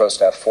there, you're supposed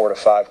to have 4 to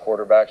 5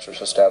 quarterbacks. You're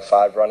supposed to have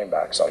 5 running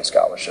backs on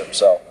scholarship.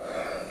 So,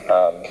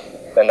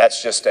 and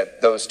that's just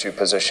at those 2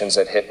 positions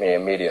that hit me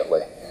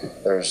immediately.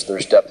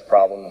 There's depth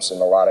problems in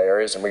a lot of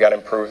areas, and we got to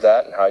improve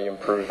that. And how you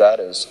improve that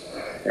is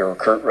you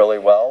recruit really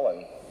well,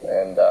 and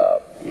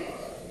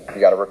you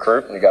got to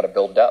recruit and you got to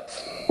build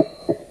depth.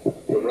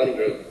 The running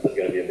game is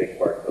going to be a big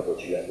part of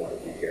what you guys want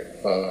to do here.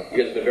 You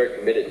guys have been very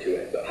committed to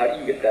it, but how do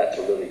you get that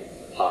to really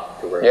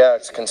pop to where? Yeah,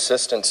 it's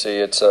consistency.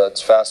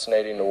 It's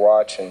fascinating to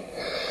watch, and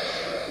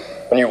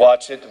when you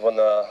watch it, when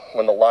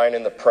the line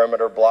in the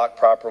perimeter block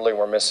properly,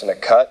 we're missing a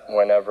cut.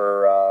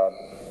 Whenever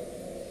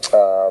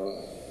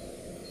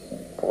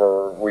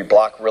we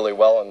block really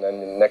well, and then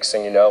the next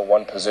thing you know,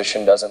 one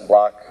position doesn't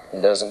block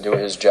and doesn't do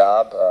his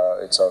job.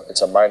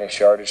 It's a minus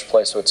yardage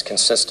play, so it's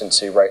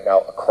consistency right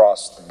now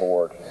across the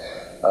board.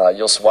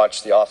 You'll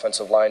watch the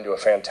offensive line do a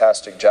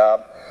fantastic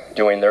job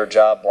doing their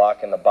job,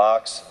 blocking the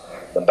box.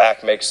 the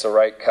back makes the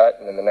right cut,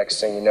 and then the next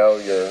thing you know,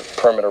 your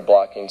perimeter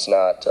blocking's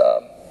not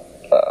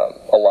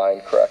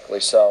aligned correctly.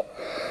 So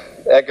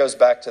that goes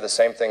back to the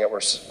same thing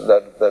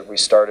that we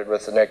started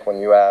with, Nick, when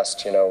you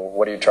asked,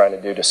 what are you trying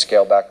to do to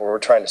scale back? Well, we're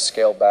trying to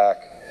scale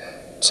back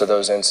so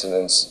those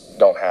incidents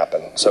don't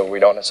happen. So we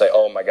don't say,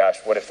 oh my gosh,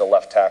 what if the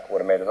left tackle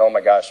would have made it? Oh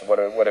my gosh, what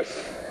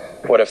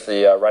if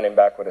the running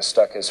back would have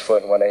stuck his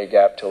foot in one A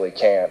gap till he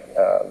can't?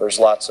 There's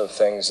lots of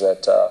things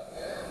that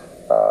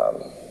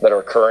are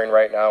occurring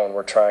right now, and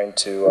we're trying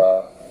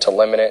to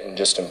limit it and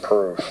just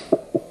improve.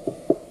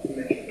 You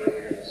mentioned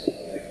earlier in the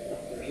season that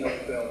there's no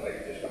film that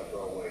you're just going to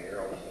throw away.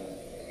 You're always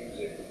going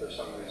to use it for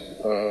some reason.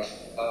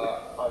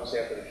 Obviously,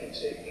 after the Kent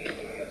State game,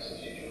 you had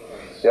 62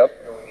 points.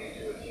 Yep. Going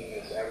into a team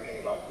that's averaging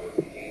about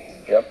 40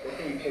 games. Yep. What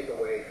can you take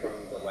away from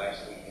the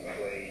last week you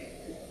played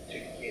to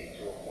get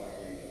to a point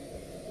where you can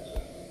think this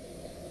way?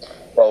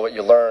 Well, what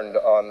you learned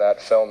on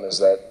that film is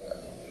that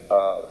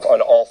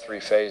on all three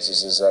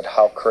phases is that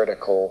how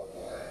critical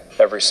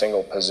every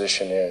single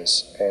position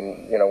is.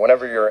 And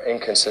whenever you're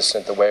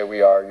inconsistent the way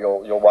we are,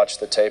 you'll watch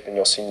the tape and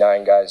you'll see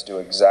 9 guys do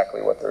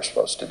exactly what they're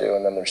supposed to do,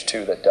 and then there's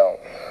 2 that don't,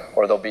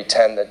 or there'll be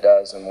 10 that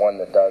does and 1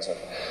 that doesn't.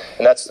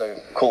 And that's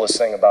the coolest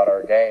thing about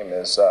our game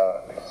is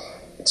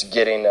it's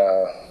getting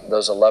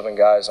those 11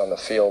 guys on the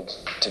field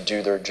to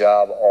do their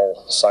job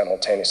all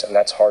simultaneously, and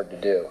that's hard to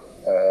do.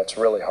 That's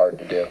really hard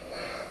to do.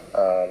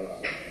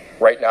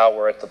 Right now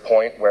we're at the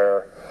point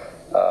where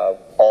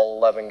all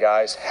 11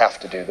 guys have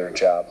to do their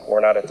job.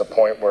 We're not at the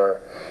point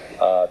where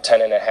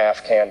 10 and a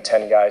half can,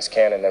 10 guys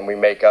can, and then we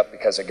make up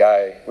because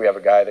we have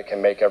a guy that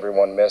can make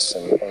everyone miss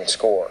and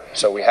score.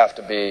 So we have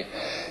to be,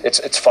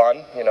 it's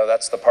fun,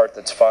 that's the part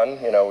that's fun.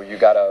 You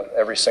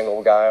every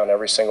single guy on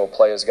every single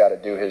play has got to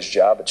do his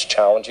job. It's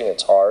challenging,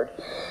 it's hard.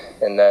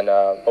 And then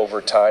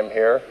over time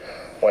here,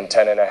 when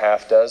 10 and a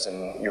half does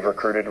and you've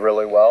recruited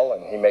really well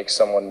and he makes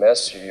someone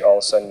miss, all of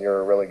a sudden you're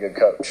a really good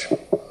coach.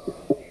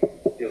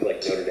 Feels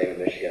like Notre Dame and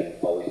Michigan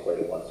always played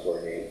a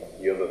one-score game.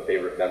 You have a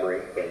favorite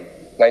memory from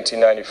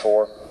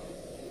 1994.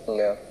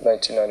 Yeah,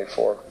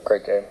 1994.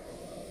 Great game.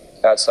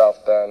 At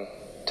South Bend,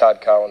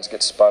 Todd Collins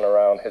gets spun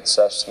around, hits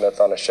Seth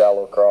Smith on a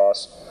shallow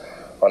cross.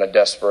 On a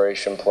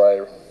desperation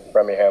play,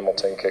 Remy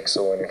Hamilton kicks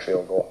the winning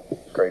field goal.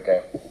 Great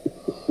game.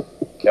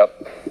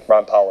 Yep.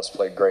 Ron Paulus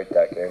played great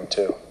that game,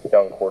 too.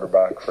 Young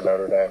quarterback for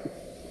Notre Dame.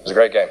 It was a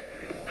great game.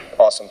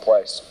 Awesome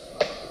place.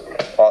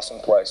 Awesome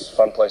place.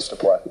 Fun place to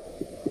play.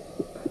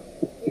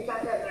 You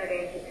talked about Notre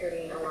Dame's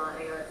recruiting a lot.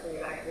 I know it's in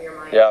the back of your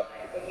mind. Yeah.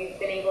 If you've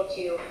been able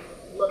to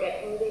look at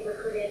who they've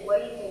recruited, what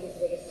do you think is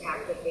the biggest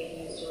tactic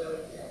they've used to really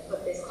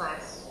put this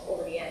class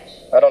over the edge?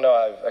 I don't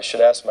know. I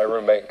should ask my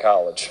roommate in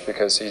college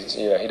because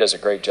he does a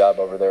great job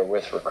over there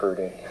with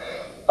recruiting.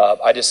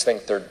 I just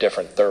think they're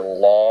different. They're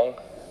long.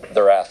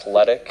 They're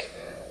athletic.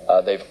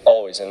 They've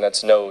always, and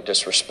that's no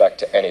disrespect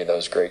to any of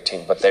those great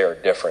teams, but they are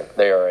different.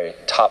 They are a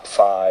top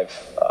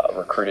 5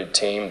 recruited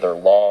team. They're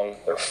long.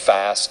 They're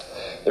fast.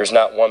 There's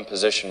not one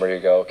position where you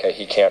go, okay,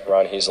 he can't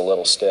run. He's a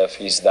little stiff.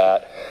 He's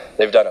that.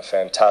 They've done a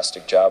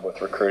fantastic job with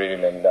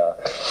recruiting, and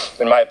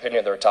in my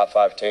opinion, they're a top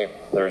 5 team.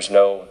 There's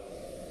no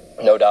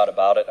doubt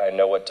about it. I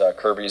know what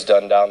Kirby's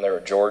done down there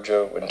at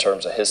Georgia in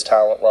terms of his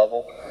talent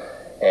level,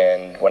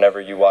 and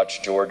whenever you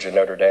watch Georgia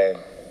Notre Dame,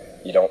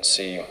 you don't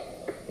see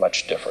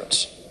much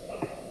difference.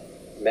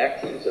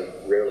 MAC teams have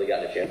rarely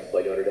gotten a chance to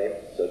play Notre Dame.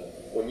 So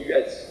when you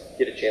guys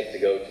get a chance to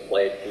go to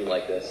play a team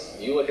like this,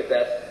 do you look at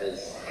that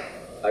as,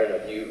 I don't know,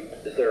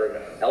 is there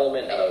an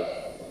element of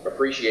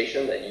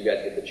appreciation that you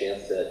guys get the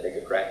chance to take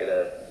a crack at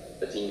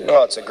a team?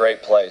 Well, it's a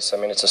great place. I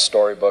mean, it's a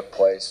storybook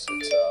place.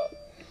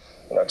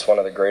 It's one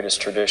of the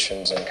greatest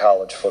traditions in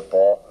college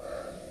football.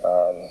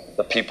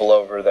 The people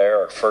over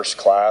there are first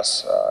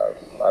class.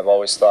 I've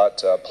always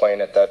thought playing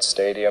at that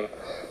stadium,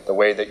 the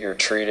way that you're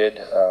treated,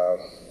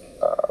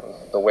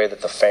 the way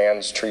that the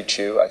fans treat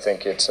you, I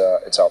think it's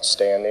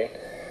outstanding.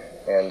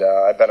 And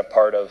I've been a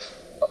part of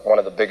one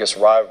of the biggest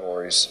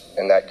rivalries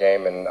in that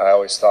game, and I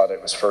always thought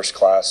it was first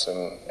class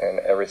and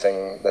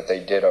everything that they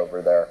did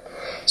over there.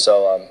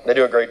 So they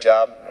do a great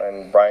job,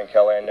 and Brian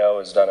Kelly, I know,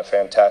 has done a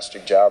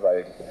fantastic job.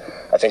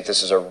 I think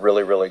this is a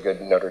really, really good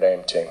Notre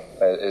Dame team,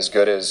 as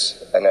good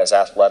as and as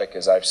athletic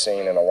as I've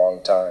seen in a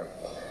long time.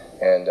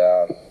 And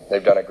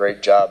they've done a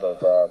great job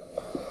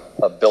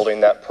of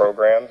building that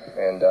program,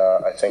 and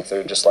I think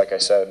they're, just like I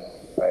said,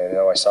 I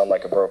know I sound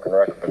like a broken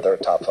record, but they're a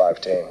top 5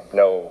 team,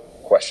 no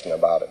question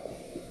about it.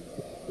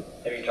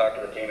 Have you talked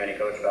to the team, any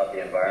coach, about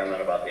the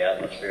environment, about the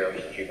atmosphere,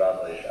 since you've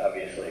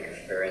obviously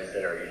experienced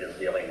it, or are you just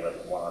dealing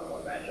with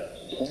one-on-one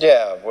matchups?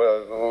 Yeah,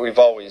 we've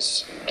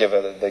always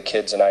given the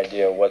kids an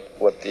idea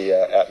what the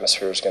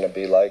atmosphere is going to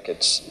be like.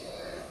 It's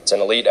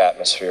an elite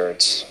atmosphere.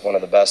 It's one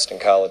of the best in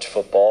college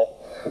football.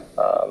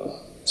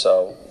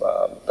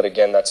 But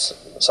again, that's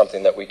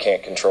something that we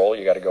can't control.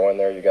 You got to go in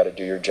there, you got to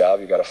do your job,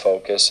 you got to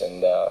focus,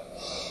 and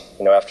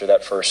after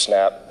that first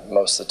snap,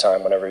 most of the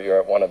time, whenever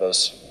you're at one of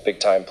those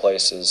big-time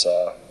places,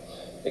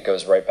 it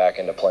goes right back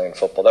into playing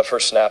football. That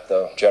first snap,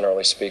 though,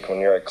 generally speaking, when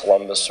you're at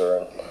Columbus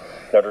or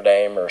Notre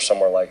Dame or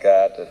somewhere like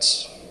that,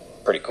 it's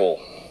pretty cool.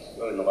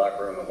 mood in the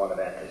locker room and one of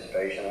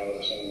anticipation, I would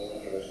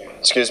assume, for this game?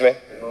 Excuse me?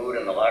 The mood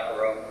in the locker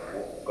room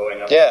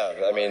going up? Yeah,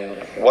 I mean,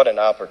 what an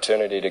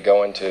opportunity to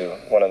go into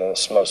one of the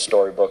most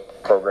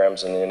storybook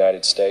programs in the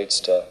United States.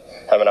 To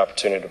have an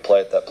opportunity to play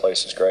at that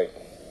place is great.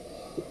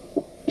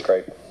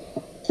 Great.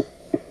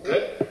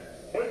 Good.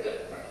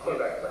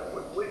 Quarterback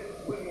play.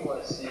 What do you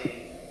want to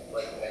see,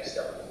 like, the next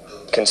step of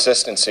improvement?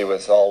 Consistency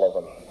with all of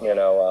them. You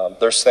know,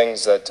 there's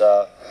things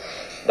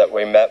that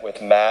we met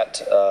with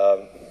Matt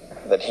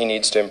that he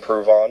needs to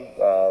improve on.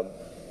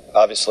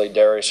 Obviously,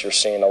 Darius, you're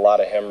seeing a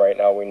lot of him right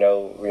now. We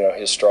know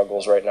his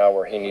struggles right now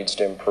where he needs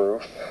to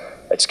improve.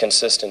 It's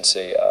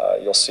consistency.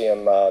 You'll see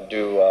him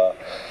do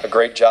a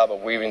great job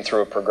of weaving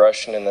through a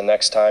progression, and the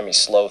next time he's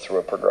slow through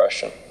a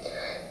progression.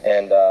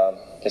 And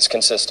it's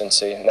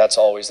consistency, and that's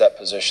always that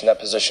position. That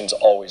position's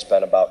always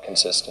been about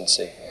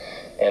consistency.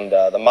 And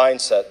the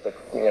mindset,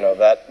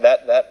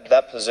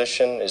 that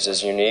position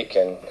is unique,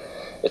 and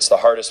it's the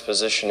hardest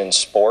position in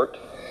sport.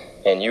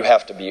 And you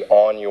have to be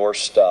on your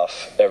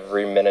stuff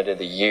every minute of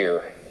the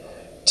year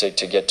to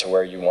get to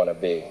where you want to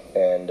be.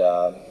 And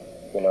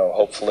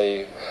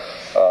hopefully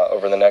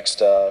over the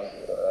next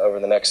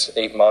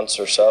 8 months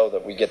or so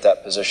that we get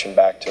that position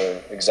back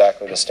to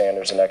exactly the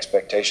standards and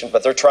expectation.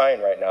 But they're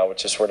trying right now. We're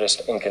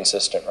just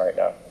inconsistent right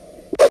now.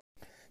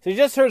 So you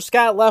just heard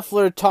Scott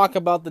Loeffler talk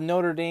about the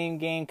Notre Dame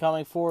game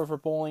coming forward for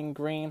Bowling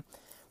Green.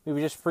 We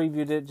just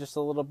previewed it just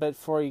a little bit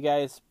for you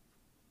guys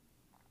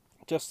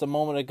just a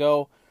moment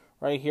ago,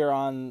 right here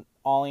on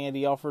All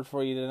Andy Alford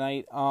for you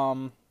tonight.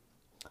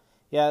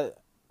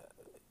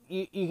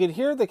 You could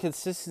hear the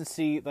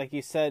consistency, like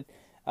you said.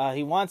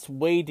 He wants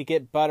Wade to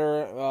get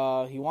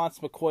better. He wants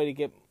McCoy to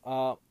get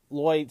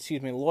Lloyd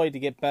to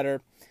get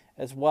better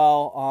as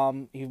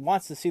well. He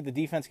wants to see the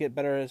defense get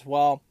better as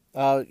well.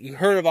 You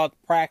heard about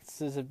the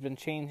practices have been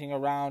changing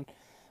around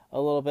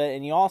a little bit,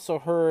 and you also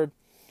heard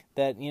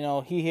that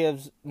he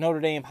gives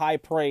Notre Dame high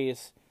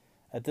praise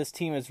that this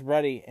team is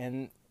ready,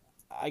 and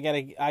I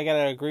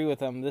gotta agree with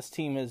him. This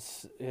team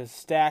is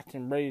stacked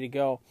and ready to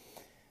go.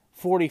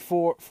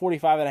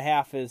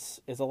 45.5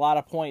 is a lot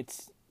of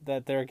points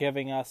that they're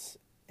giving us,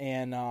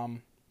 and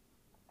I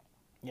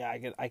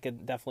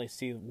could definitely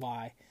see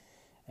why.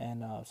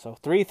 And so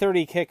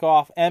 3:30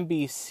 kickoff,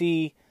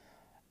 NBC,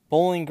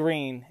 Bowling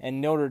Green,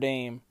 and Notre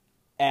Dame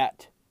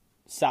at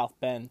South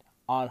Bend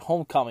on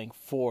homecoming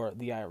for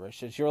the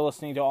Irish. As you're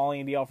listening to All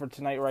Andy Alford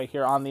tonight, right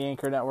here on the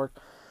Anchor Network.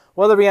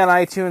 Whether it be on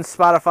iTunes,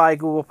 Spotify,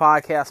 Google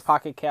Podcasts,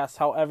 Pocket Casts,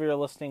 however you're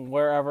listening,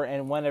 wherever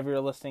and whenever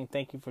you're listening,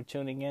 thank you for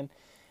tuning in.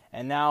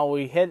 And now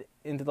we head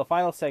into the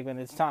final segment.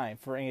 It's time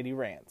for Andy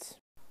Rants.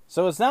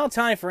 So it's now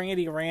time for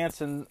Andy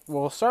Rants, and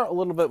we'll start a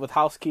little bit with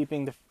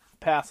housekeeping to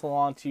pass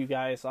along to you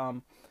guys.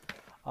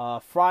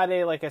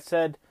 Friday, like I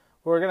said,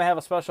 we're going to have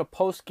a special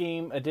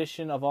post-game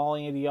edition of All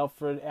Andy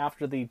Alford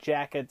after the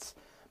Jackets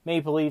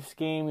Maple Leafs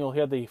game. You'll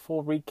hear the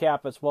full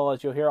recap, as well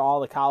as you'll hear all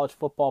the college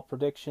football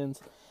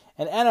predictions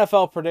and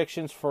NFL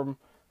predictions from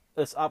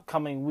this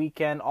upcoming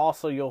weekend.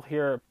 Also, you'll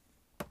hear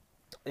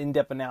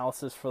in-depth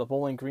analysis for the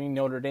Bowling Green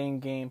Notre Dame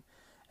game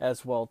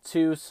as well,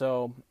 too.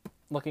 So,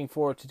 looking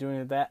forward to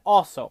doing that.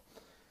 Also,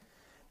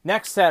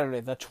 next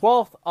Saturday, the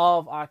 12th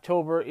of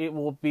October, it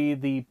will be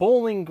the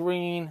Bowling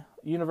Green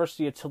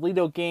University of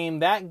Toledo game.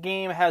 That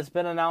game has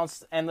been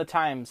announced, and the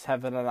times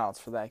have been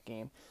announced for that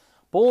game.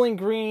 Bowling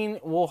Green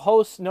will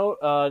host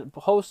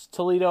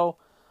Toledo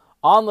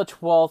on the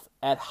 12th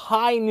at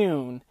high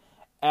noon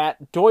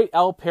at Deutsch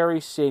L. Perry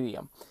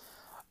Stadium.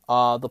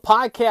 The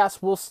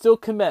podcast will still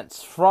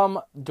commence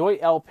from Deutsch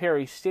L.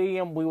 Perry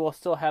Stadium. We will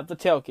still have the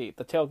tailgate.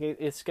 The tailgate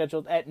is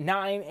scheduled at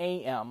 9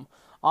 a.m.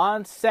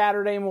 on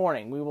Saturday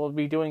morning. We will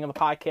be doing the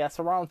podcast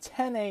around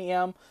 10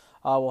 a.m.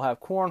 We'll have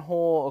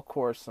cornhole, of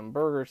course, some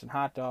burgers and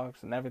hot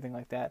dogs and everything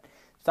like that.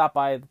 Stop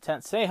by the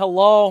tent, say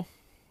hello,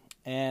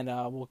 and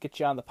we'll get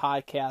you on the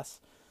podcast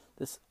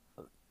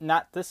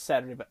not this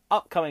Saturday, but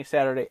upcoming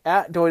Saturday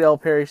at Deutsch L.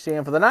 Perry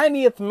Stadium for the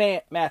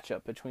 90th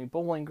matchup between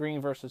Bowling Green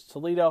versus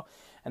Toledo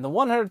and the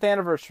 100th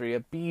anniversary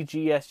of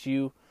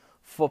BGSU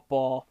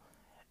football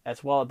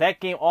as well. That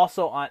game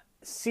also on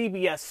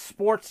CBS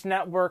Sports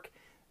Network.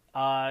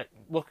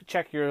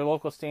 Check your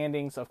local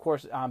standings. Of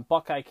course, on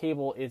Buckeye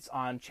Cable, it's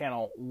on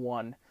channel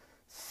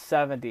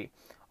 170.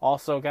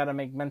 Also, got to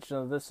make mention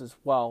of this as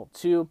well,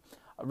 too.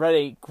 I read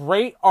a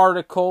great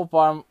article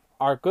by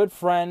our good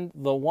friend,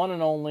 the one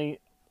and only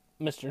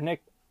Mr.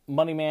 Nick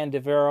Moneyman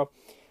DeVero.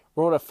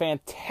 Wrote a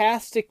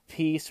fantastic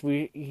piece.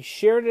 He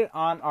shared it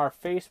on our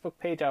Facebook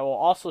page. I will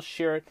also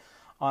share it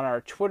on our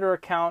Twitter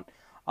account.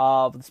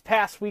 This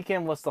past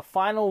weekend was the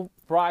final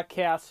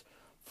broadcast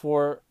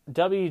for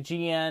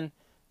WGN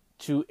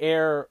to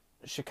air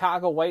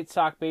Chicago White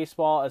Sox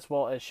baseball as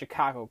well as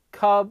Chicago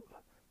Cub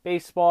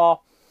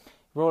baseball.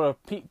 Wrote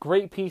a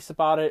great piece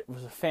about it. It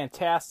was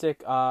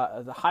fantastic.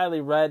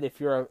 Highly read if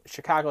you're a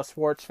Chicago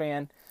sports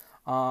fan.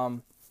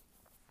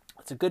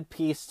 It's a good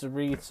piece to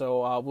read,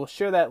 so we'll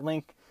share that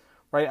link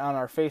right on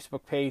our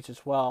Facebook page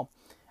as well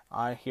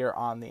here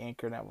on the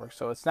Anchor Network.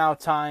 So it's now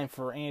time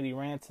for Andy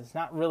Rants. It's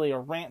not really a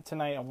rant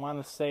tonight. I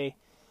want to say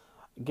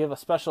give a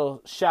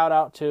special shout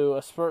out to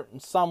a certain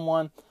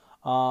someone.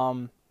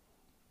 My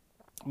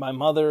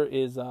mother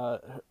is,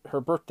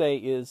 her birthday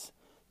is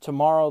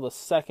tomorrow, the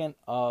 2nd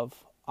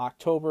of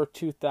October,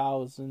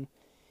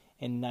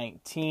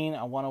 2019.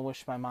 I want to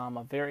wish my mom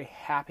a very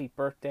happy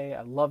birthday.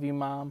 I love you,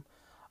 Mom.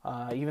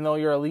 Even though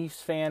you're a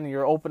Leafs fan,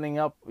 you're opening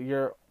up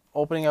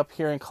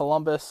here in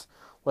Columbus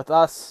with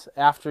us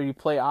after you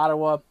play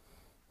Ottawa.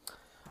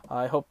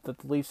 I hope that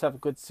the Leafs have a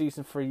good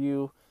season for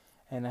you,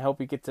 and I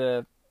hope you get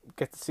to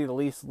see the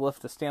Leafs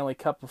lift the Stanley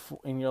Cup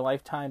in your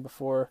lifetime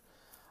before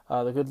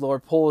the good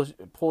Lord pulls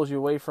you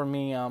away from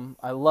me.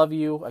 I love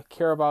you. I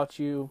care about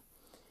you.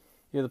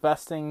 You're the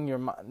best thing. You're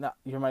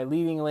my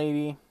leading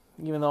lady.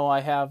 Even though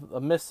I have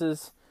a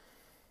missus,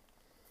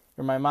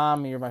 you're my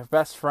mom. You're my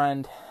best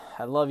friend.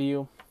 I love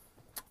you.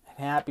 And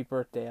happy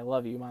birthday. I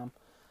love you, Mom.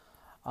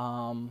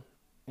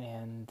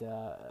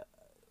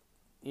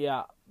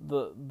 Yeah,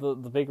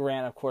 the big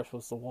rant, of course,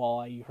 was the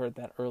walleye. You heard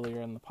that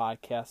earlier in the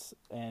podcast.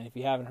 And if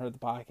you haven't heard the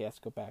podcast,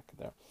 go back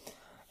there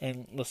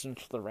and listen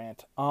to the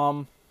rant.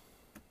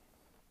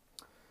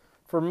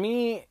 For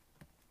me,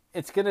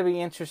 it's going to be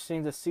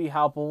interesting to see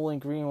how Bowling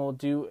Green will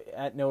do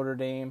at Notre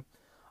Dame.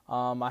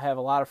 I have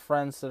a lot of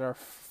friends that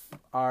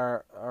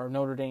are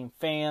Notre Dame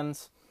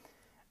fans,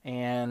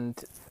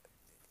 and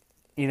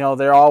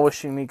they're all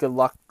wishing me good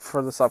luck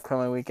for this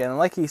upcoming weekend. And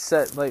like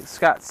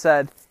Scott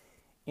said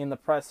in the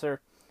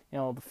presser,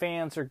 the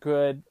fans are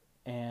good,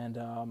 and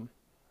I'm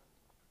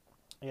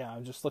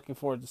just looking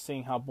forward to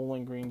seeing how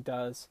Bowling Green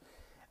does.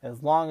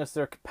 As long as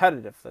they're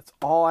competitive, that's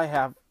all I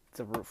have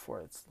to root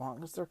for. As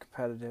long as they're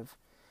competitive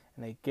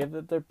and they give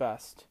it their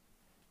best,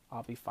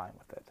 I'll be fine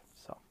with it.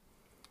 So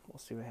we'll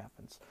see what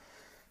happens.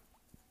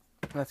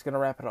 That's going to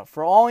wrap it up.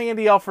 For all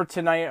Andy Alford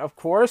tonight, of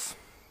course.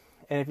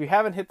 And if you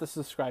haven't hit the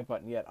subscribe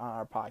button yet on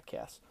our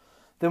podcast,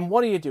 then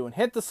what are you doing?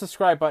 Hit the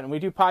subscribe button. We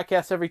do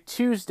podcasts every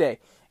Tuesday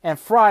and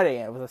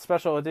Friday, with a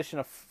special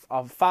edition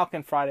of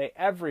Falcon Friday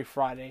every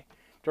Friday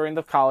during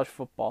the college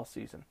football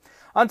season.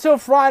 Until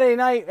Friday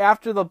night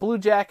after the Blue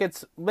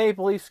Jackets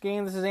Maple Leafs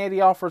game, this is Andy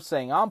Alford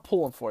saying, I'm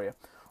pulling for you.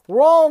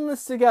 We're all in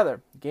this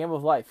together. Game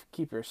of life.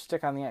 Keep your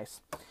stick on the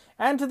ice.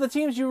 And to the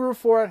teams you root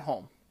for at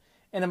home,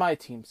 and to my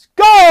teams,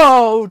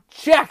 go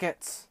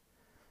Jackets!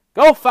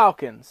 Go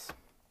Falcons!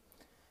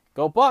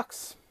 Go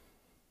Bucks!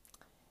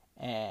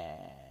 And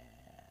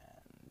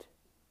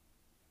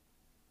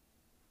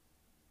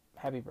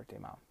happy birthday,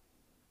 Mom.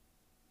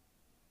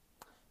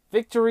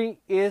 Victory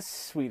is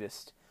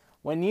sweetest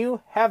when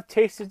you have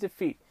tasted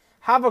defeat.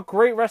 Have a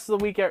great rest of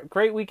the week.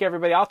 Great week,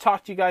 everybody. I'll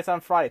talk to you guys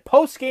on Friday.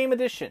 Post-game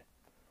edition.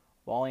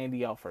 All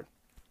Andy Alford.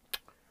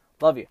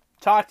 Love you.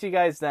 Talk to you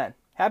guys then.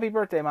 Happy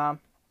birthday, Mom.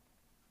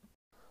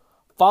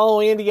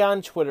 Follow Andy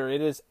on Twitter.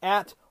 It is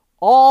at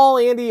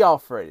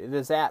AllAndyAlfred. It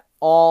is at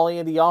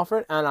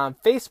AllAndyAlfred. And on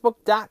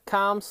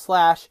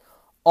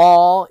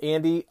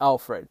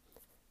Facebook.com/AllAndyAlfred.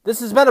 This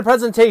has been a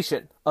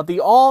presentation of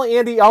the All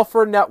Andy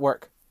Alford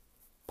Network,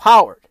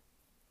 powered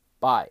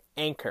by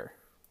Anchor.